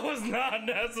was not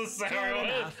necessary.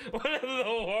 What in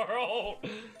the world?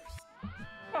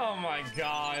 Oh my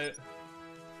God.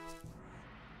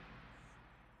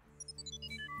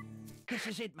 This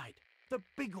is it, mate. The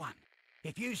big one.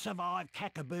 If you survive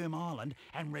Cackaboom Island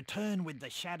and return with the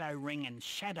Shadow Ring and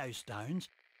Shadow Stones,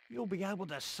 you'll be able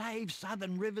to save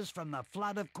Southern Rivers from the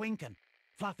flood of Quinkan.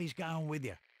 Fluffy's going with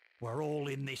you. We're all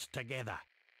in this together.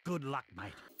 Good luck,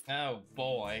 mate. Oh,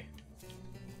 boy.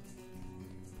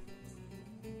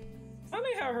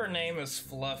 Funny how her name is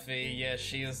Fluffy, yet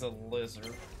she is a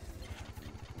lizard.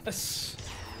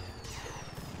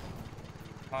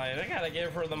 Alright, I gotta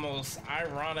give her the most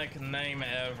ironic name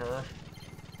ever.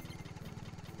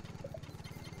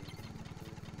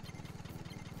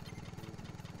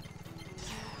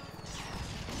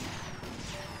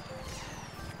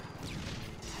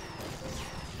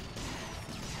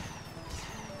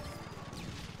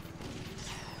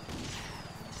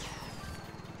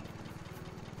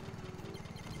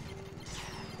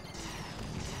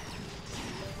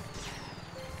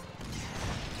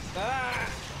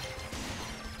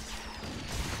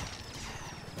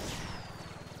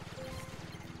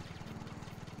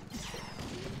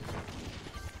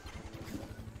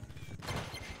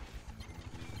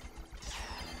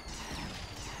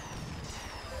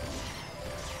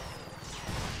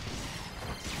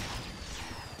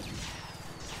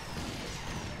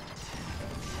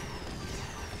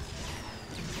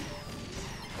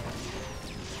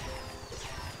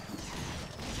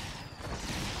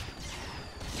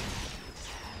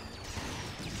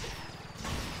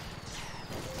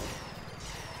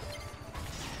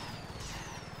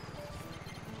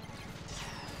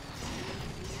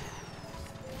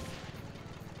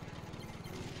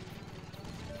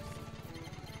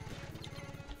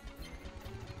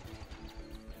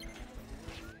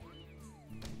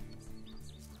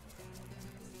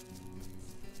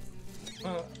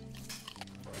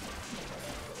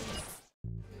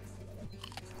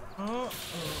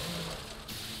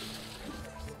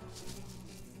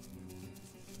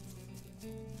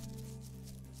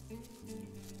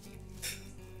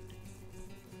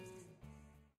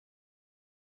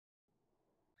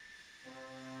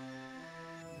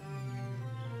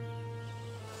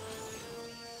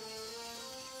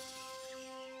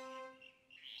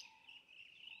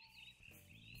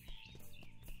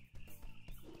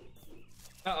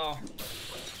 Uh-oh.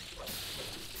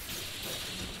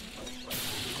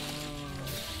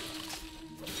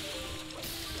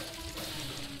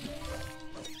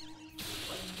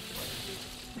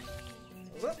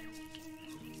 Whoop.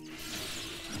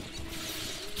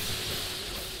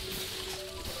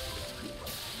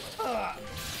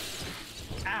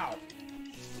 Ow.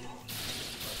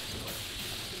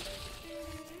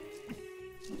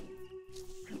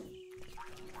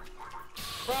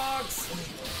 Frogs.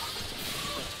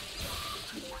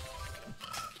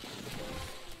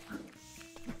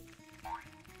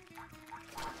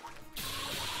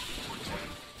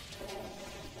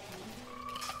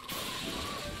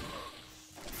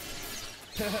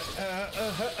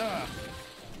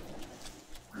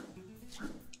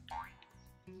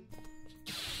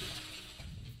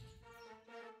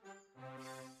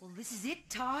 Well, this is it,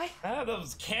 Ty. Ah,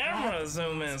 those camera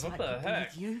zoom ins. What the heck?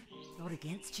 With you, not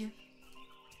against you.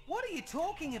 What are you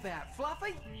talking about,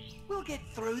 Fluffy? We'll get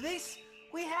through this.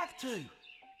 We have to.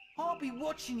 I'll be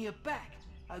watching your back,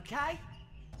 okay?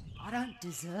 I don't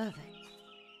deserve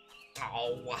it.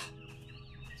 Oh.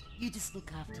 You just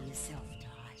look after yourself, Ty.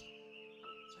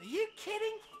 Are you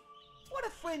kidding? What are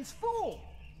friends for?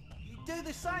 You do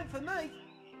the same for me.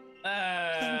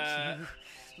 Thank you,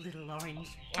 little orange.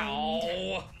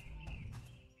 Ow.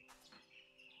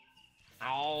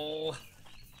 Ow.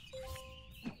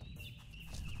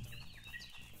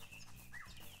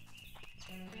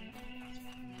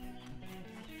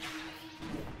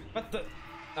 What the?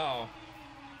 Oh.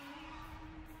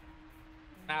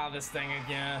 Ow, this thing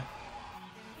again.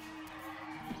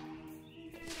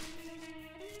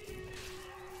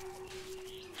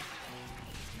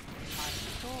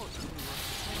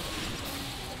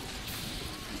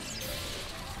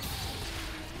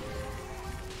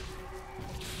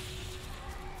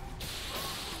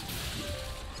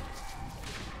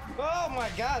 Oh my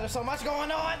god, there's so much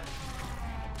going on!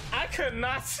 I could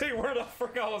not see where the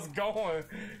frick I was going.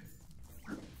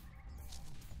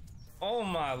 Oh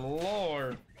my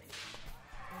lord.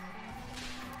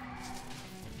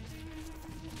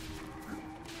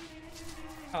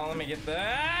 Oh, let me get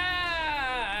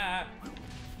that.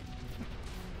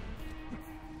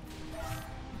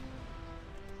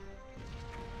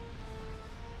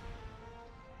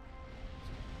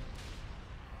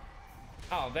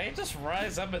 Oh, they just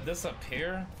rise up and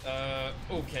disappear?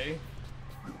 Okay.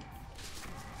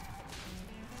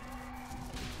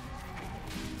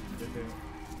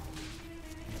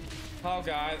 Oh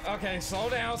god, okay, slow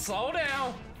down, slow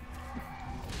down!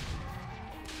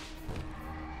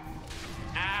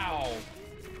 Ow!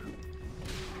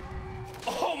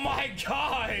 Oh my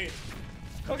god!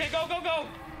 Okay, go, go, go!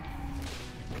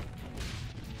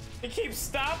 He keeps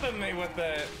stopping me with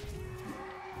that.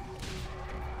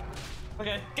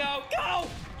 Okay, go, go!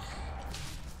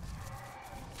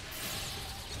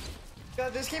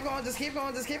 Go, just keep going, just keep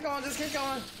going, just keep going, just keep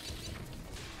going.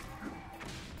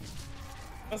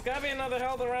 There's gotta be another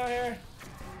health around here.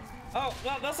 Oh,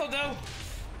 well, this'll do.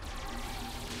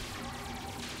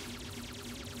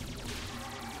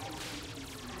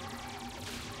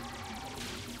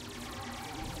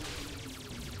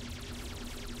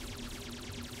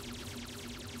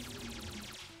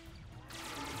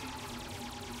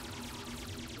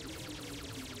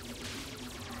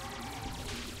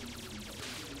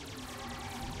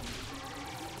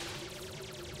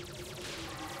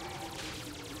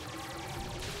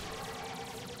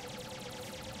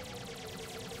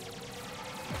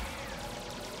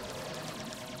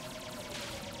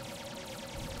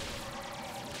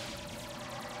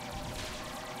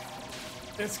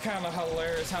 It's kind of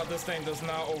hilarious how this thing does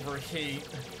not overheat.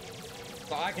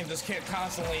 So I can just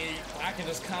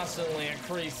constantly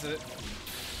increase it.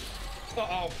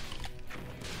 Uh-oh.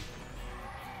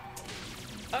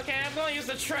 Okay, I'm gonna use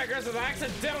the triggers as I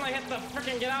accidentally hit the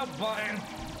freaking get out button.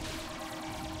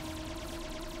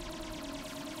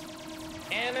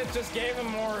 And it just gave him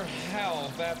more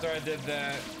health after I did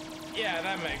that. Yeah,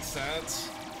 that makes sense.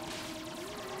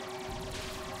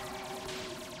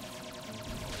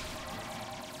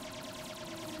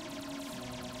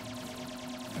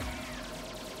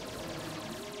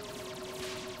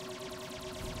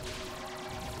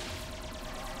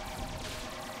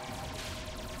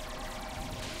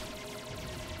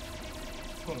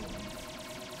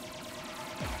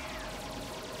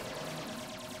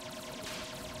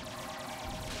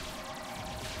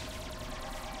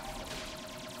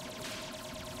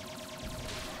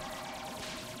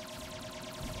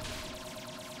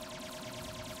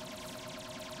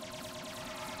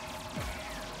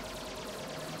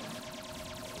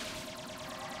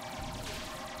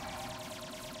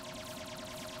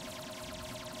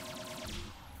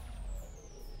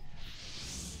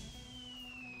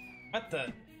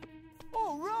 the?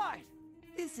 All right.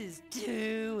 This is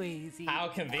too easy. How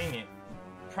convenient.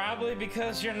 Probably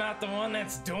because you're not the one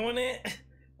that's doing it.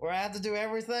 Where I have to do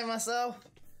everything myself.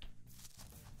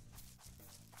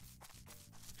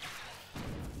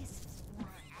 This is one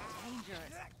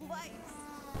dangerous place.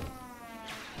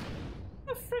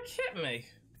 The frick hit me?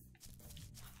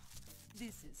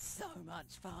 This is so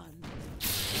much fun.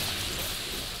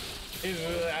 This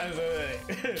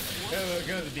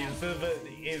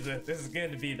is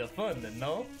going to be the fun,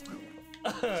 no?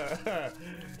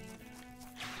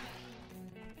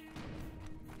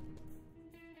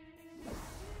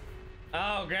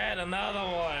 Oh, great, another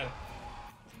one.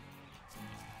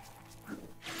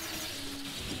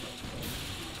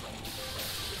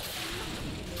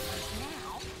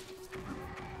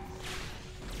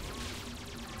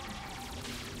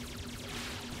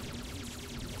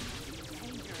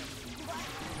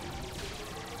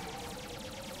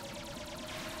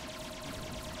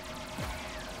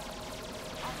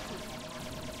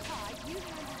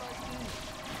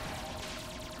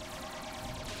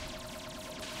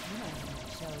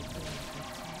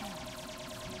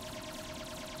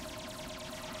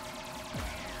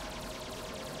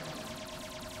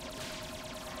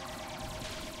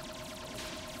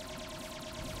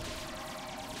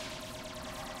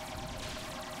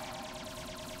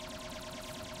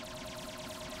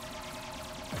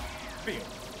 Feel.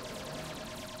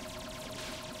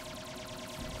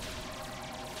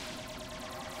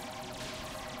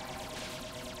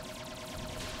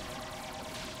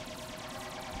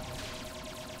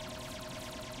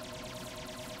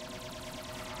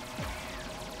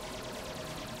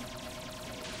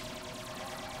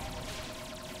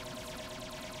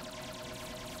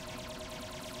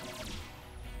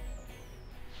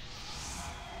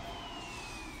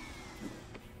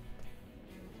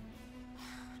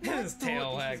 His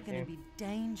tail This is gonna hacking. be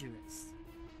dangerous.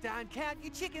 Don't count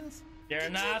your chickens. You're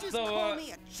Did not you just the call one.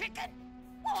 me a chicken?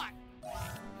 What?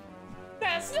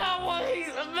 That's not what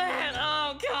he's man.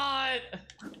 Oh God.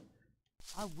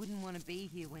 I wouldn't want to be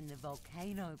here when the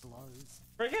volcano blows.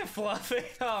 Forget Fluffy.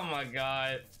 Oh my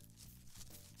God.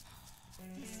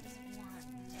 This is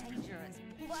one dangerous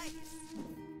place.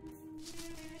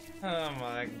 Oh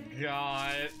my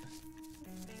God.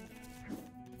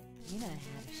 You know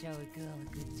how to show a girl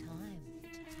a good time,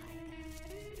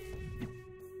 Tiger.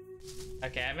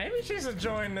 Okay, maybe she's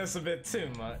enjoying this a bit too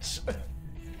much.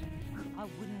 I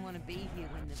wouldn't want to be here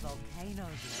when the volcano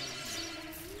blows.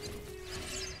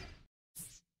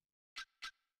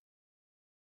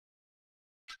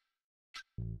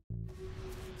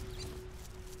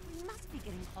 We must be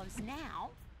getting close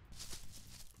now.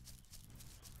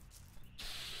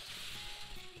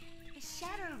 The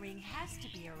shadow ring has to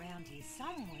be around here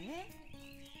somewhere.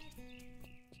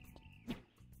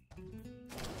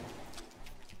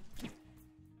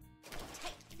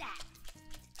 Take that.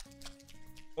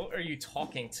 What are you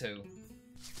talking to?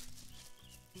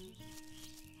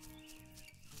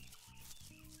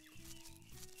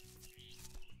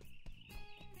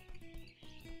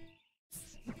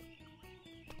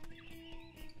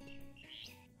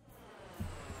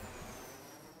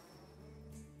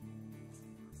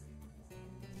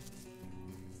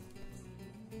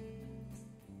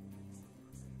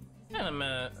 Wait a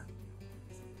minute.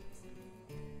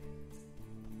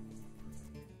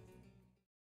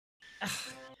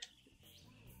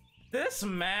 This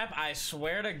map, I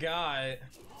swear to God.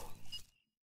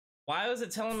 Why was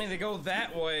it telling me to go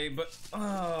that way, but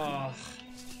oh.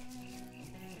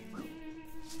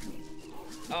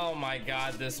 Oh my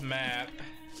God, this map.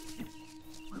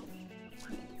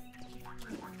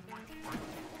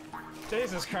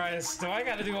 Jesus Christ, do I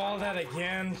gotta do all that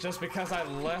again just because I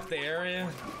left the area?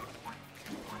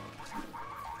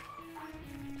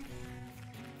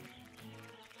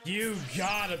 You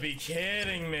gotta be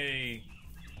kidding me.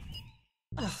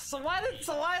 So why did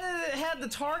it have the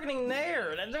targeting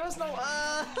there? There was no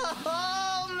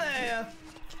oh man.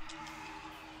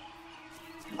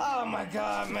 Oh my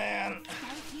God, man.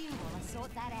 Thank you while I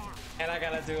sort that out. And I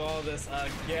gotta do all this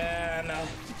again.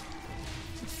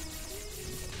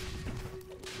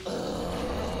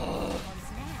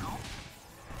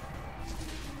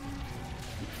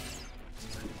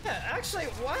 Yeah, actually,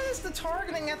 why is the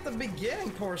targeting at the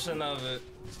beginning portion of it?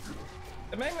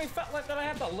 It made me feel like that I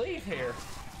have to leave here.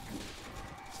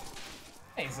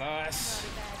 Hey, Zosh.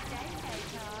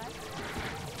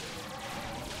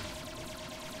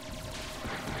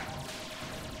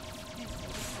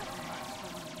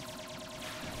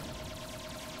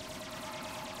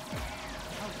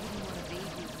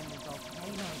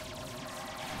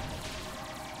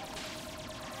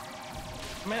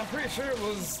 Man, I'm pretty sure it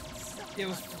was it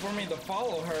was for me to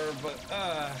follow her, but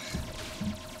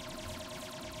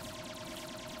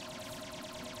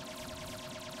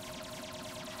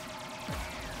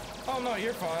oh no,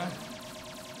 you're fine.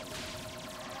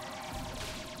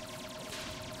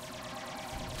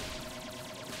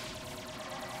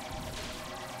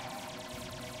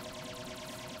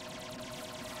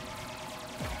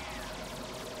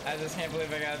 I just can't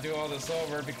believe I gotta do all this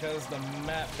over because the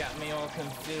map got me all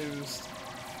confused.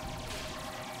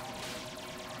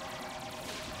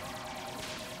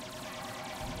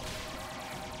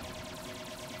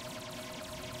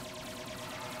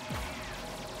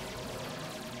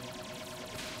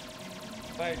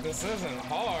 Like, this isn't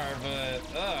hard, but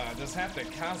I just have to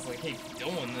constantly keep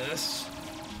doing this.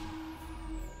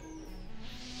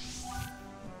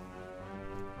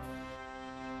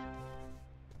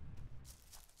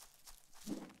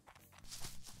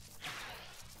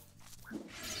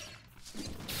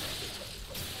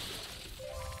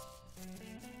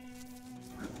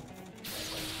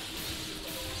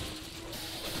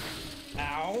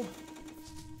 Ow.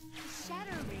 The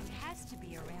shadow ring has to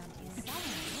be around here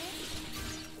somewhere.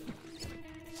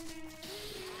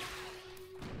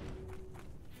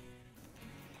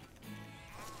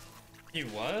 He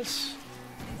was?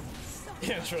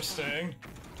 Interesting. I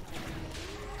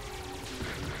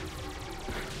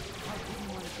didn't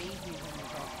want to be here when the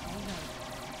volcano.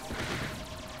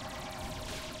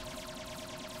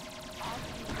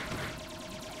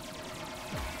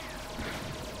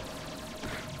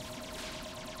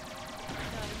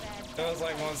 That was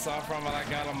like one song from it I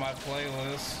got on my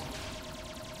playlist.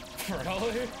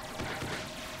 Really?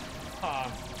 Huh.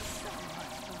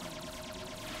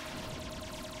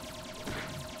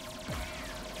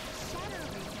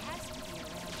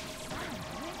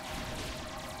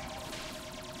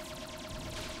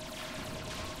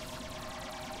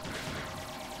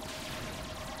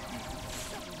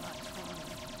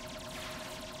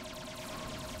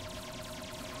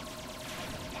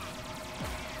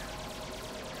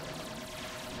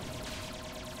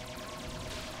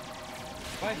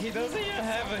 Like, he doesn't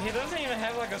even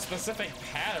have like a specific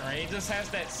pattern. He just has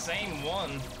that same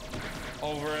one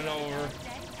over and over.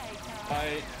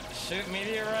 Like, shoot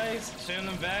meteorites, shoot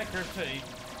them back, repeat.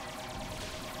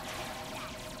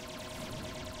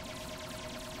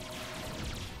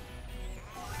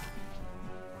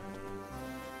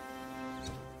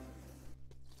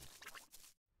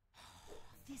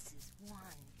 This is one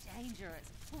dangerous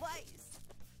place.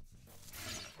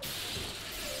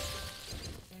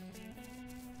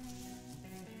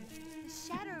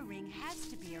 The shadow ring has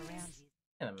to be around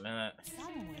In a minute.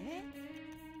 somewhere.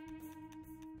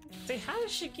 See, how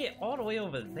did she get all the way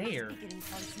over there? Must be getting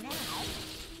close now.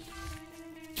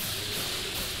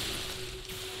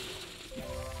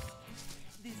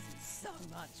 This is so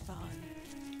much fun.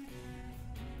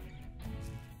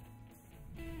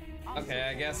 Okay,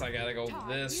 I guess I gotta go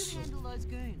this. You handle those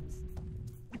goons.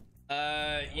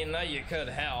 You know, you could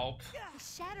help. The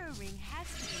shadow ring has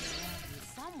to be around here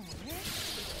somewhere.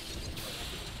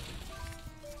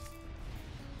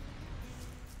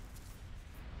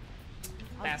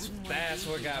 That's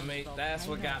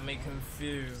what got me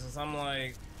confused. Is I'm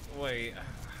like, wait,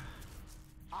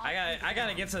 I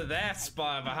gotta get to that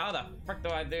spot, but how the frick do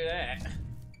I do that?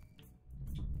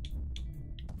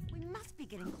 We must be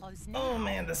getting close now. Oh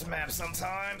man, this map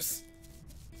sometimes.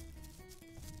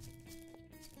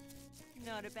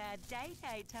 Not a bad date,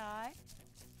 hey Ty?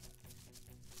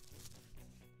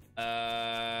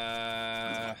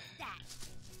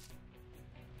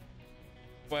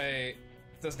 Wait,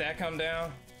 does that come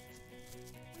down?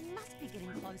 We must be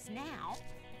getting close now.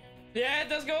 Yeah, it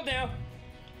does go down.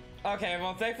 Okay,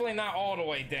 well, thankfully not all the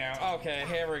way down. Okay,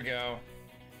 here we go.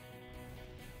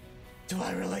 Do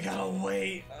I really gotta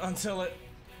wait until it...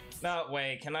 No,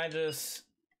 wait, can I just...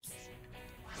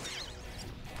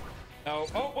 Oh,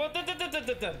 what?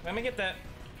 Let me get that.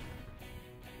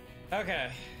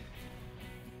 Okay.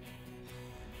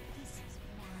 This is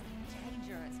one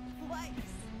dangerous place.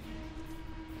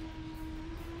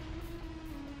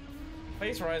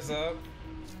 Please rise up.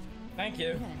 Thank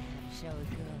you.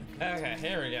 Okay,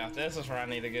 here we go. This is where I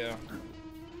need to go.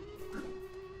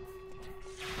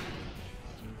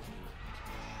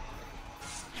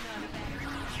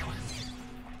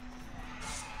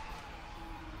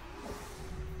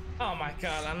 Oh my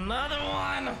god, another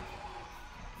one!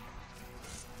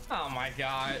 Oh my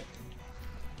god.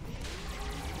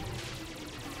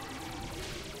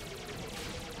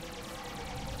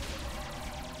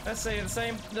 Let's see,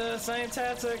 the same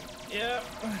tactic. Yep.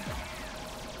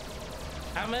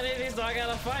 How many of these do I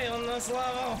gotta fight on this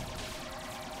level?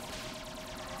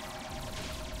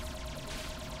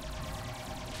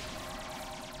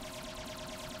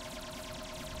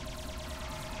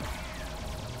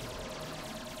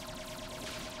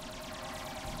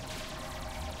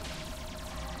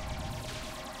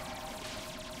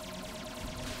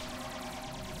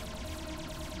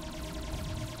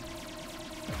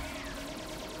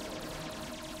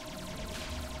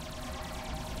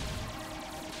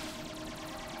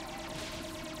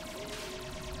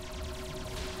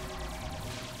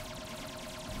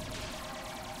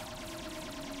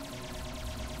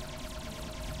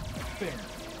 happen?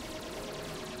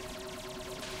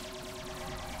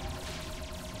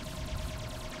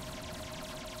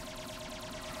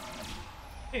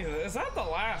 Jesus, is that the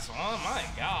last one? My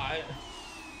God.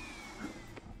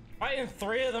 Fighting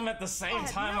 3 of them at the same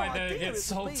time like that gets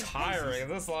so tiring.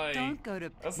 That's like, Don't go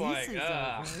to that's like, pieces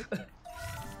over it.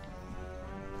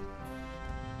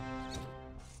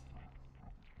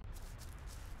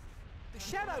 The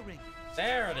Shadow Ring.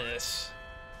 There it is.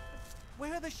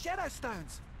 Where are the Shadow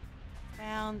Stones?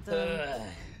 Found them.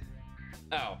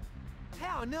 Oh.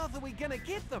 How on earth are we gonna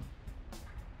get them?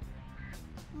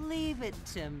 Leave it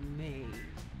to me.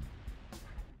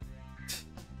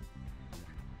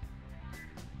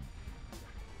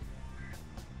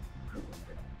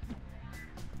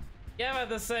 Yeah, but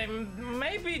the same,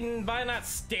 maybe by not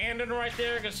standing right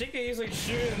there, because she can easily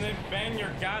shoot and then bang your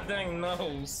goddamn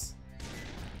nose.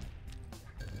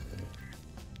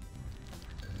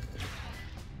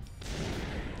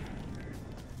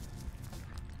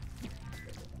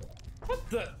 What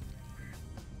the?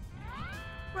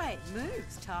 Great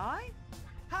moves, Ty.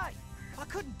 Hey, I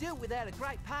couldn't do it without a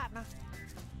great partner.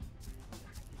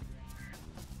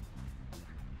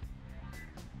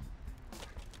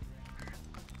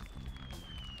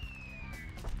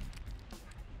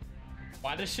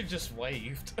 Why does she just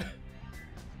waved?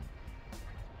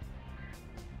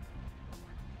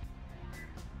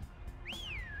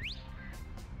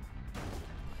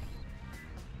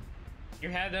 You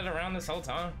had that around this whole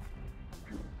time?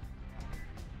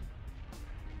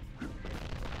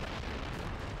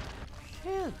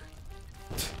 Phew.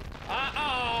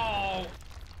 Oh!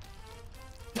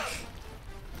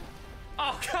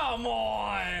 Oh, come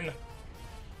on!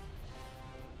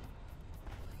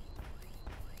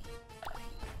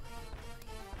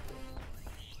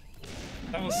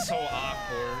 That was so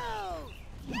awkward.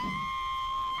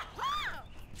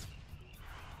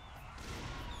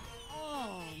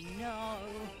 Oh no.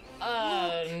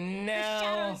 Oh Look, no. The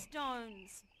Shadow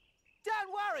Stones.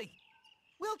 Don't worry,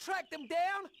 we'll track them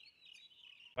down.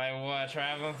 Wait, what?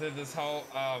 Traveling through this whole...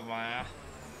 Oh my...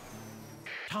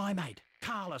 Ty, mate,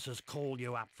 Carlos has called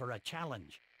you up for a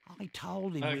challenge. I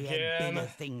told him we had Again? bigger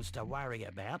things to worry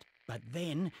about, but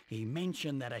then he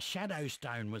mentioned that a Shadow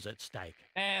Stone was at stake.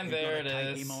 And You've there it gotta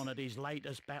take is. him on at his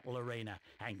latest battle arena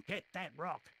and get that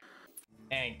rock.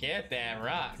 And get that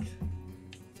rock.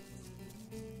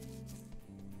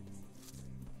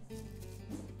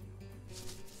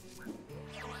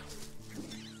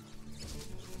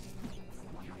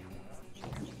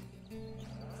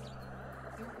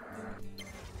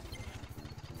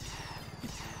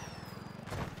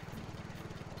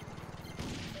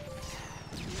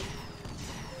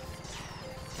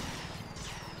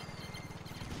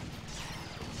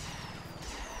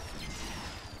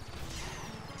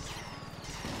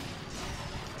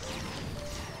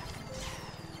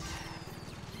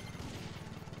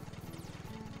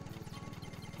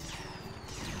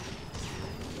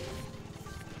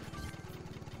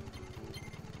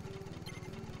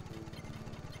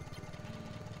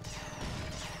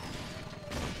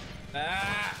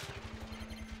 Ah!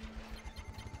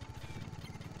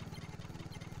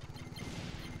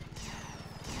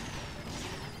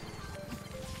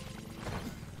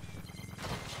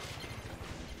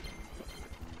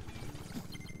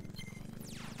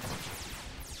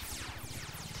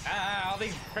 Ah, all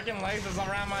these freaking lasers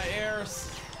around my ears.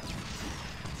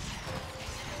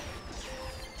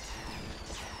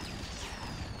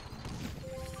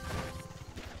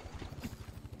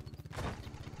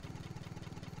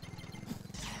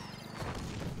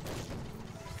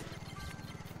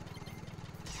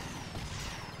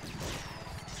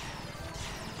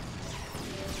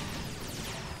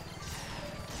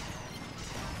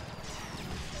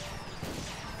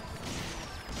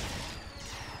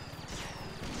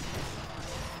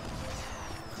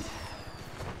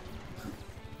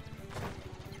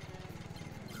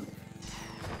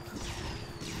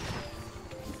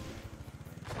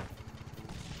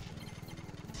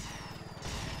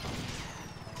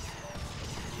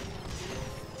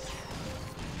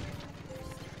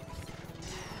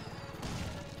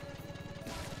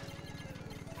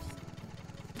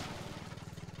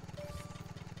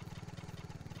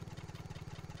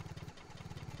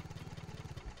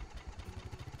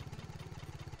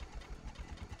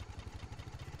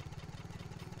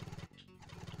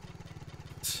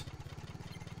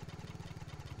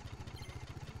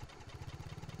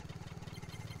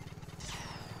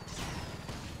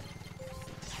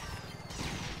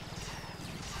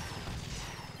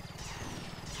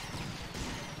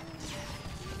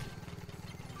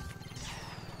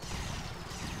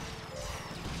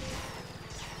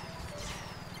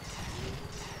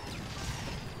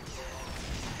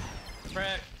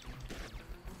 Frick.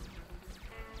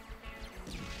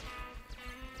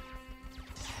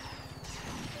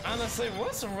 Honestly,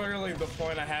 what's really the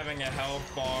point of having a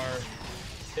health bar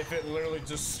if it literally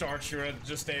just starts you at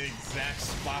just an exact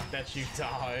spot that you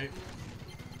die?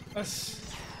 Might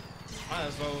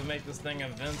as well make this thing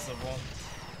invincible.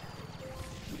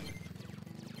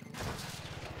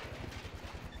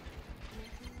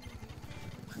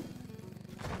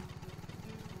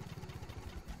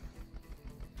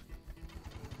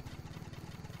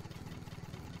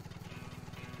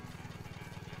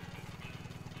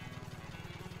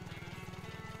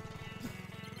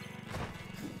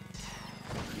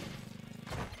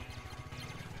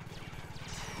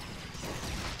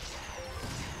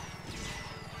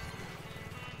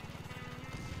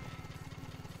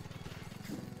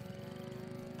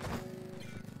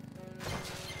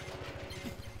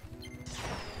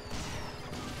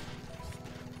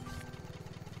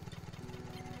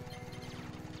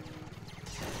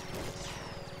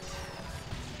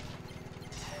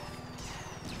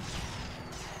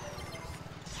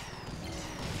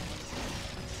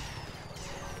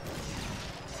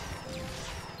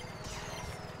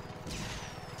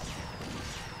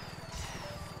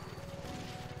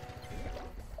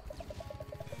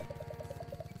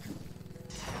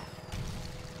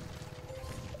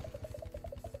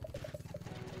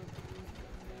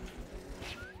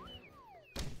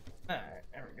 Alright,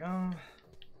 there we go.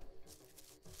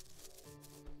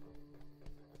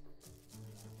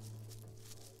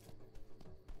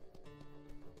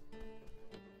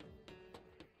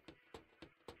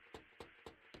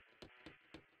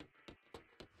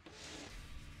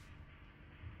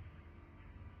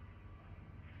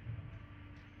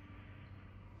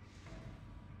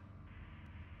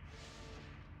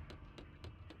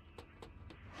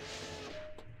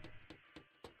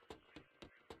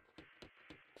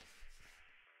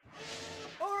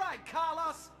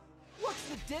 Carlos, what's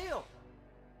the deal?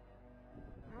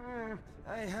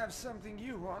 I have something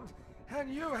you want,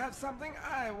 and you have something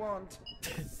I want.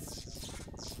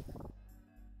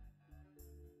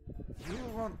 You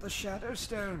want the Shadow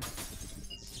Stone,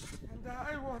 and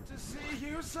I want to see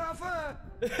you suffer.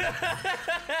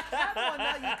 How do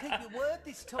I know you keep your word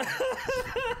this time?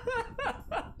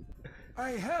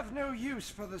 I have no use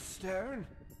for the stone,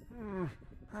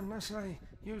 unless I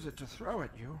use it to throw at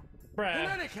you. Bruh. In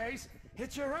any case,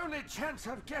 it's your only chance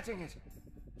of getting it.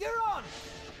 You're on!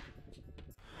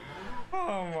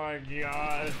 Oh my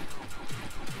god.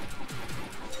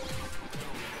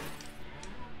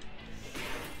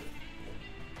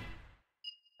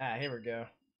 Ah, here we go.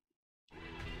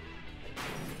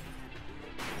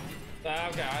 Oh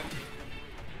god.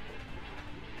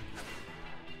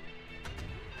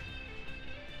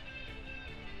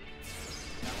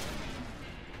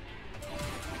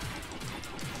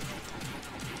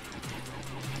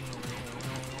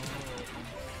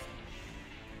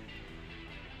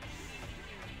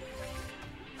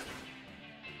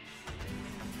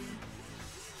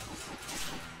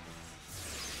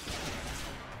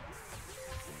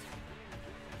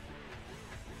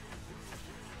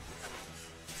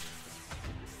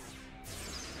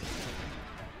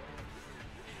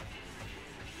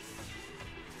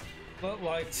 Look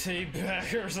like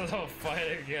teabaggers in a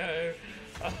fight again.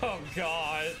 Oh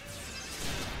god.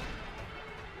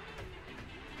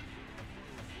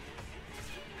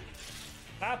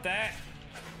 Stop that.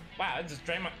 Wow, I just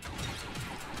drained my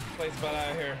place butt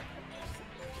out of here.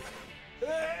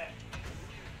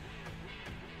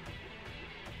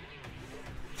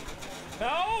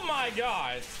 Oh my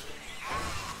god.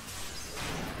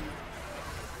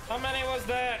 How many was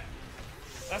that?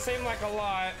 That seemed like a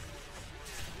lot.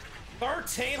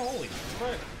 13? Holy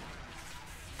frick.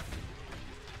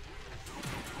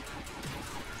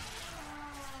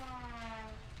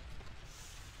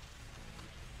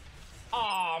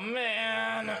 Aw,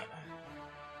 man.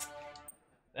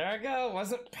 There I go.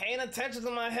 Wasn't paying attention to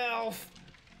my health.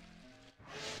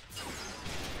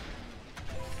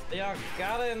 Y'all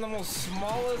got it in the most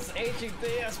smallest HUD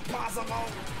as possible.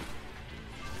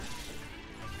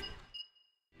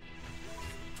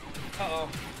 Uh-oh.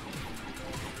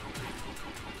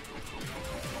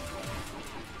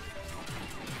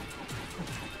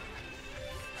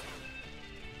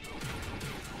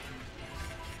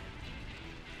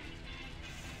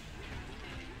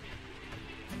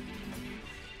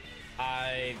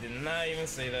 I did not even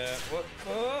see that. What?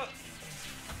 Oh.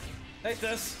 Take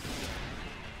this.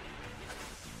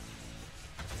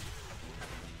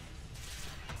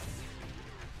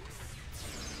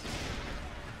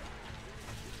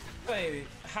 Wait,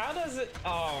 how does it?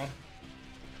 Oh.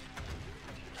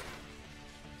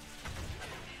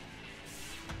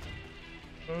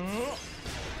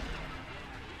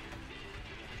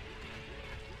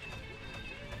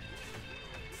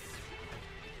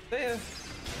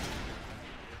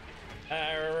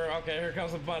 here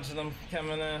comes a bunch of them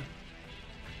coming in.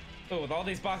 Ooh, with all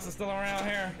these boxes still around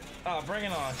here. Oh, bring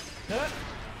it on. Huh?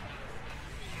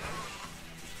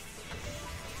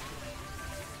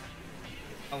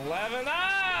 $11.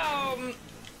 Oh!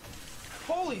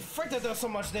 Holy frick, that does so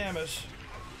much damage.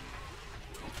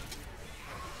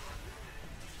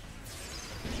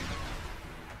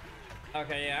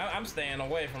 Okay, yeah, I'm staying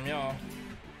away from y'all.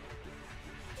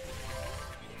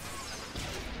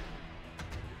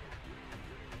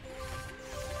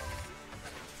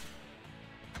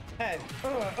 Hey,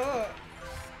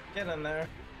 get in there.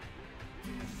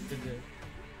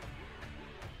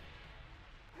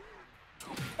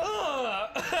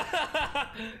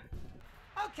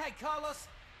 Okay, Carlos,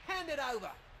 hand it over.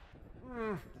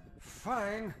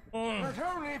 Fine, but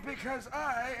only because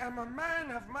I am a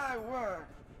man of my word.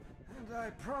 And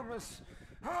I promise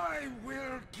I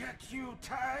will get you,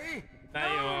 Ty. No,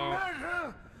 no you won't.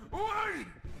 matter what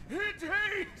it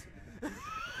is.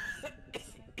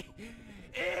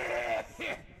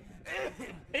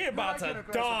 He about to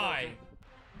die.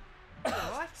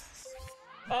 What?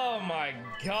 Oh my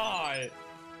god.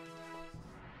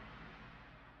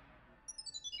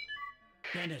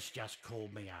 Dennis just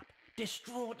called me up,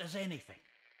 distraught as anything.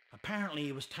 Apparently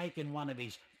he was taking one of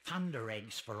his thunder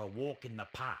eggs for a walk in the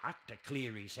park to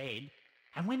clear his head,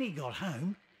 and when he got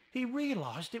home, he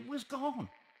realised it was gone.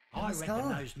 I reckon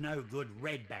those no-good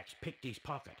redbacks picked his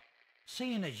pocket.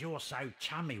 Seeing as you're so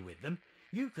chummy with them,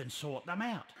 you can sort them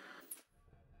out.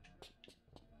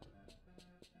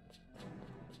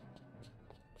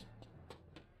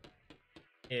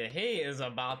 Yeah, he is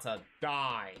about to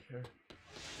die.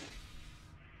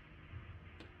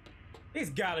 He's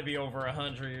gotta be over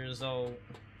 100 years old.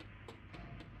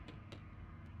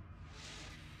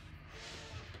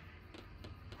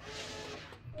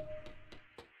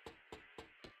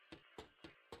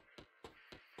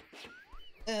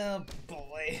 Oh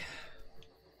boy.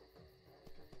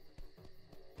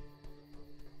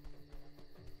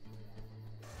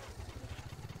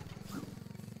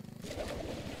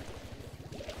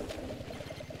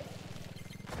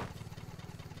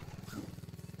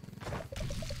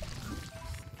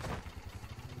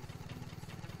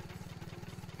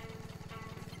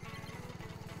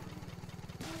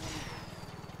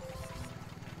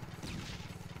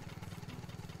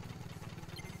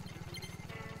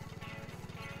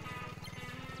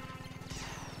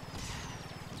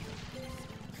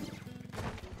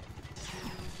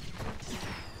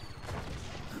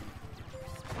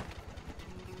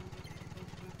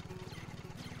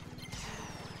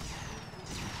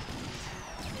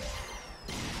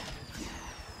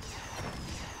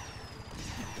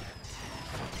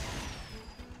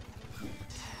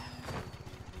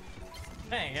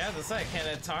 Dang, I have to say, can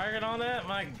it target on that?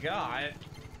 My god.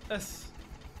 That's...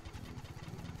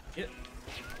 You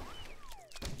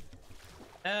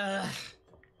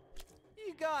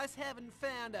guys haven't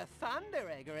found a thunder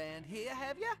egg around here,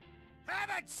 have you?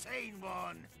 Haven't seen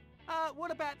one.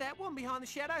 What about that one behind the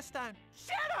Shadow Stone?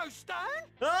 Shadow Stone?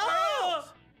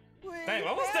 Oh! Where Damn, you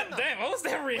what was that? found them? Damn, what was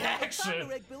that The reaction?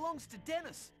 thunder egg belongs to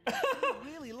Dennis. He'd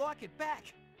really like it back.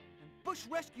 And Bush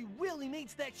Rescue really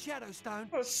needs that Shadow Stone.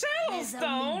 Shadow There's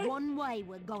only one way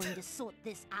we're going to sort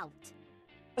this out.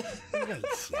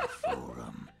 Brace you for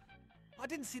 'em. I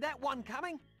didn't see that one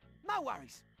coming. No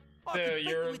worries. I could Dude, beat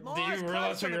you with my do eyes you closed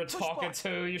realize who on a you're push talking bike.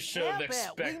 to? You should have How about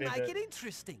expected we make it. it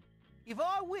interesting? If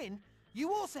I win,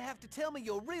 you also have to tell me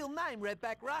your real name,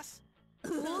 Redback Russ.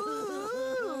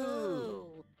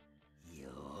 Ooh.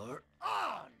 You're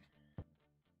on.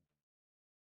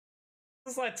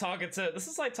 This is like talking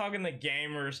to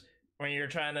gamers when you're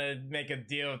trying to make a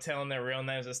deal of telling their real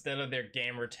names instead of their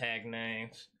gamer tag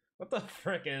names. What the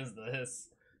frick is this?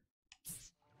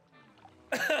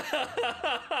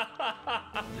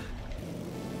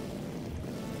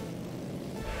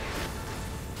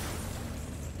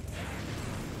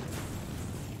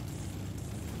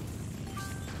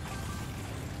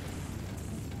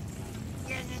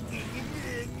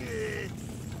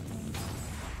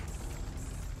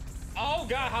 Oh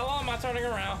god, how long am I turning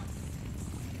around?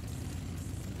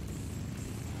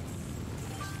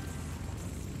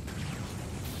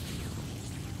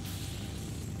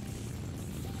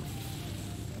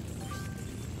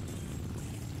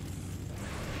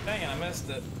 Dang it, I missed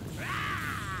it.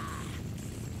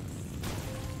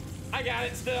 I got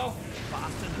it still.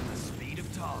 Faster than the speed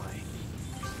of tide.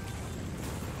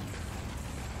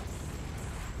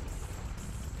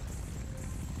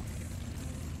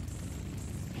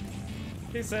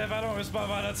 He said if I don't respond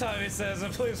by the time he says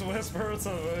it, please whisper to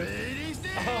me.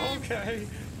 Oh, okay.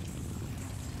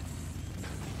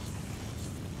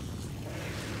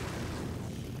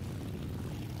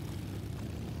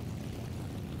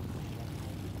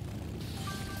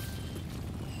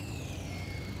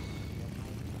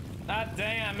 Ah,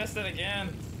 dang, I missed it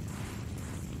again.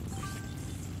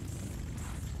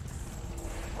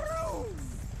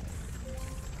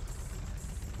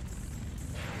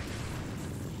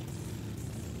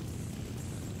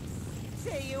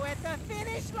 See you at the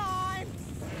finish line!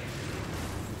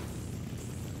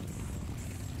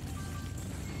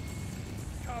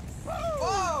 Kaboom!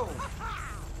 Whoa!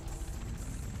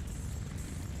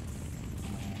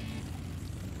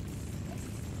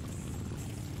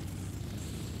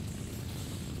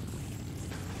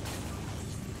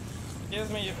 Gives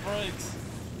me your brakes.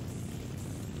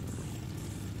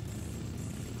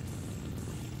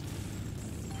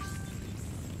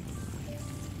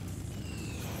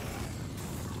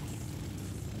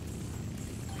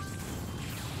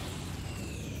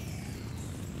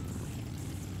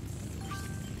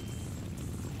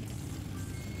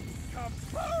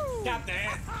 God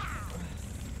damn.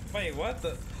 Wait, what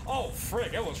the? Oh,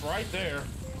 frick, it was right there.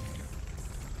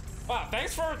 Wow,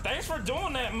 thanks for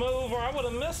doing that move, or I would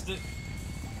have missed it.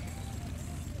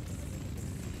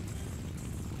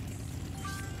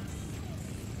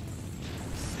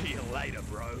 See you later,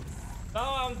 bro.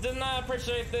 Oh, did not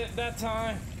appreciate that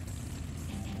time.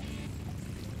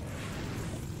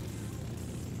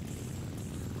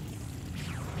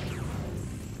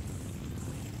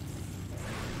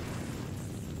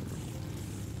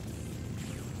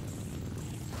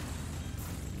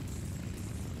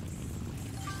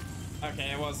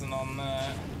 Okay, it wasn't on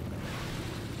that.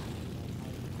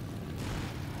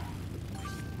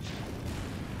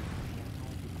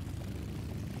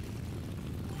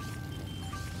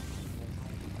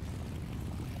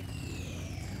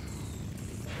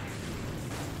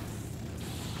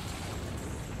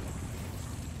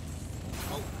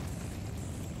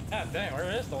 God dang,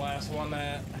 where is the last one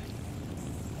at?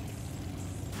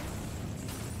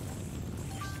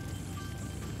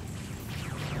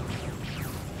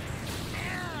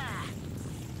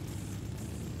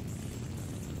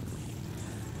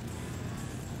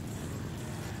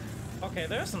 Okay,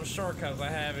 there's some shortcuts I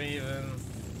haven't even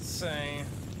seen.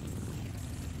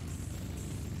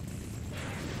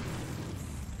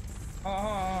 Oh,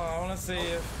 I want to see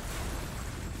if...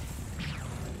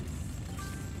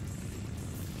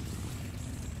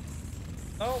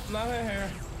 Oh, nothing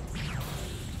here.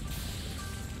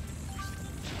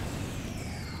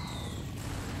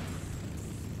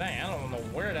 Dang, I don't know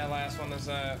where that last one is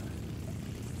at.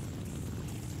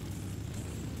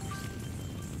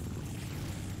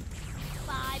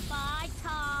 Bye-bye,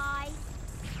 Ty.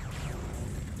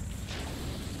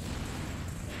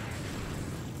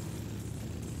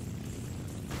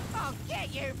 I'll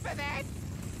get you for that!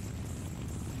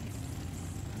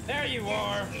 There you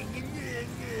are!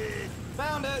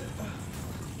 Found it!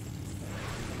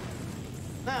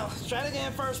 Now, let's try it again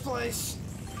in first place.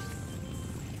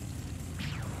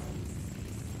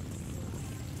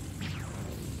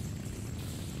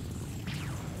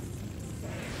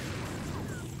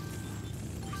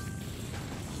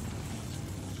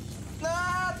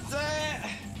 Not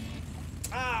that!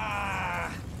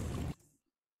 Ah!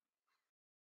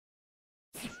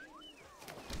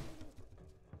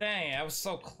 Dang, I was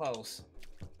so close.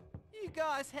 You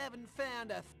guys haven't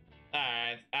found a...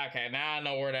 Alright, okay, now I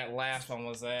know where that last one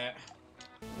was at.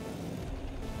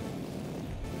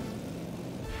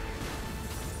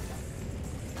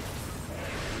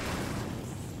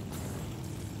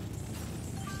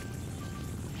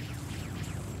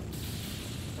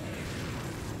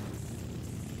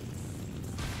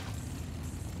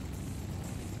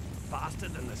 Faster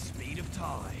than the speed of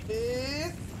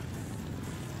tide.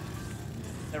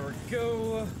 There we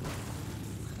go.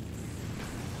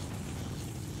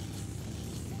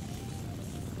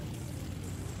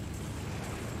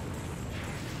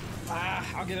 Ah,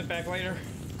 I'll get it back later.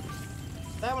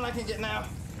 That one I can get now.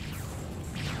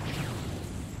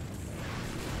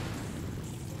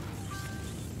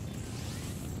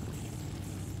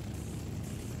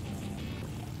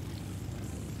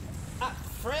 Ah,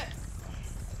 frick.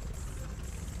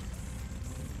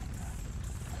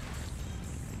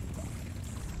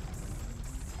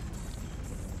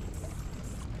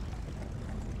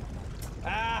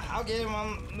 Ah, I'll get him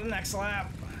on the next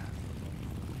lap.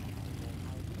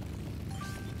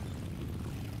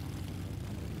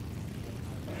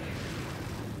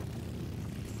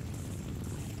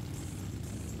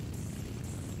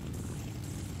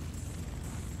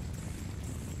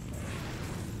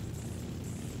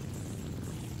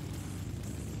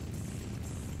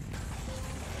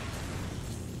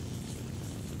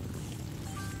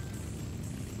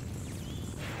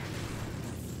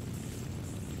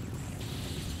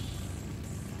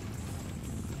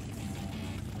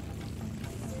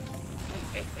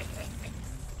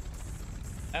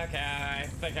 Okay, I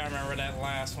think I remember that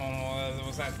last one was. It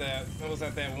was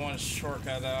at that one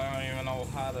shortcut that I don't even know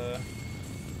how to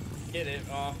get it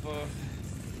off of.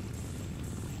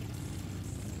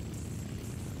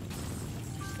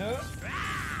 Huh?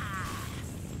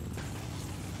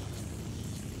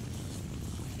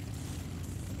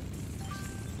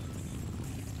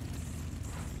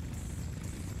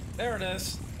 There it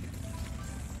is.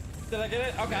 Did I get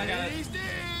it? Okay, I got it.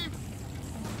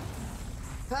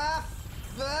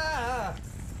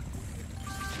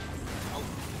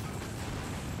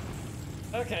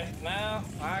 Okay, now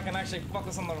I can actually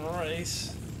focus on the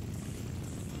race.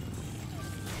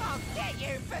 I'll get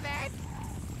you for that!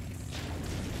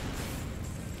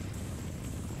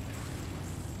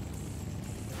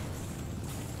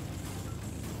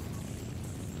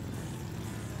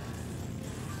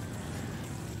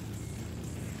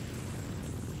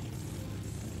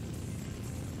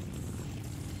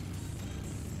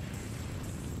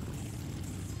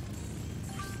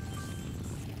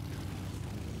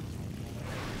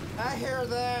 I hear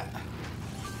that.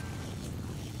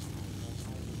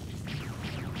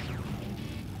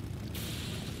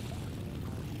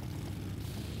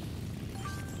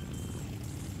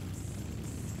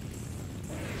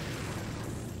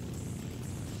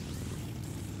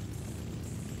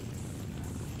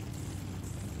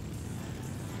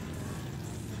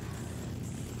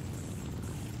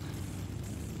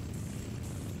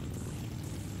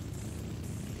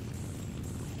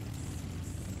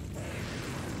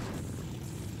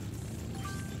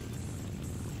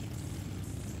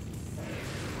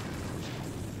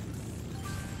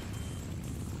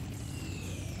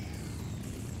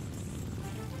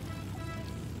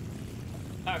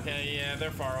 Okay, yeah,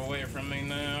 they're far away from me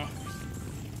now.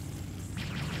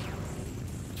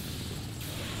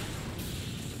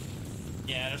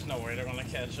 Yeah, there's no way they're gonna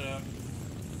catch up.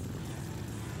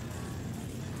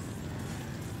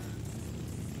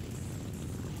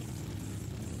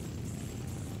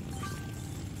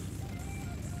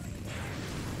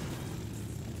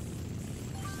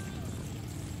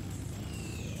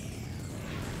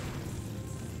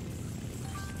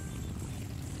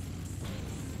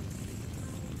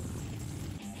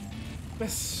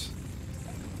 This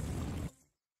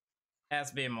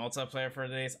has to be a multiplayer for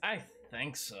these. I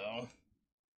think so.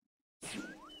 There's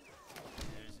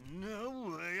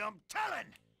no way I'm telling.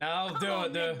 I'll do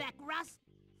it, dude. Redback Russ,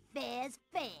 fair's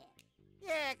fair.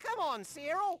 Yeah, come on,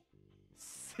 Cyril.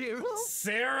 Cyril?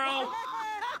 Cyril?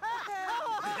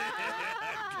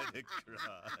 I'm gonna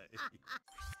cry.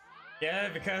 Yeah,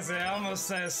 because it almost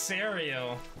says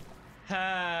cereal.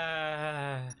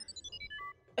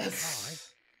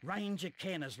 Ranger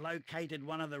Ken has located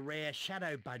one of the rare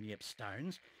shadow bunyip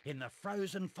stones in the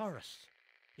frozen forests.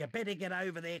 You better get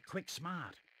over there quick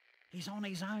smart. He's on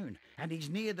his own, and he's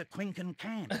near the Quinkan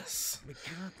camp. We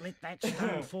can't let that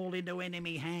stone fall into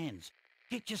enemy hands.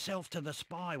 Get yourself to the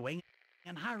spy wing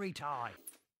and hurry, Ty.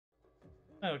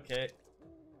 Okay.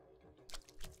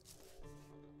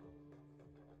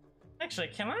 Actually,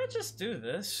 can I just do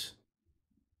this?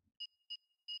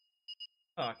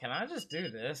 Oh, can I just do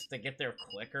this to get there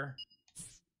quicker?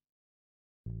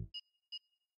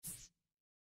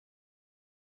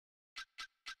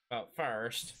 Well,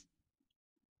 first.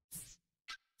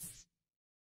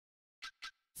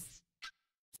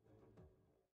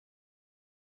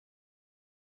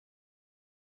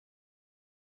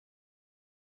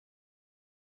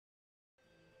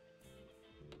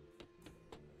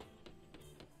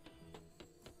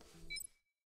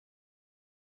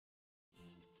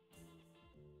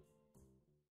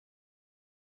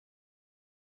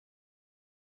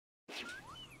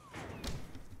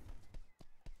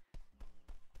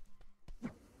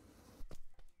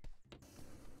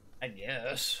 I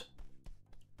guess.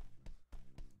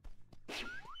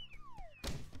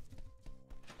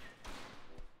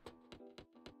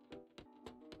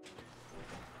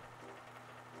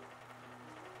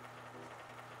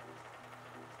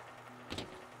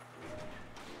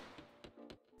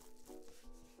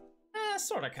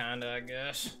 Sorta, kinda, I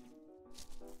guess.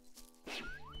 I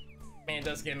mean, it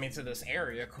does get me to this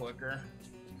area quicker.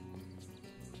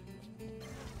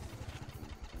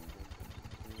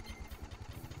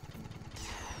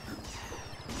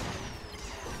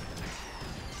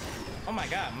 Oh my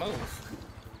god, move.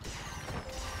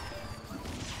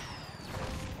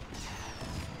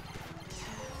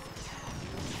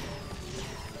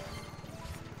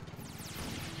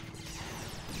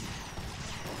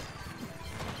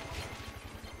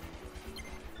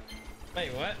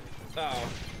 Wait, what? Oh.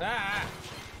 Ah!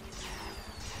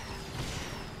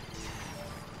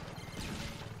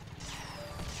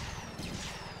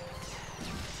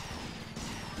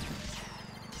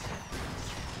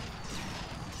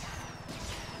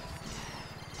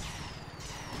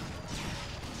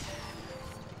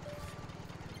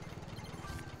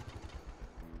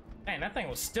 that thing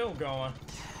was still going.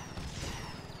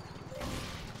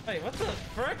 Wait, what the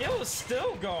frick? It was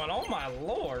still going. Oh my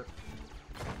lord.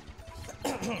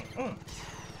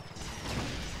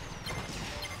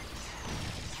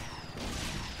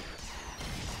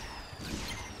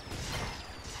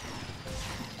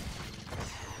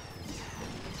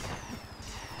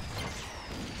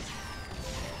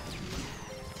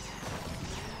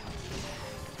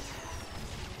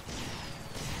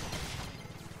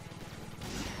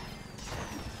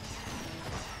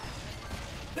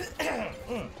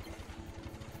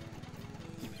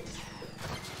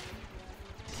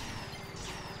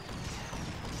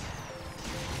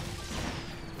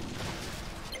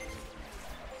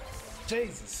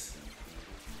 Jesus.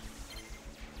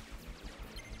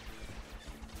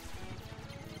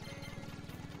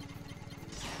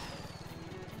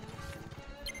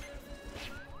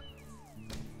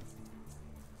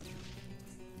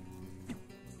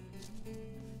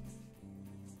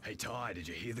 Hey Ty, did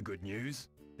you hear the good news?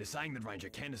 They're saying that Ranger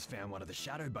Ken has found one of the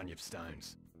Shadow Bunyip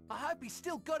stones. I hope he's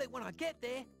still got it when I get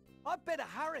there. I better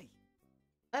hurry.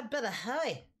 I better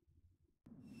hurry.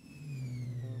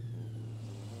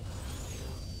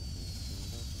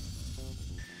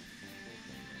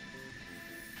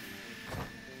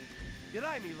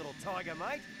 G'day, me little tiger,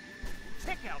 mate.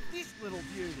 Check out this little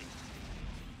beauty.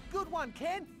 Good one,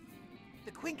 Ken.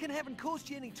 The Quinkan haven't caused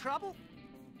you any trouble?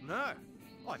 No,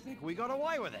 I think we got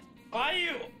away with it. Why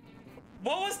you?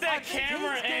 What was that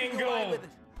camera angle?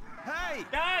 Hey!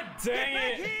 God dang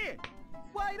get it! Back here.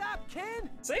 Wait up, Ken!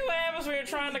 See what happens when you're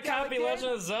trying to copy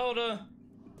Legend of Zelda?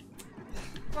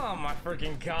 Oh my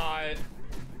freaking god.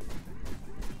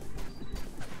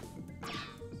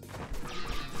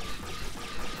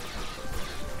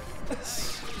 Get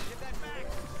that back.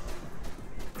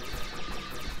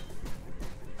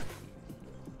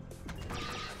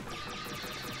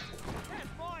 That's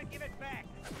mine, give it back.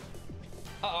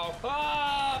 Uh-oh.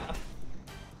 Ah!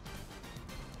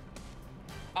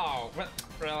 Oh,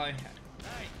 really?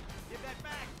 Hey, give that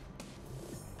back.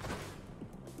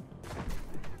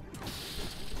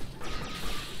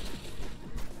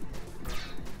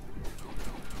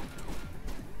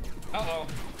 Uh-oh.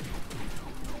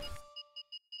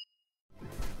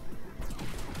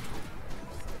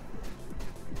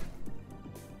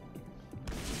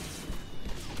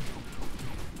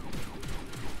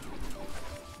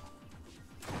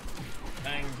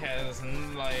 Tank has,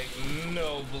 like,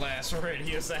 no blast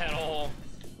radius at all.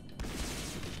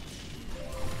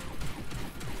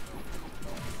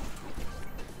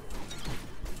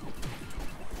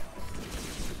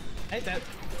 Hate that.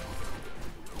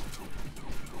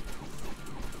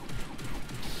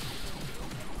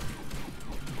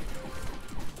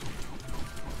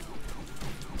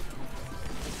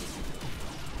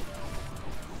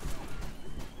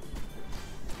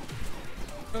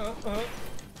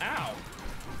 Ow.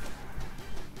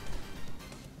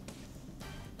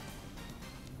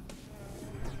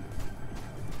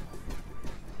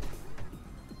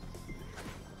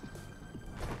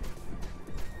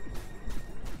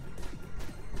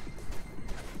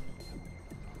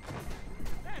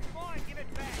 That's mine, give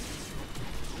it back.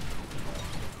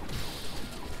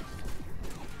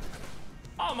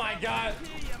 Oh my god.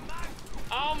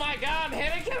 Oh my god, I'm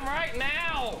hitting him right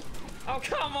now. Oh,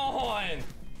 come on.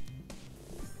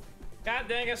 God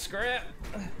dang it, script.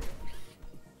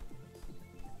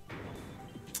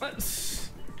 That's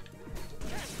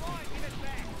mine, give it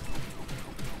back.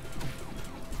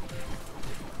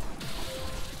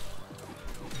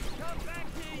 Come back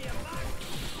here, you mug.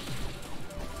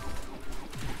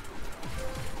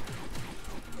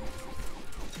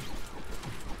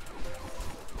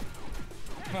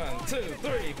 One, two,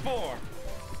 three, four.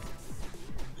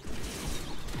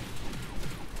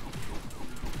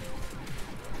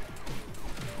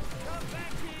 Come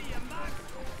back here, you mug.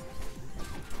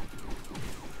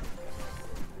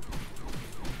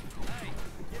 Hey,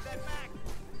 give that back.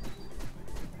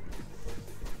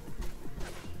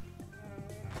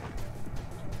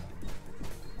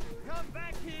 Come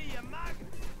back here, you mug.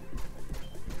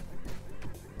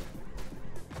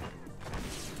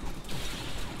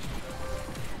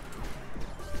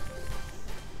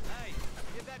 Hey,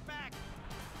 give that back.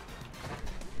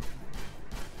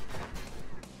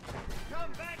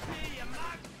 Come back here, you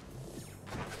mug.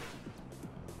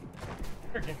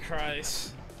 Freaking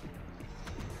Christ.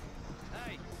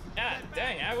 Hey, God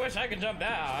dang, I wish I could jump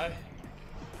that high.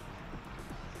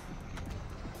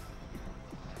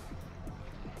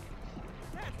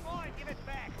 that's mine, give it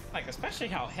back. Like, especially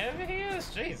how heavy he is?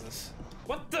 Jesus.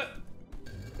 What the?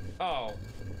 Oh.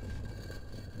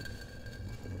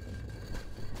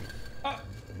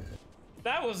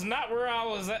 That was not where I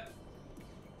was at.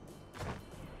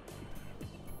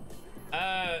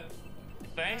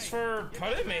 Thanks for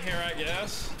putting me here, I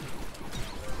guess.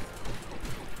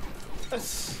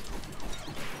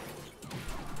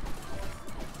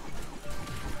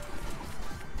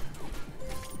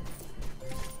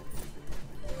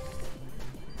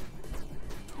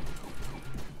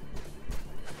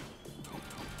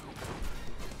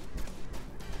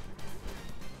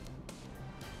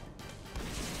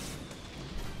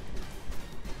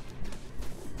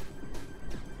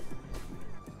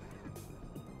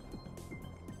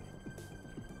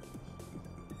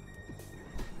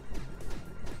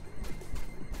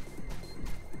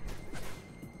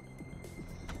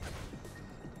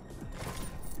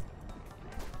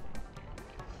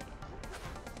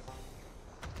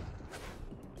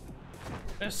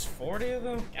 There's 40 of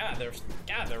them?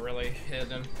 God, they're really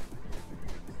hidden.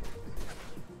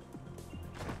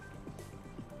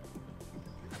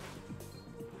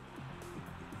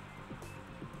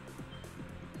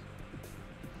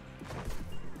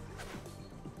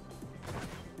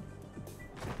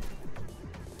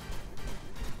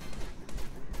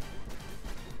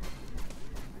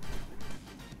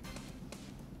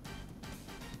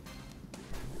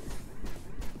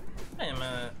 Wait a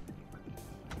minute.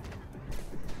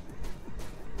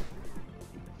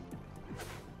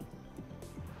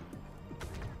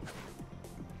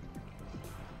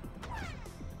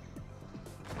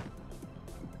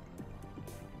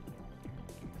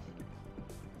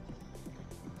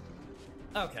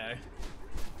 Okay.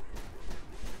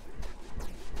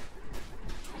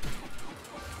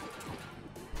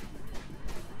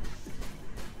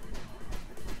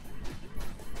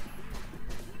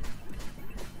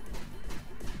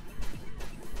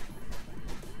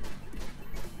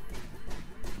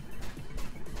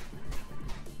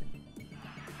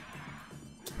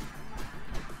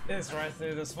 It's right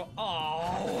through this one.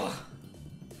 Oh!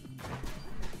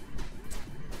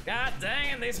 God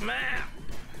dang it, this map!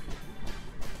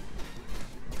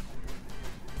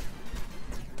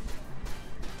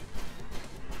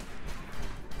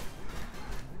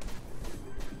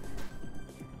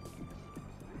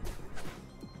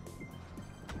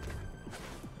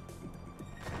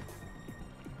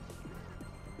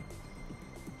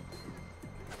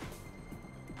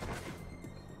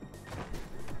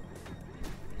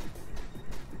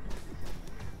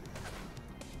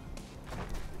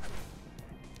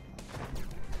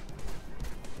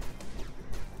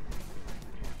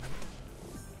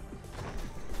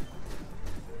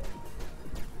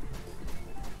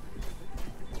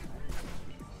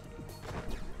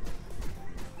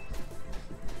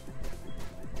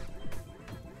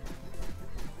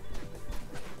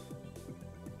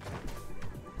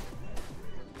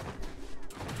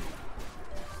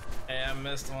 Hey, I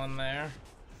missed one there.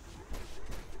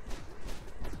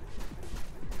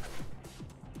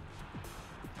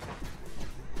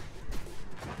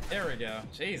 There we go.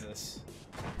 Jesus.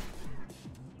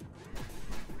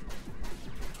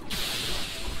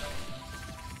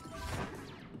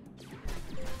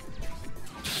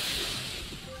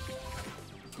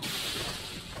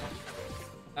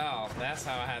 Oh, that's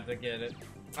how I had to get it.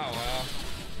 Oh well.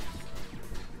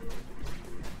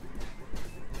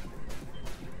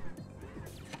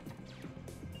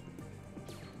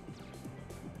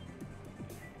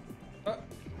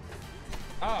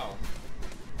 Oh.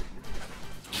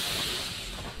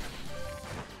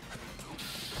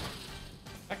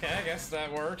 Okay, I guess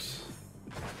that works.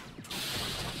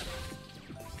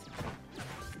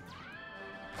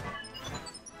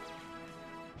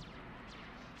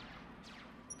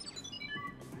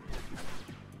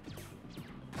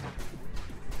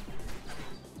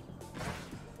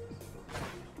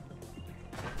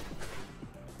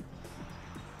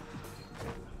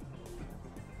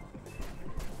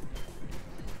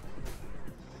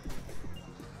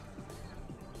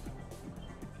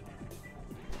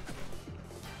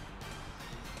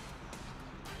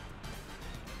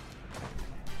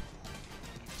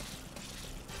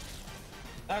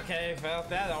 Okay, well,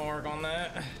 that don't work on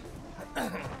that.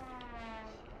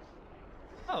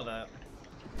 Hold up.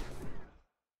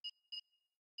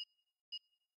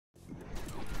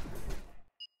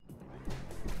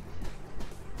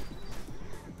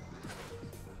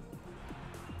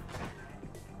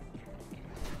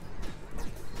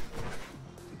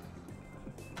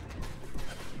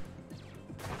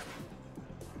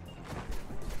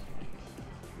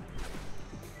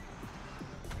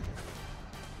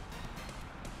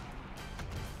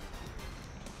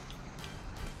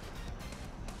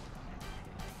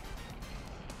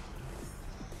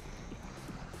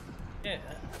 Yeah.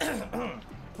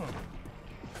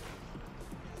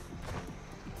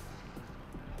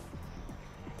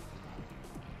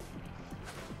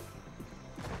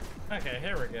 Okay,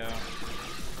 here we go.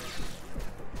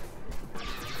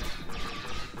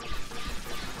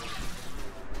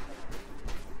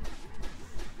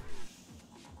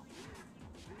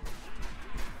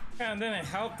 And then it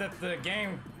helped that the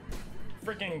game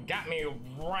freaking got me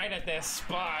right at that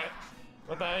spot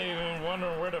without even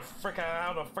wondering where the frick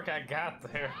how the frick I got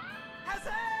there.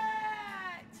 Hazard!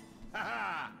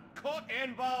 Haha! Caught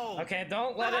and bowled! Okay,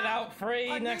 don't let it out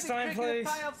free next time, please.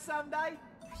 Pay off someday.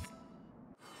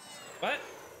 What?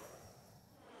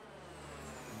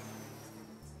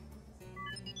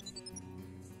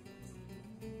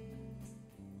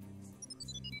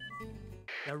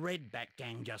 The Redback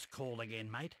gang just called again,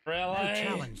 mate. Really? No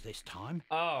challenge this time.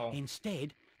 Oh.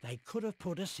 Instead, they could have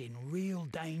put us in real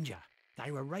danger.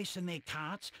 They were racing their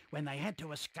carts when they had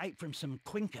to escape from some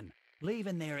Quinkan,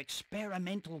 leaving their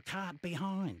experimental cart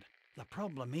behind. The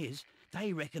problem is,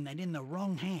 they reckon that in the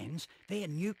wrong hands, their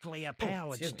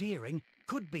nuclear-powered steering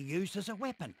could be used as a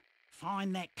weapon.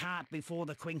 Find that cart before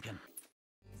the Quinkan.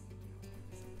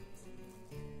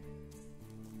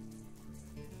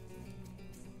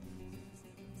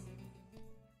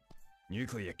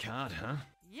 Nuclear cart, huh?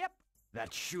 Yep,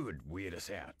 That should weird us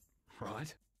out,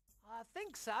 right? I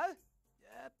think so.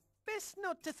 Best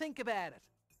not to think about it.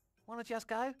 Want to just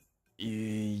go?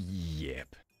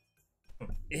 Yep.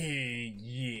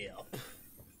 Yep.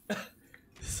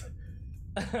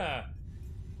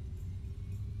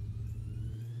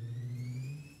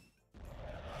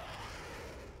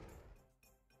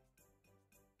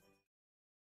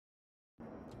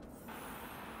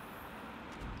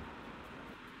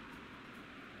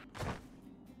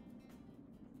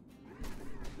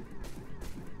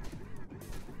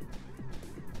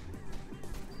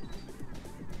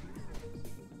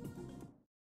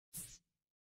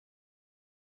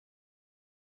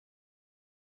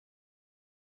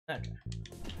 Okay.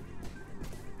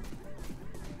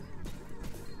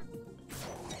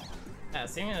 Yeah,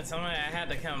 so you mean to tell me I had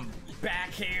to come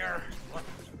back here? What?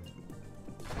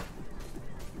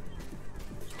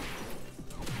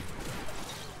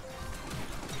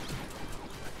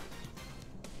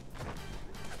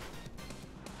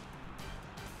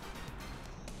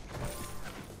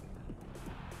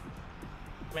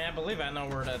 I mean, I believe I know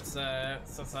where that's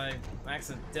since I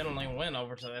accidentally went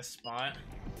over to this spot.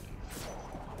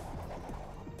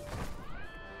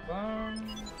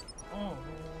 Oh.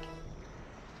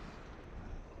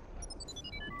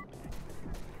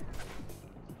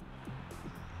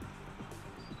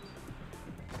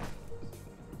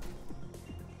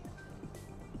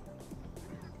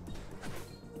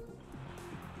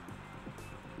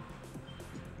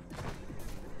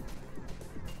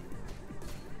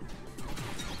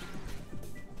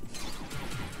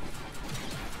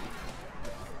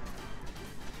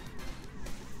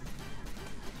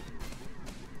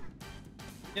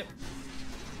 Yep.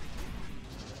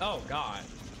 Oh, God.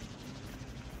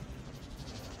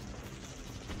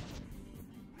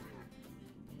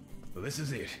 Well, this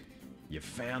is it. You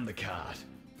found the cart.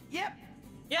 Yep.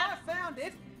 Yep. I found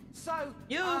it. So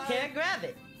You can't grab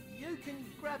it. You can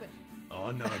grab it.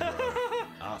 Oh, no, bro.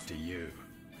 After you.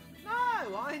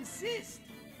 No, I insist.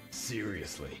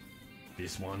 Seriously.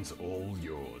 This one's all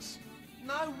yours.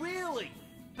 No, really.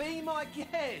 Be my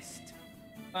guest.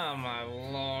 Oh, my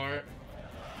lord.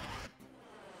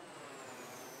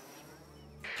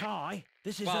 Ty,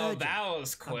 this is Well, urgent. that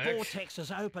was quick. A vortex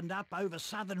has opened up over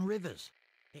southern rivers.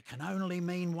 It can only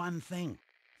mean one thing.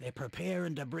 They're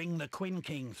preparing to bring the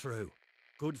Quinkan through.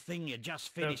 Good thing you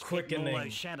just finished getting all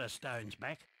those shadow stones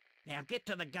back. Now get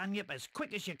to the gunyip as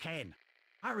quick as you can.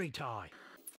 Hurry, Ty.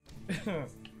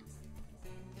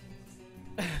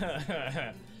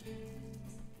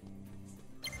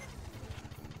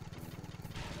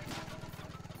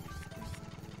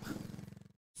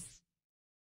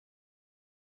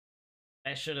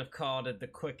 I should have called it the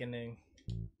quickening.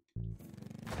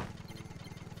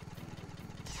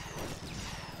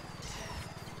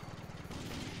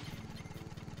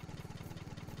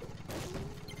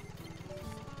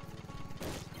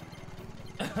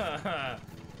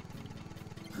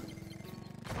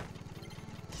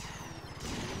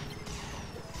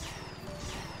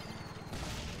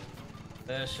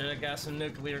 I should have got some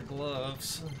nuclear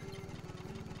gloves.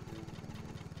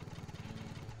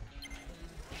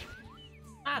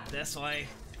 Not this way.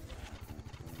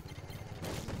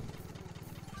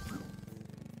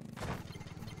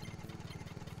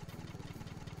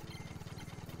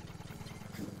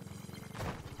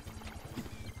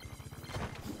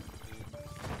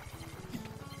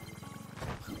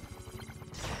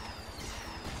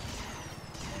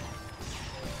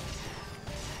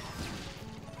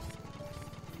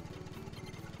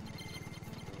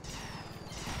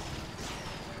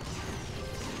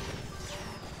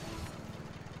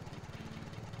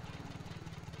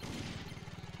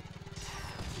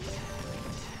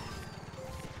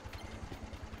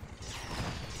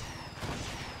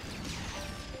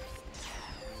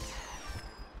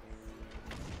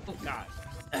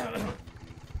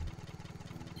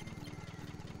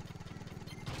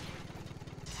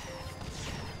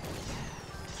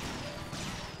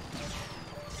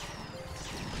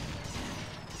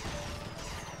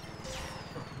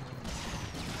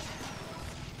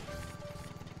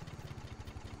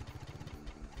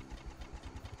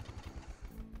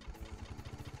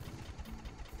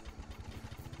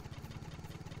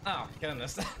 Oh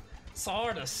goodness, it's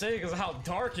hard to see because of how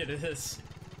dark it is.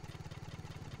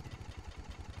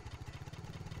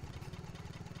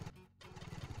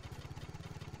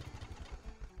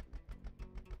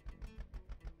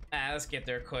 Let's get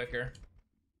there quicker.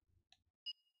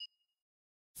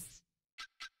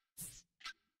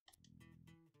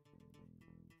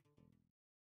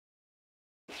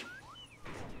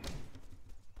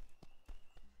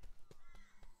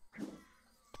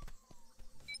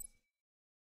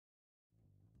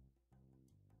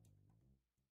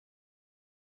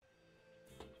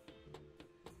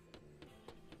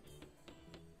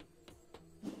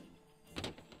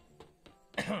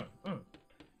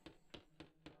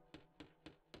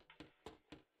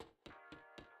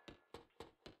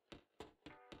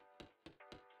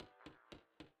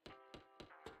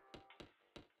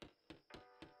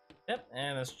 Yep,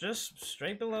 and it's just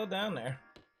straight below down there.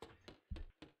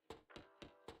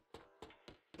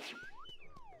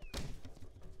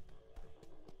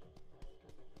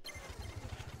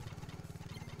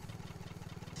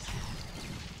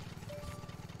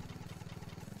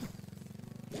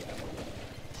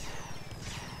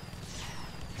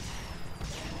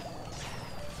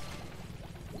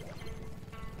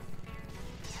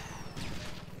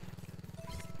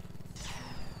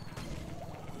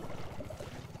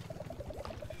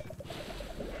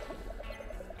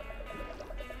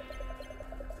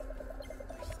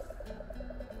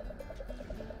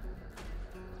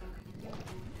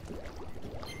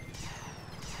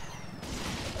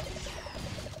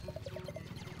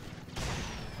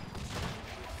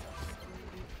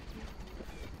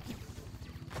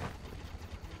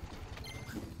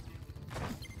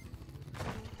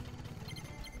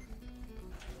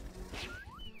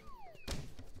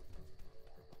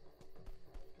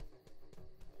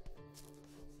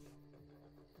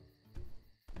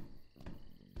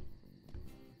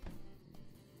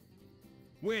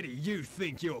 Where do you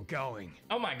think you're going?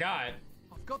 Oh my god.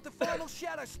 I've got the final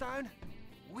Shadow Stone.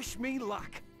 Wish me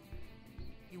luck.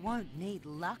 You won't need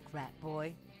luck, rat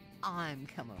boy. I'm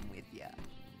coming with you.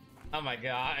 Oh my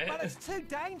god. But it's too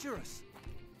dangerous.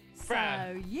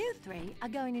 So you three are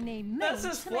going to need me. This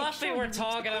is Fluffy we're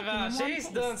talking about. She's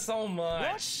done so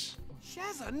much.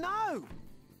 Shazza, no!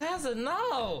 Shazza,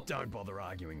 no! Don't bother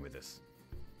arguing with us.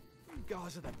 You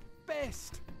guys are the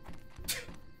best.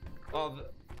 Oh,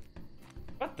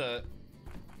 what the?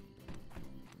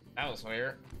 That was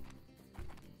weird.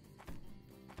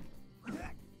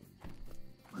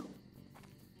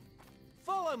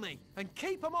 Follow me and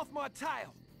keep them off my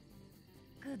tail.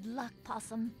 Good luck,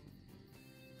 Possum.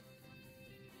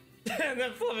 And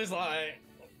then Fluffy's like,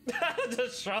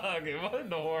 just shrugging. What in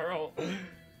the world?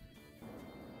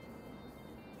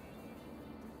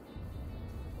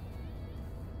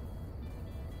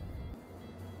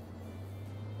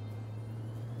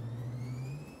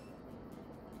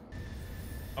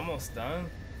 Almost done.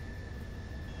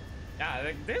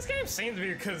 Yeah, this game seems to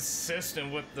be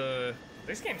consistent with the.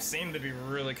 These games seem to be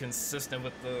really consistent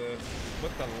with the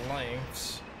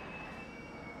lengths.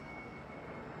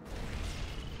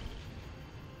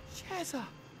 Shazza!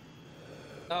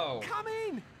 Oh. Come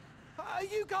in! Are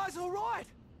you guys alright?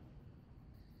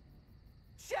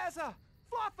 Shazza!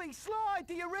 Fluffy, Slide,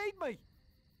 do you read me?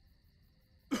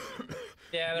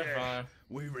 Yeah, they're fine.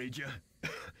 We read you.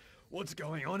 What's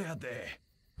going on out there?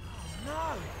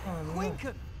 No!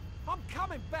 Quinkan! I'm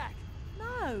coming back!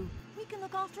 No, we can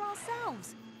look after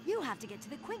ourselves. You have to get to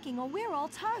the Quinking or we're all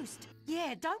toast.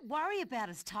 Yeah, don't worry about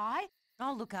us, Ty.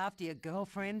 I'll look after your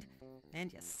girlfriend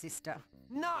and your sister.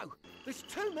 No! There's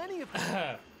too many of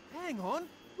them! Hang on,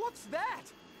 what's that?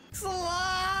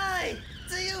 Sly!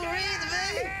 Do you read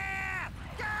me?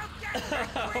 Go get the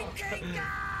Quinkan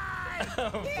guy!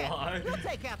 Oh, Here, boy. we'll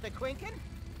take out the Quinkan.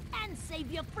 And save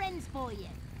your friends for you.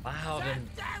 Loud and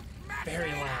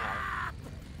very loud.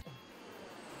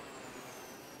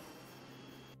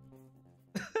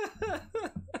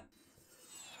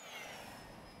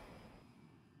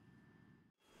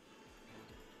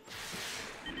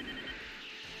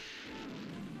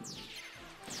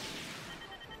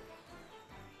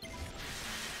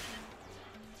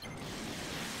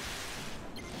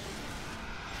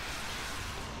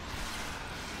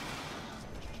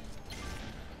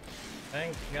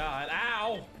 Thank God.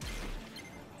 Ow!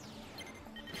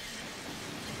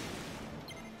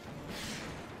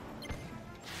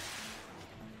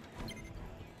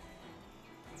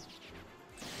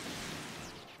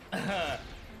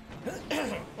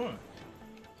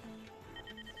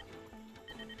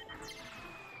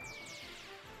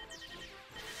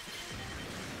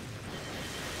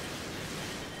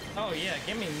 Oh yeah,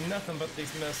 give me nothing but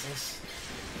these missiles.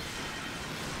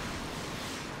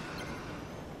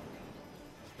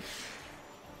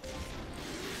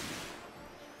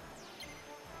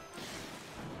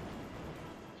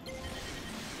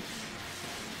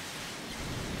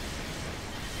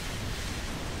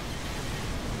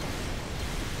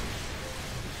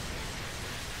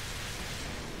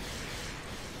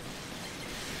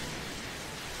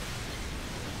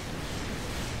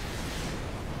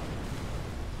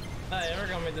 Yeah, we're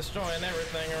gonna be destroying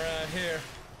everything around here.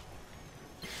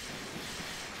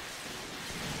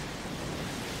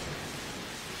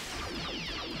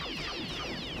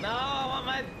 No, I want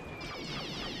my...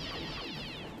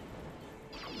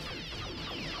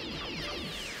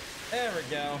 There we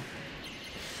go.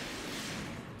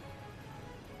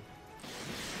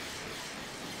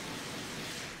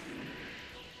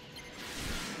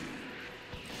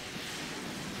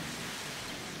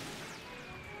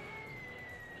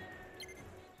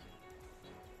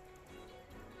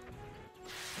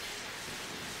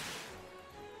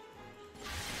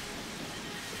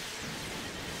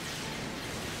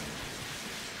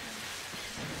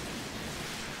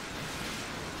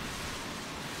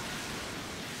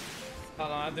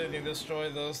 Hold on, I do need to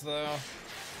destroy those though.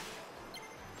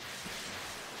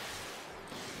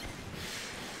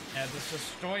 Yeah, just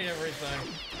destroy everything.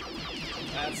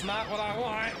 That's not what I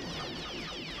want.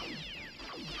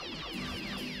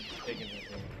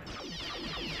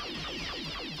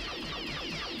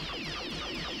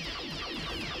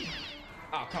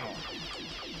 Oh, come on.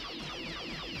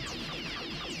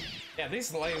 Yeah,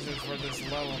 these lasers for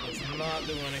this level does not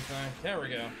do anything. There we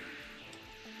go.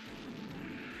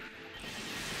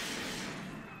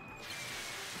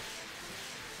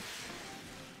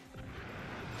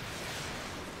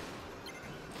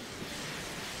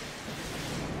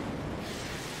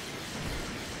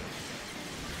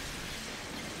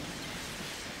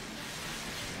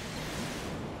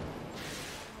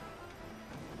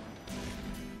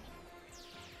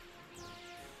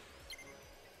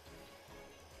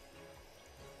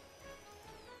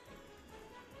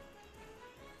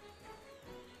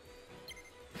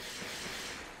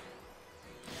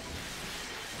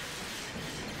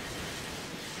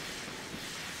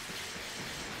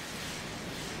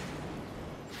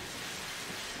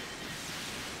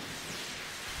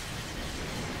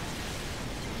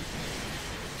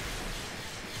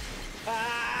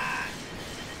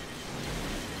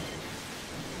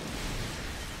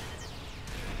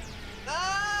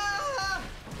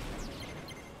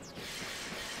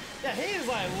 Yeah, he's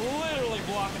like literally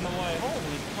blocking the way.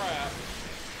 Holy crap.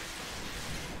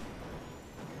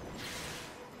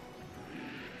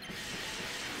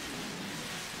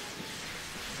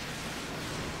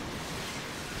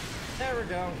 There we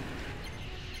go.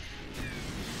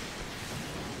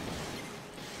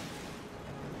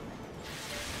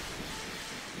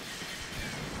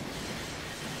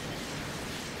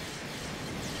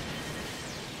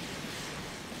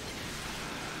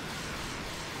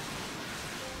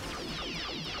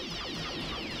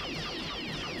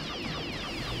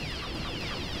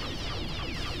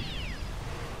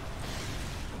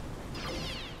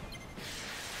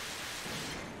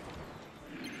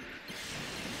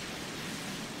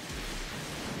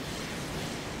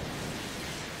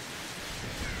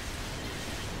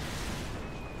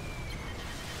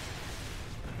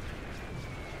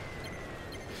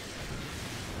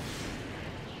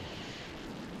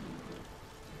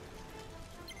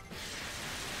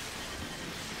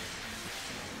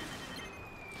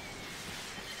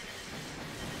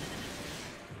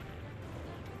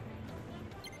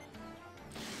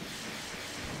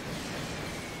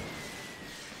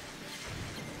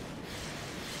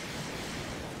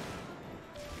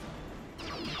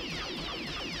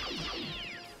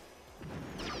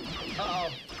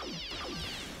 Uh-oh.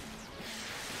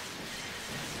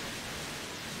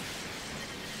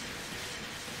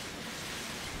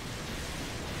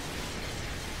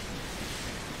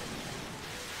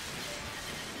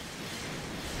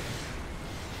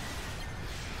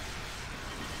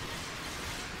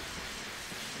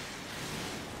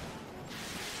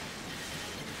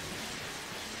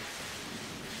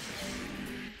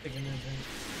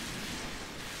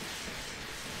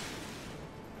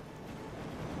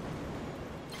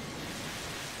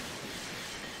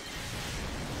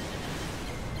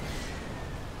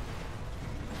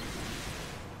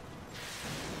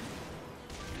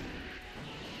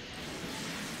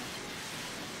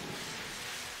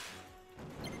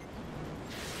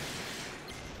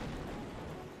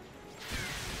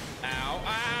 Ow,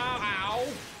 ow, ow!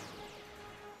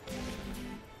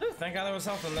 Ooh, thank God there was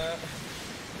help in that.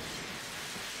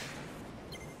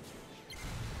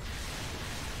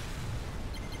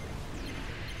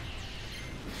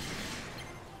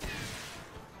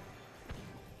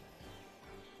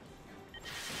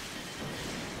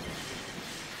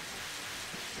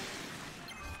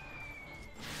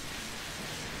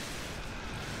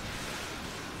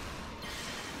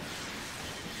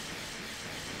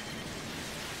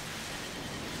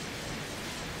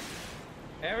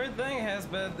 Everything has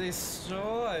been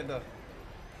destroyed.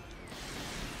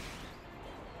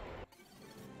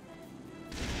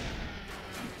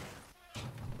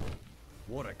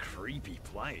 What a creepy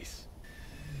place.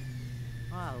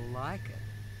 I like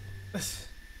it.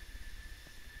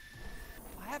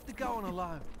 I have to go on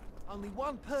alone. Only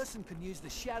one person can use the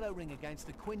Shadow Ring against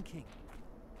the Quinkan.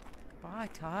 Bye,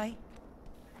 Ty.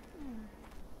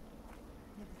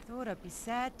 Never thought I'd be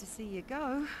sad to see you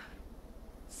go.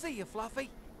 See you, Fluffy.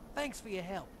 Thanks for your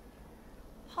help.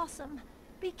 Possum,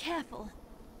 be careful.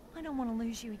 I don't want to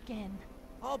lose you again.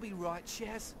 I'll be right,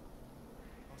 Shaz.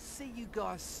 I'll see you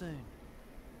guys soon.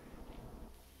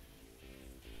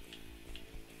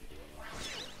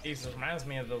 Jesus, reminds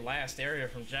me of the last area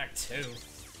from Jack 2.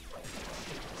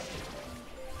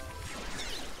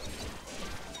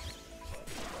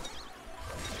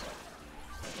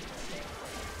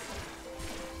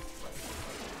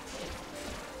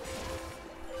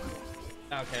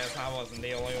 Okay, so I wasn't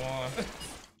the only one.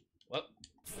 Whoop.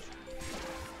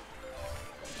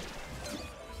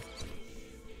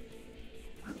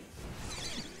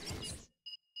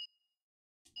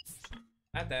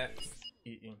 Not that.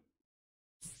 Eating.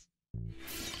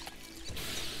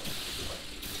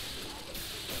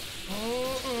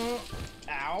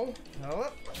 Ow.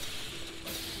 Oh.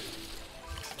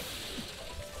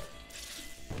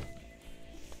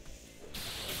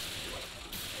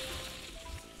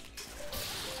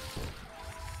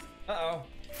 Uh-oh.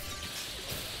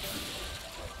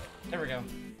 There we go.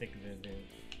 Think of it, dude.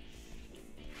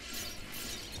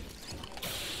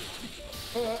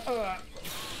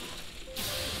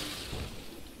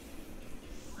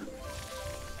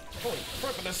 Holy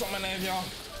crap, there's so many of y'all.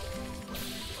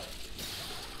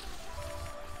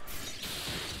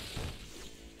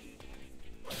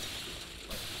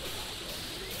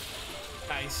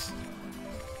 Nice.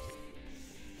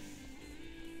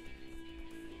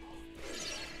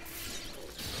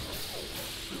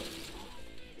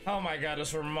 Oh my god,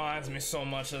 this reminds me so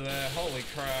much of that. Holy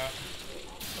crap.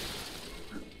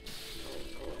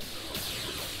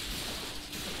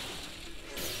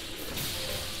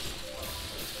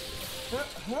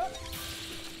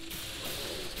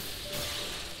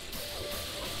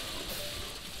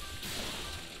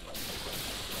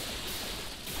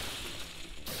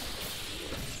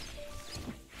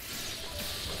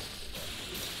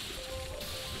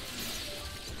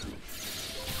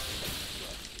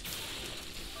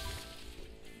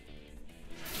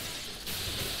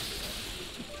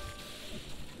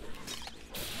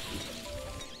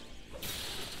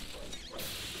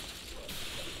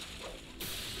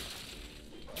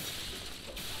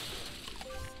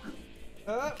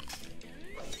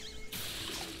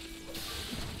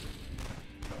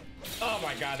 Oh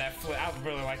my god, that flip. I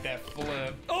really like that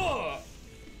flip. Oh!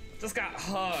 Just got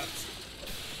hugged.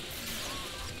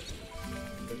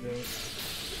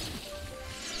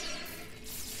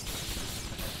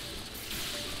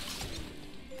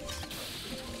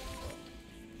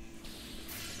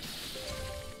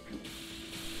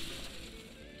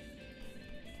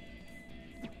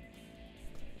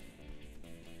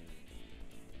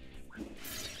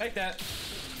 Take that.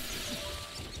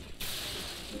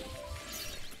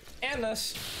 And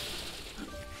this.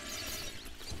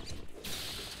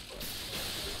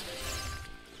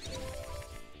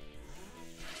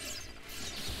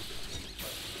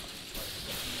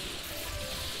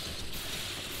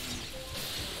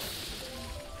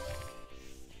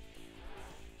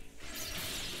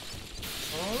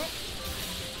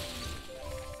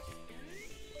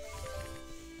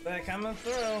 They're coming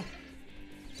through.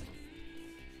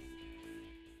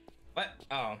 What?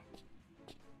 Oh.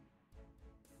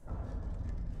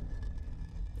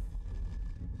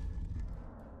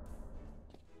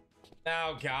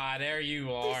 Oh god, there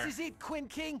you are. This is it,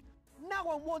 Quinkan. No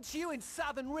one wants you in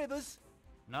Southern Rivers.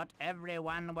 Not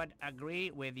everyone would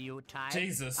agree with you, Ty.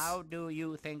 Jesus. How do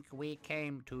you think we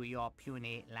came to your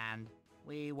puny land?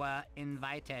 We were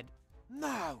invited.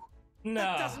 No. No.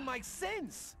 That doesn't make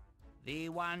sense. The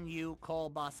one you call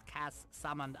Boss Cass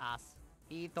summoned us.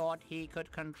 He thought he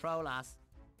could control us,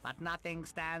 but nothing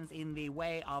stands in the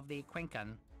way of the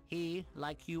Quinkan. He,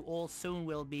 like you all soon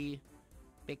will be,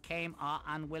 became our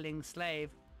unwilling slave.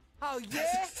 Oh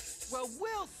yeah? Well,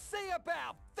 we'll see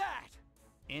about that!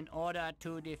 In order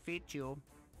to defeat you,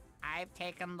 I've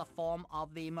taken the form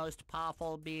of the most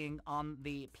powerful being on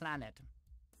the planet.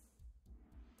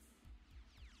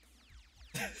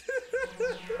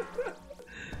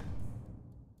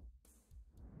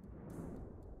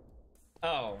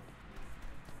 Oh.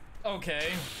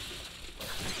 Okay.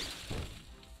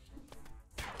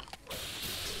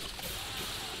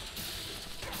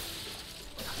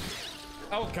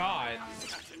 Oh god.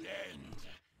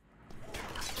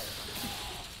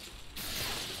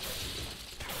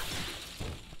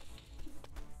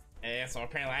 Yeah, so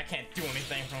apparently I can't do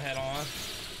anything from head on.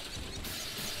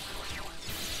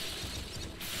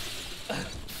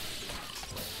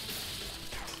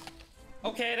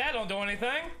 Okay, that don't do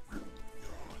anything.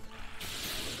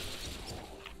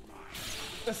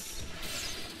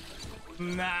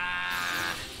 Nah.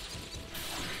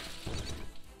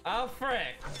 Oh,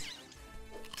 frick.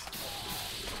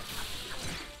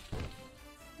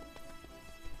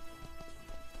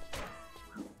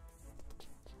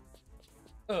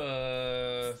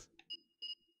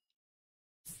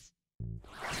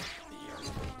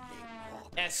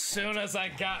 As soon as I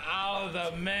got out of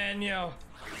the menu.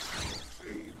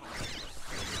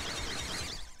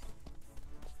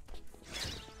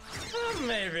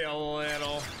 Maybe a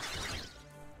little.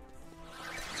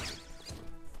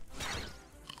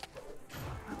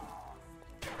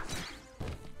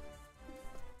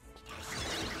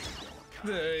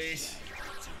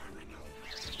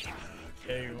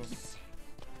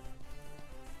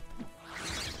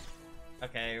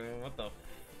 Okay, what the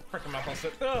frick am I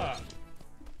supposed to? Ugh.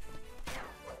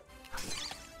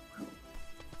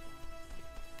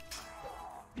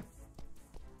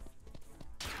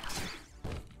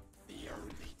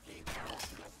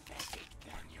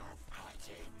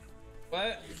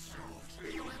 What?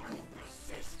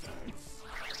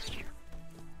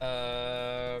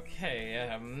 Okay, I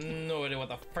have no idea what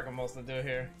the frick I'm supposed to do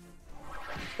here.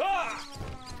 Ah!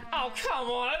 Oh, come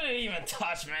on, I didn't even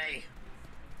touch me!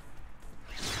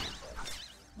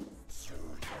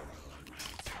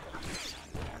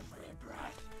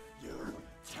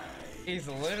 He's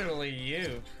literally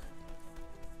you.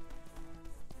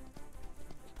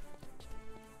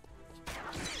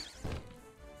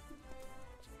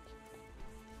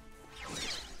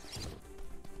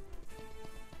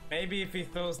 Maybe if he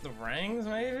throws the rings,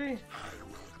 maybe? I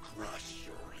will crush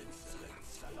your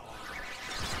insolence along your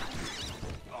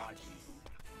body.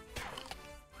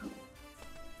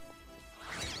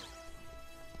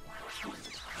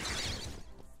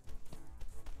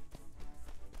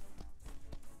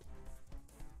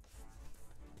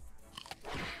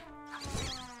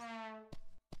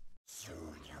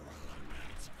 Soon you will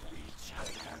lament each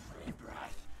and every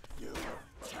breath you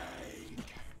take.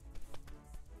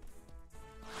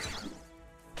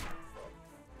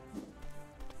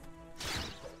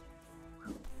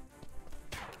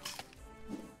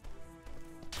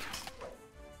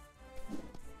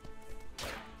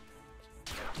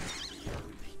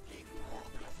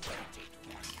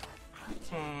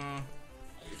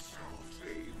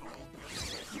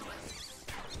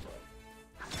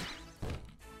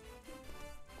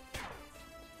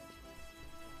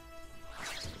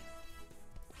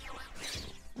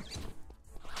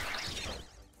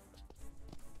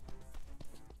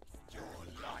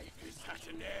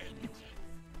 An end,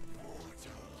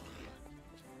 mortal.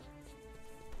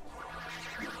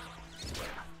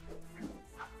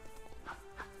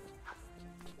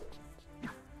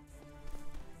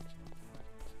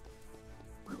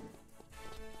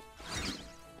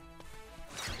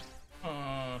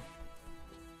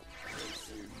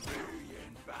 Facing me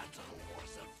in battle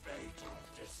was a fatal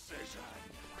decision.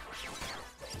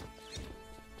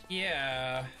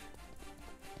 Yeah.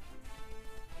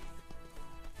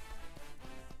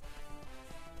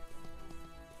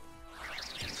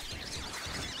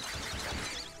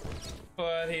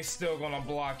 But he's still gonna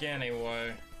block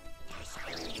anyway. Does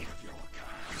all of your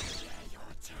kind share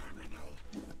your terminal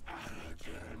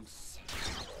arrogance?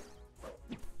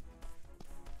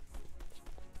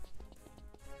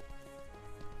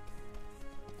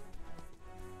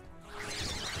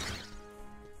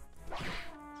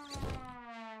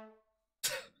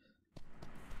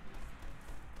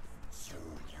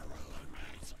 Soon you will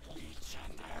lament each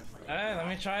and every. Alright, let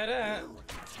me try that.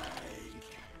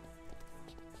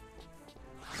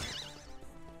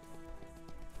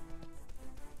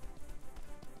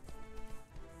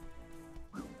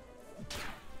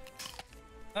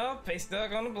 Oh, he's still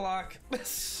gonna block.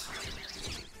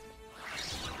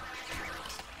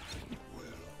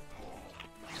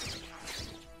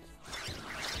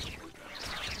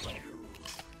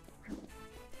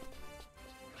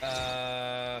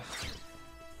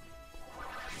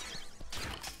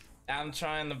 I'm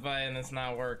trying to bite and it's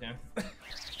not working.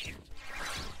 Crush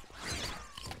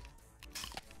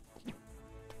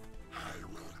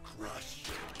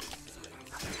your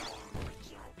insolence along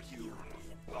with your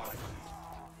beautiful body.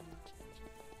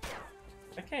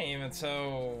 I can't even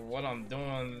tell what I'm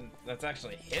doing that's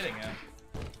actually hitting him.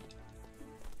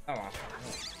 Come on.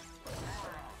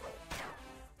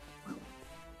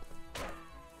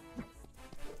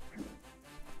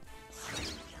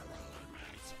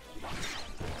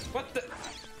 What the?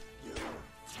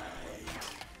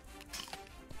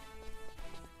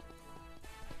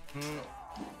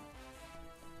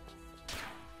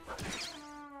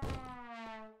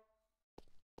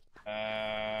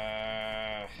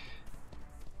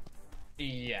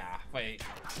 wait.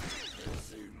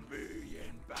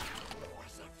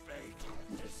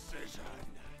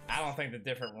 I don't think the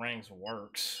different rings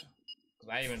works. 'Cause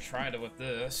I even tried it with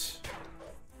this.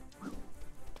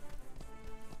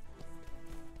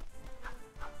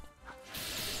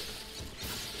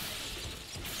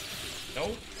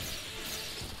 Nope.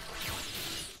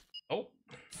 Nope.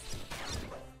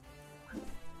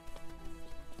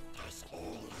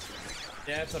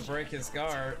 Yeah, it's to break his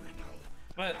guard.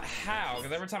 But how?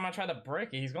 Because every time I try to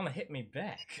break it, he's gonna hit me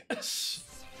back.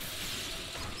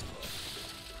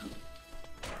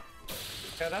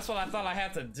 Yeah, that's what I thought I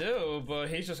had to do, but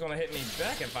he's just gonna hit me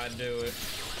back if I do it.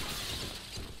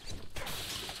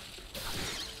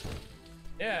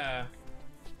 Yeah.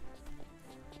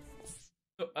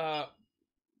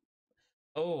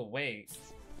 Oh, wait.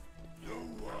 No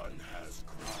one has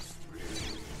crossed me.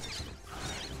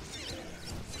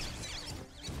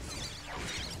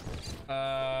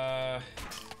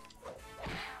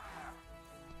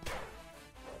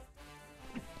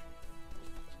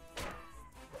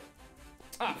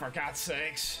 Oh, for God's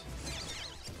sakes.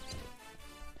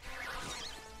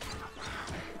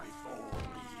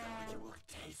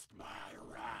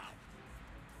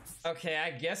 Okay, I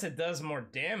guess it does more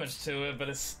damage to it, but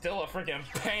it's still a freaking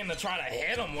pain to try to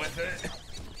hit him with it.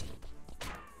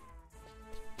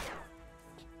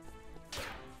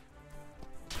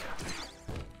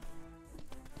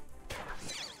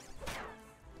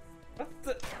 What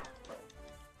the?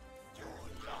 Your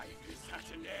life is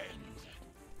at an end.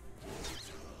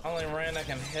 Only Rand that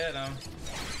can hit him.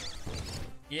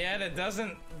 Yet it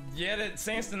doesn't. Yet it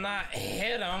seems to not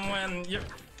hit him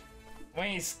when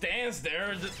he stands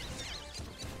there.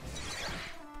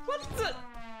 What the?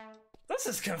 This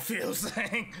is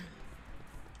confusing.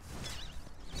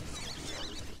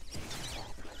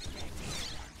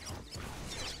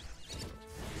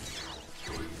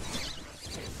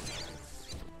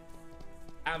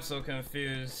 I'm so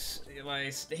confused.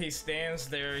 Like, he stands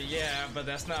there, yeah, but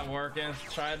that's not working.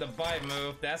 Try the bite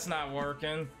move, that's not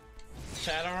working.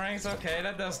 Shadow Rings, okay,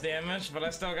 that does damage, but I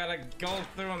still gotta go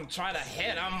through and try to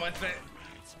hit him with it.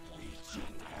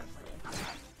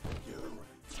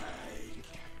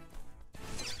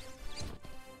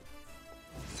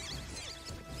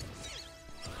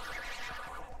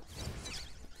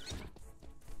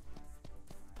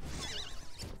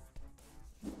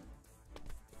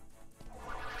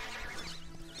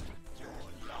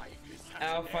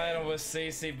 I'll fight him with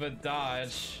CC, but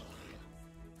dodge.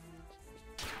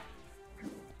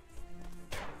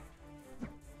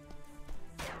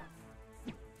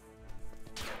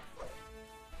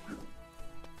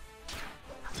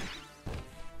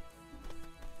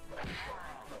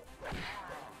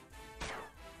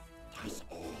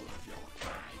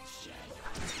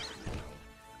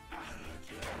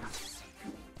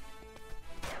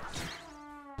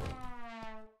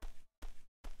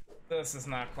 This is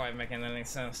not quite making any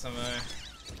sense to me.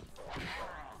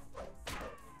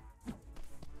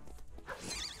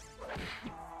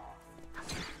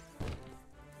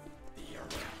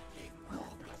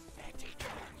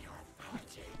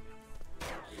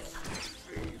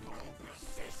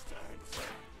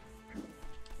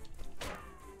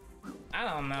 I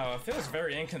don't know, it feels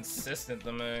very inconsistent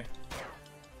to me.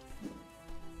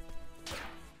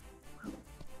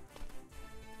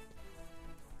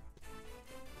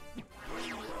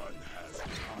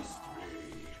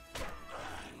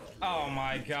 Oh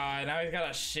my god, now he's got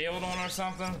a shield on or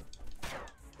something?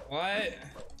 What?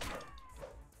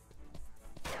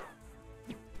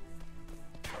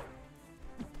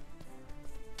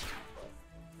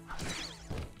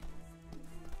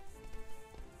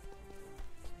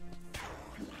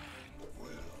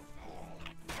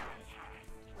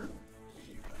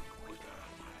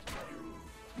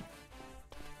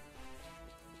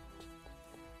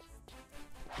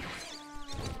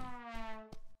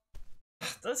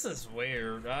 This is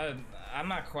weird. I'm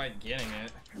not quite getting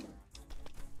it.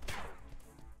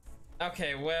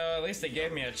 Okay, well, at least they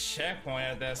gave me a checkpoint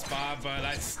at that spot, but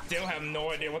I still have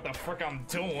no idea what the frick I'm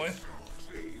doing.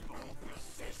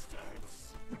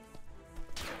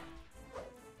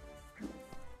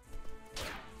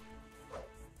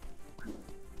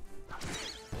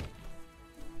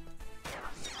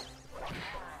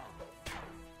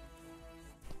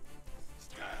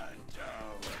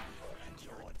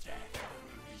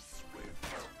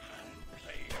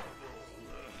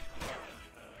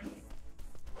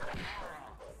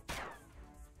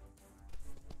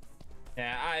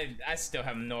 Yeah, I still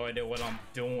have no idea what I'm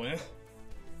doing.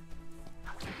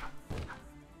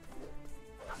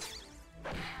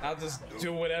 I'll just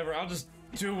do whatever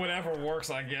works,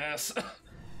 I guess.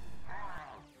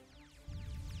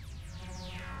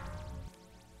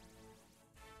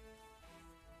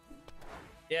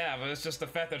 Yeah, but it's just the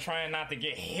fact they're trying not to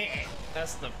get hit.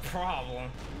 That's the problem.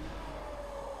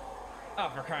 Oh,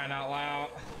 for crying out loud.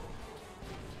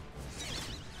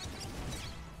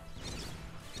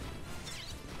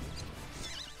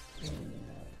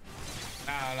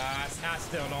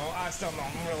 I don't know, I still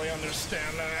don't really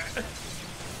understand that.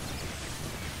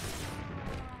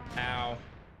 Ow.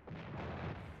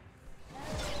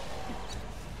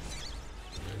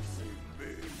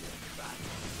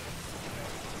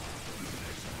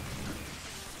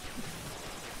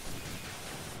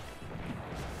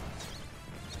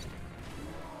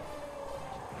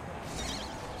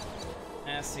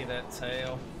 I see that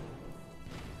tail.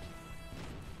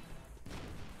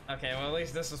 Okay, well at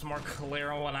least this is more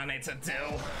clear on what I need to do.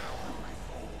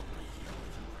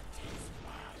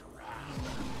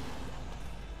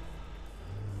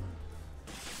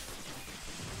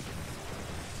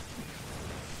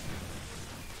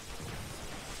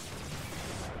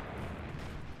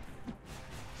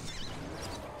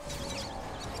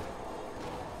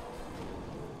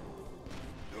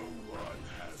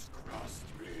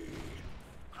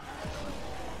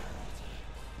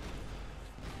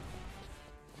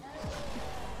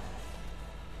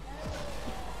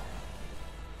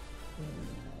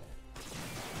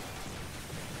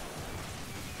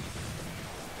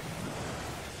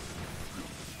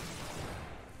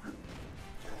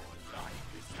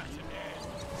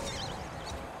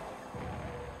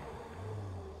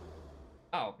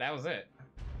 Oh, that was it.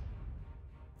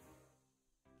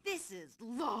 This is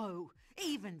low,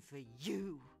 even for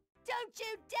you. Don't you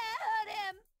dare hurt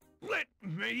him! Let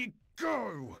me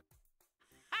go!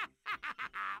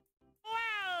 Well.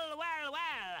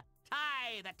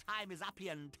 The time is up,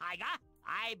 young tiger.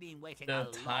 I've been waiting a The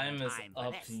long time is time for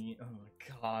up. this. Oh my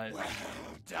god. Well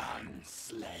done,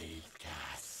 slave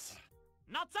Cass.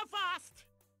 Not so fast.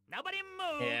 Nobody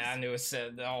moves. Yeah, I knew it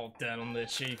said all done on the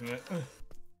achievement.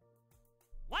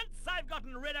 Once I've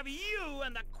gotten rid of you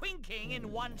and the Quinkan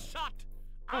in one shot,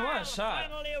 Oh, one I'll shot.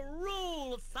 finally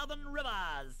rule Southern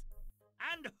Rivers.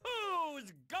 And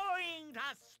who's going to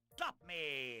stop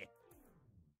me?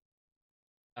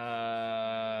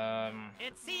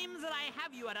 It seems that I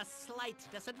have you at a slight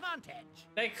disadvantage.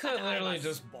 They could But I'm literally a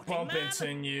just sporting bump man.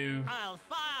 into you I'll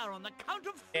fire on the count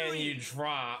of 3. and you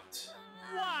dropped.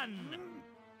 1,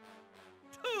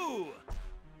 2,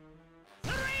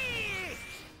 3.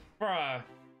 Bruh.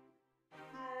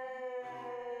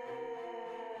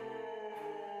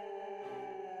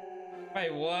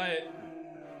 Wait, what?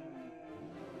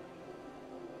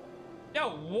 Yo,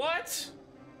 what?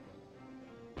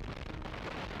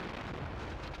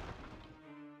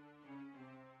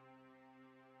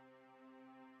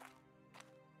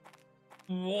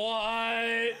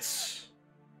 What?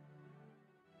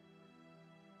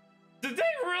 Did they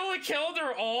really kill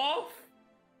her off?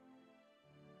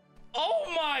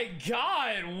 Oh my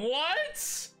god,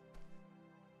 what?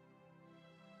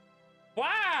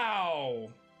 Wow.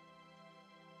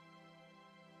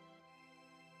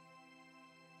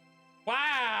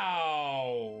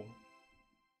 Wow.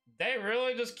 They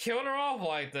really just killed her off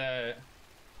like that.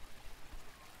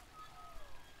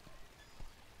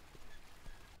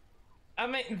 I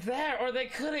mean, that, or they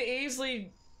could have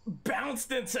easily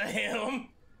bounced into him.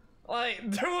 Like,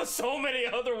 there was so many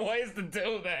other ways to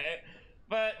do that.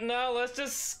 But no, let's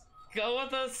just go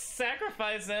with a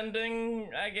sacrifice ending,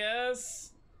 I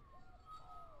guess.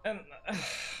 And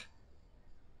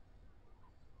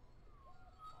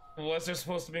was there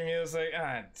supposed to be music?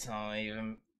 I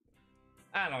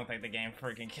don't think the game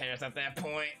freaking cares at that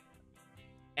point.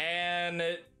 And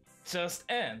it just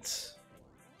ends.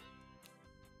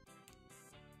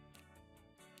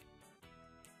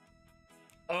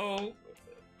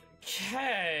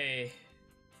 Okay.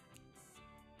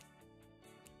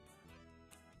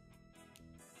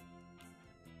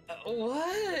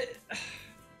 What?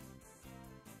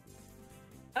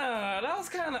 That was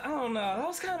kind of, I don't know, that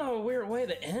was kind of a weird way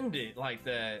to end it like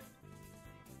that.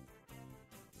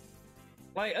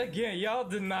 Like, again, y'all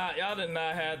did not have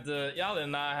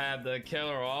to kill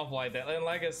her off like that. And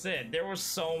like I said, there were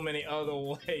so many other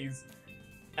ways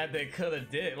that they could have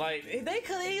did. Like, they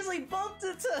could have easily bumped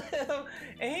into him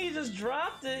and he just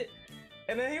dropped it,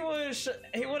 and then he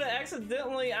would have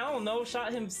accidentally, I don't know,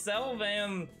 shot himself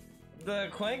and the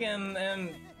Quinkan,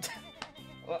 and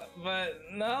but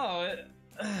no,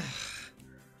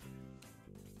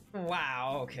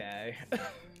 wow, okay.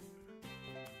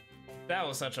 That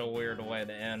was such a weird way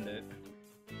to end it.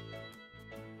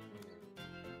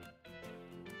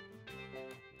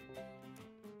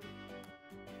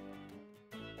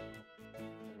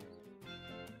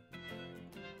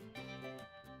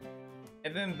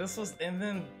 And then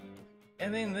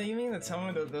And then you mean to tell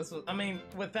me that this was, I mean,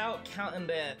 without counting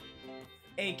that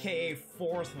AKA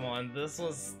fourth one, this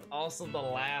was also the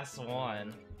last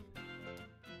one.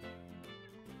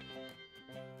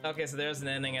 Okay, so there's an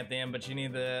ending at the end, but you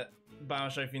need the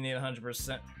Bioshock if you need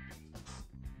 100%.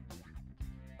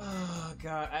 Oh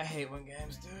god, I hate when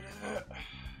games do that.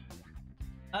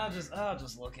 I'll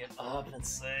just look it up and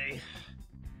see.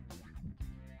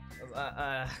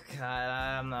 God,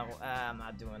 I'm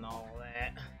not doing all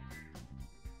that.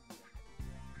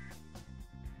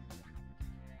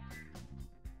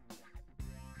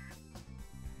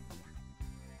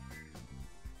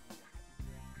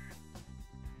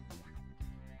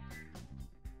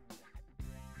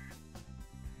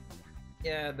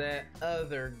 Yeah, that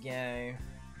other game.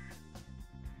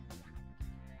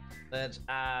 That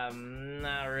I'm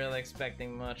not really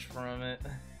expecting much from it.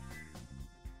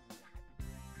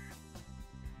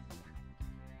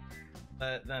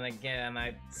 But then again,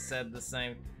 I said the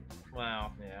same.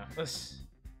 Wow, yeah.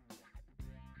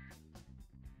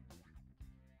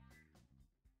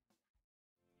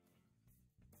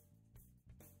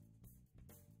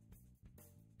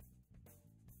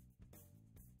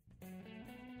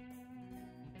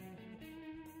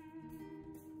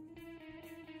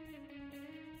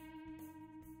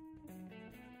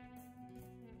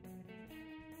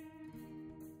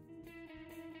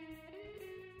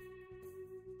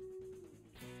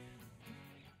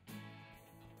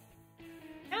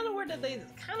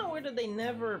 Kinda weird that they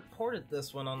never ported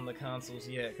this one on the consoles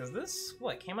yet, because this,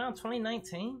 what, came out in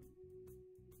 2019?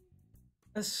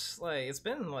 It's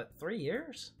been, what, 3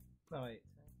 years? No, wait.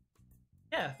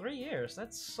 Yeah, 3 years.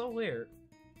 That's so weird.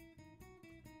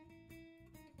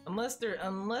 Unless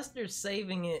they're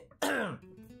saving it. They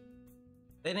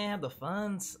didn't have the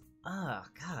funds. Ah,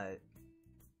 God.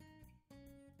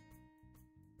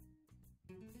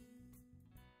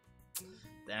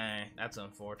 Dang, that's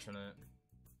unfortunate.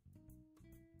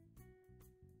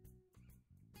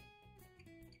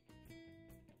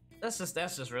 That's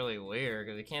just really weird,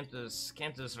 because you can't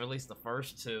just release the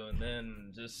first two and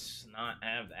then just not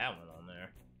have that one on there.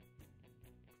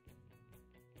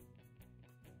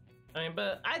 I mean,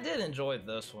 but I did enjoy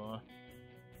this one.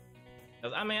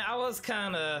 'Cause, I mean, I was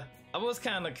kind of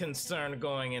concerned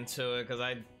going into it, because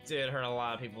I did hear a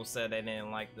lot of people said they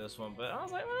didn't like this one, but I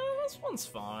was like, well, this one's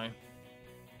fine.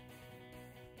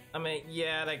 I mean,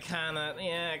 yeah, it kind of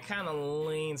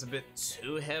leans a bit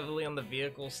too heavily on the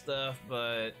vehicle stuff,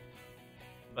 but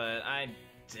I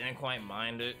didn't quite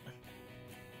mind it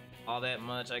all that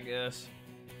much, I guess.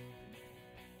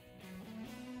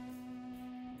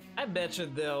 I bet you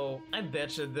they'll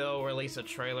release a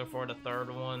trailer for the third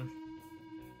one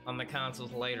on the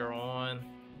consoles later on,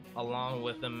 along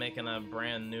with them making a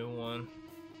brand new one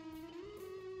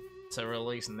to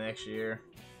release next year.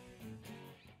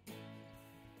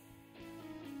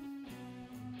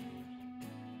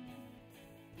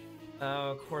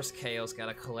 Oh, of course KO's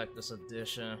gotta collect this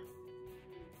edition.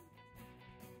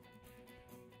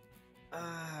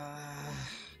 I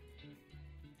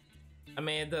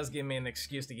mean, it does give me an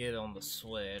excuse to get it on the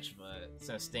Switch, but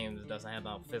since Steam doesn't have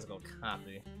a physical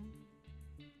copy.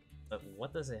 But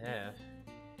what does it have?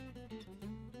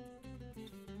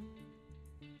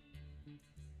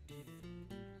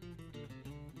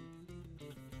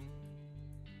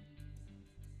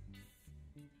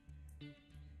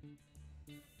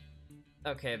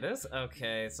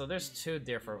 Okay, so there's two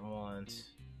different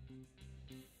ones.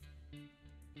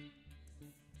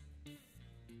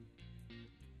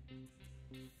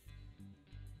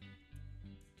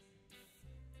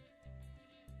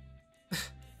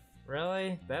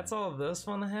 Really? That's all this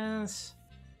one has?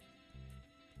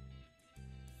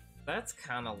 That's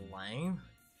kind of lame.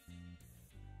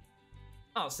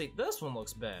 Oh, see, this one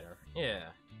looks better. Yeah.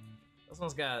 This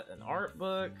one's got an art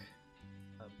book,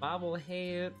 a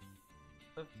bobblehead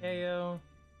of KO.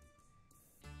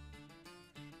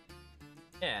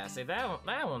 Yeah, see,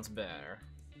 that one's better.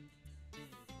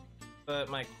 But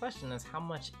my question is, how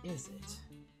much is it?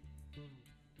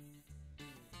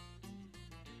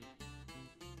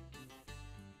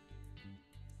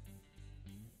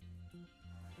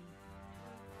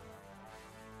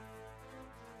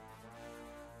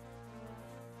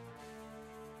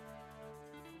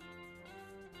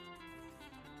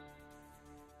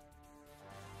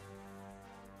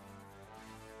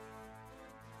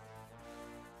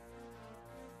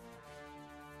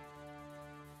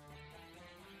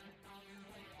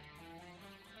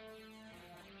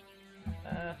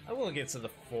 I will get to the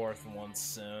fourth one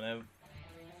soon.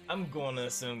 I'm going to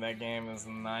assume that game is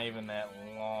not even that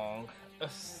long.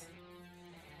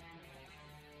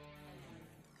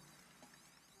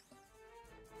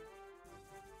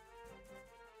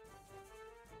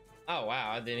 Oh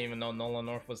wow, I didn't even know Nolan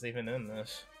North was even in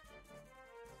this.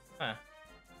 Huh.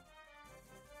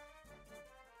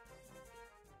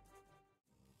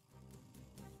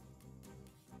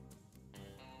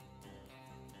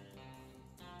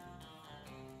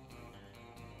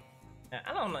 Yeah,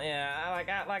 I don't know. Yeah,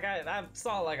 I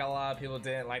saw like a lot of people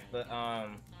didn't like the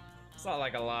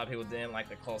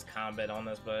close combat on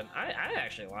this, but I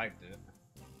actually liked it.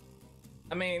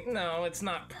 I mean, no, it's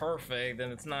not perfect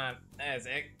and it's not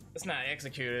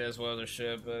executed as well as it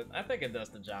should, but I think it does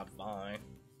the job fine.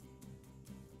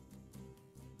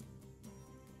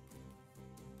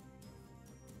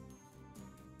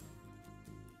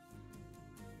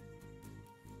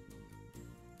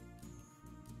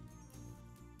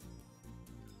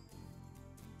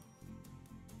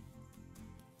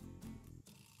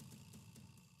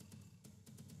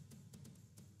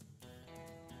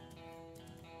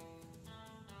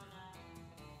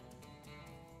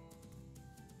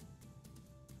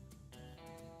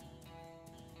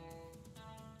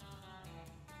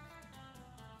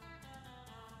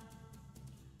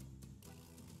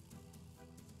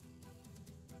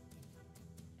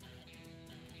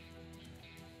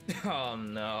 Oh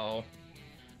no.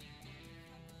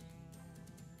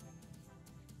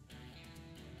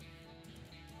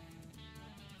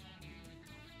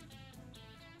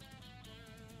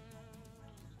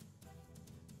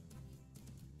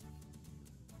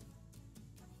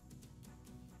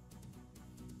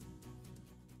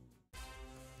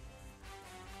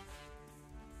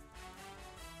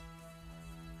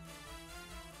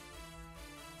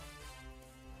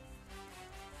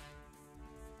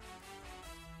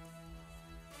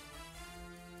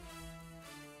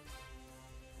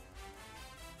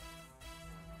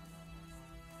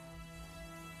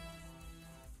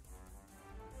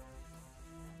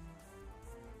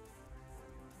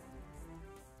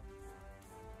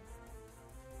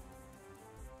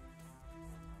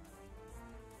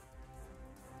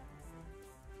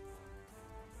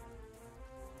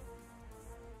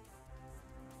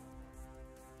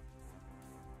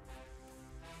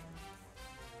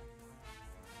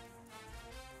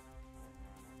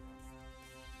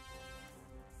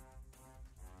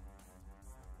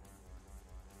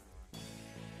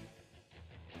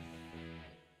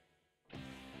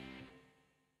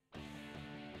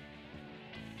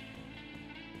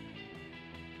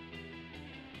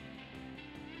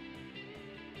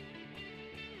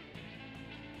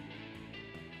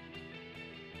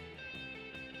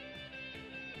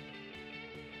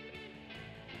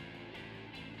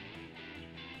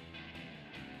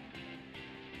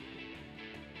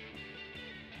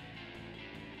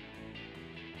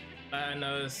 I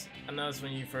noticed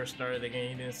when you first started the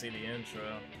game, you didn't see the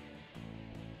intro.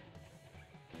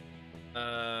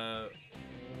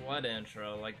 What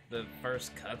intro? Like the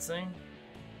first cutscene?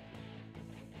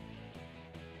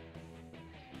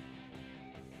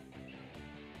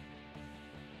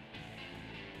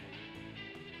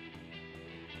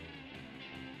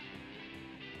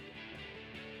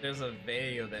 There's a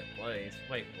video that plays.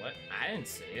 Wait, what? I didn't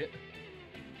see it.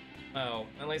 Oh,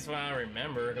 at least when I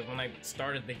remember, because when I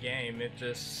started the game, it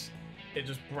just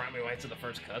brought me right to the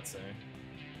first cutscene.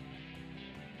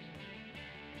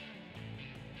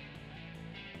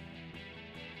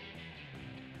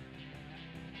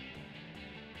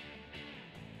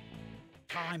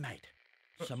 Hi, mate.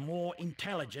 Some more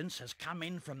intelligence has come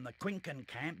in from the Quinkan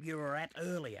camp you were at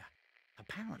earlier.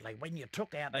 Apparently, when you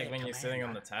took out like their when you're sitting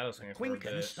on the title screen for a Quinkan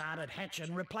bit. started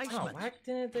hatching replacements. Oh, why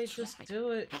didn't they just do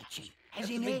it hatching, at as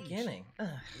the in eggs. beginning?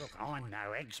 Look, I'm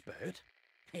no expert.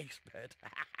 Expert.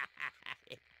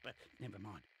 But never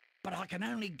mind. But I can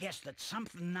only guess that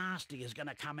something nasty is going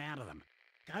to come out of them.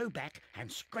 Go back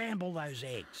and scramble those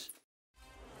eggs.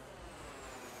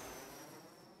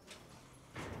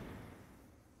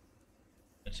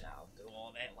 Which I'll do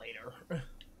all that later.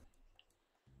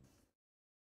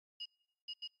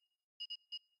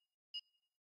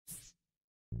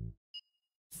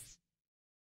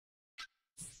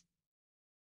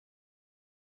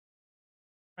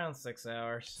 Around 6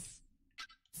 hours.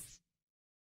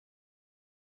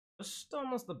 It's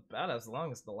almost about as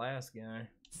long as the last guy.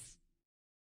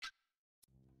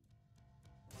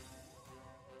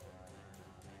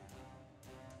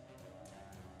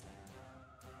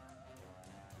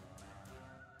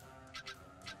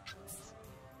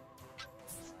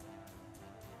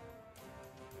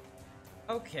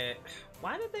 Okay,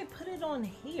 why did they put it on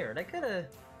here? They could've...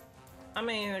 I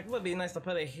mean, it would be nice to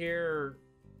put it here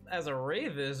as a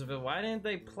revis, but why didn't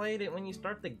they play it when you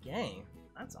start the game?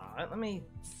 That's odd. Let me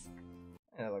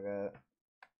look at it.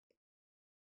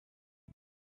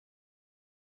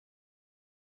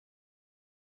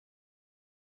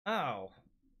 Oh.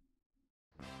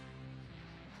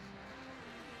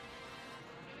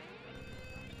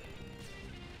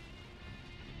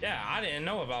 Yeah, I didn't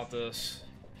know about this.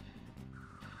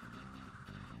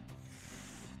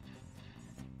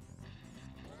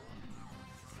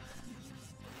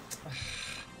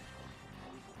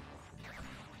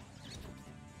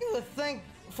 You would think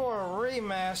for a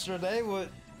remaster they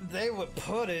would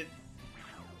put it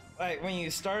like when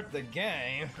you start the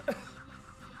game.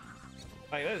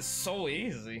 Like that is so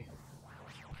easy.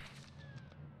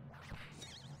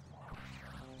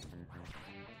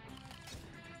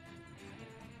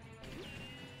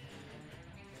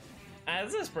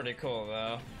 This is pretty cool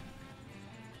though.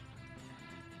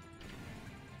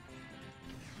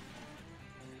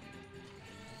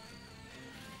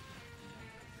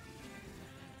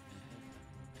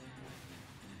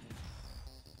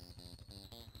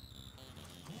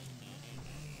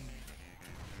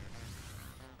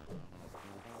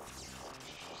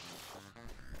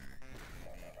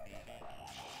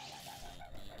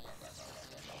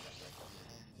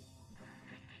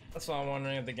 That's why I'm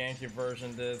wondering if the GameCube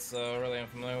version did, so really I'm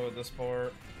familiar with this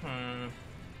port.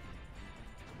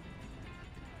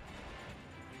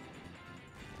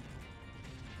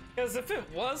 Because if it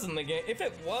was in the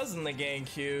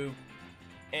GameCube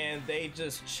and they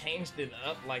just changed it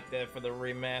up like that for the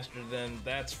remaster, then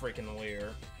that's freaking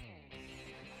weird.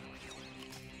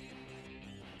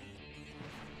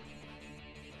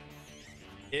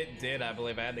 It did, I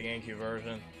believe. I had the GameCube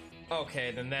version.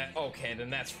 Okay, then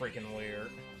that's freaking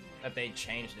weird that they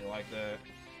changed it like that.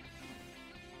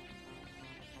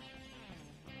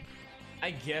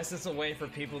 I guess it's a way for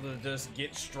people to just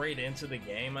get straight into the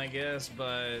game, I guess,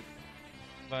 but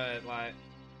like,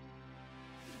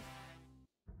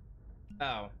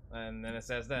 oh, and then it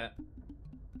says that.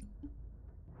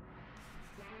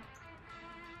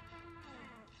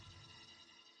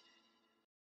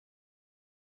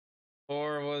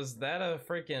 Or was that a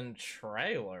freaking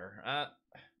trailer?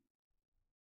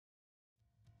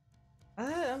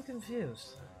 I'm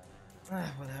confused.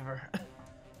 Whatever.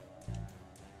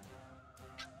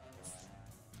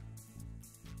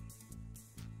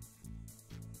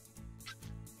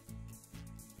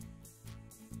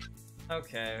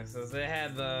 Okay, so they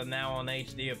had the now on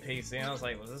HD of PC, and I was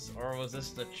like, was this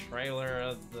the trailer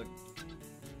of the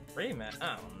remake?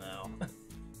 I don't know.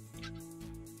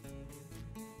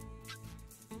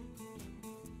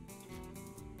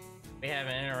 We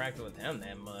haven't interacted with him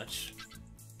that much.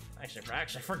 I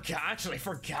actually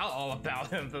forgot all about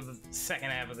him for the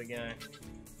second half of the game.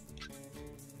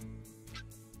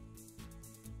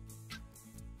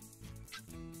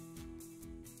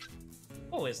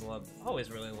 Always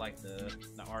really liked the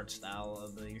art style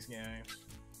of these games.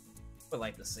 Would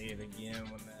like to see it again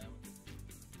when they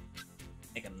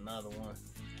make another one.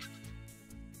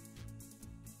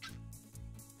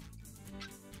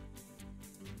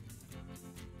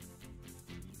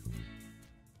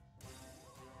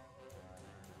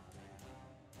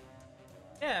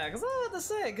 Yeah, cause I was about to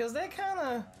say, cause they kind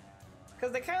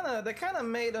of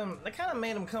made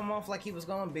him come off like he was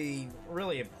gonna be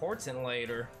really important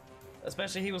later.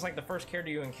 Especially he was like the first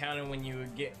character you encounter when you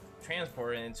would get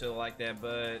transported into it like that,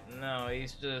 but no,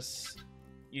 he's just,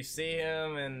 you see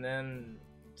him and then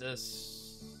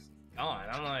just gone.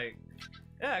 I'm like,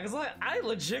 yeah, cause like I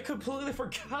legit completely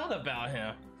forgot about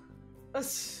him. I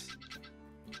was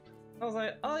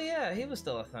like, oh yeah, he was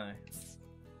still a thing.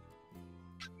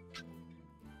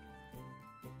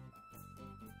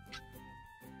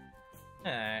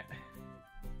 Alright.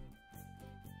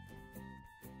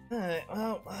 Alright,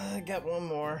 well, I got one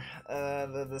more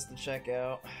this to check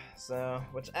out, so,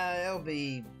 which it'll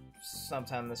be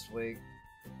sometime this week.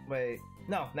 Wait,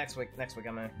 no, next week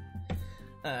I'm in.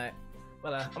 Alright,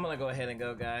 but I'm gonna go ahead and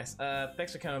go, guys.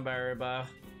 Thanks for coming by, everybody.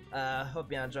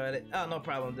 Hope you enjoyed it. Oh, no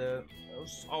problem, dude. I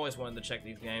was always wanted to check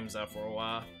these games out for a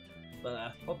while,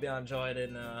 but hope you enjoyed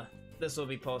it, and this will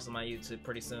be posted on my YouTube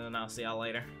pretty soon, and I'll see y'all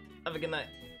later. Have a good night.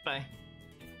 Bye.